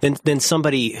unquote, than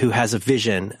somebody who has a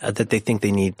vision that they think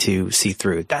they need to see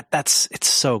through? It's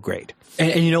so great.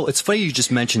 And you know, it's funny you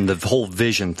just mentioned the whole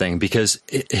vision thing, because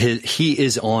he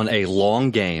is on a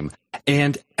long game.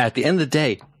 And at the end of the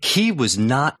day, he was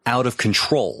not out of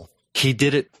control. He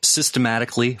did it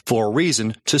systematically for a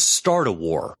reason, to start a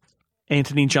war.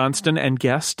 Anthony Johnston and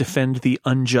guests defend the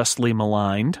unjustly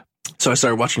maligned. So I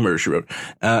started watching Murder, She Wrote,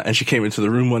 and she came into the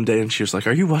room one day and she was like,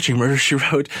 "Are you watching Murder, She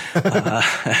Wrote?"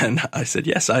 And I said,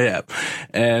 "Yes, I am."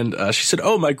 And she said,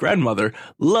 "Oh, my grandmother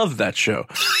loved that show."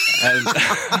 And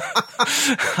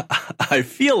I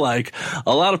feel like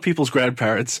a lot of people's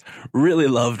grandparents really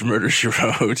loved Murder, She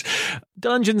Wrote.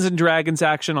 Dungeons and Dragons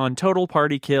action on Total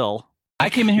Party Kill. I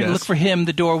came in here to look for him.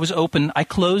 The door was open. I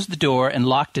closed the door and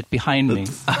locked it behind me.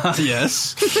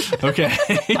 Yes. Okay.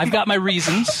 I've got my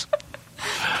reasons.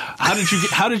 How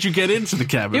did you get into the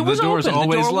cabin? The door's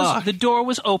always locked. The door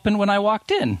was open when I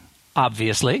walked in,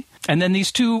 obviously. And then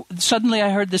suddenly I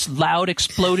heard this loud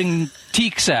exploding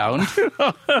teak sound.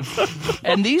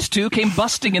 And these two came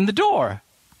busting in the door.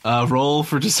 Roll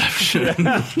for deception.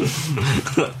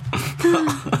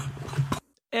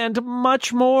 And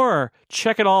much more.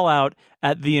 Check it all out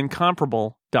at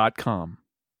theincomparable.com.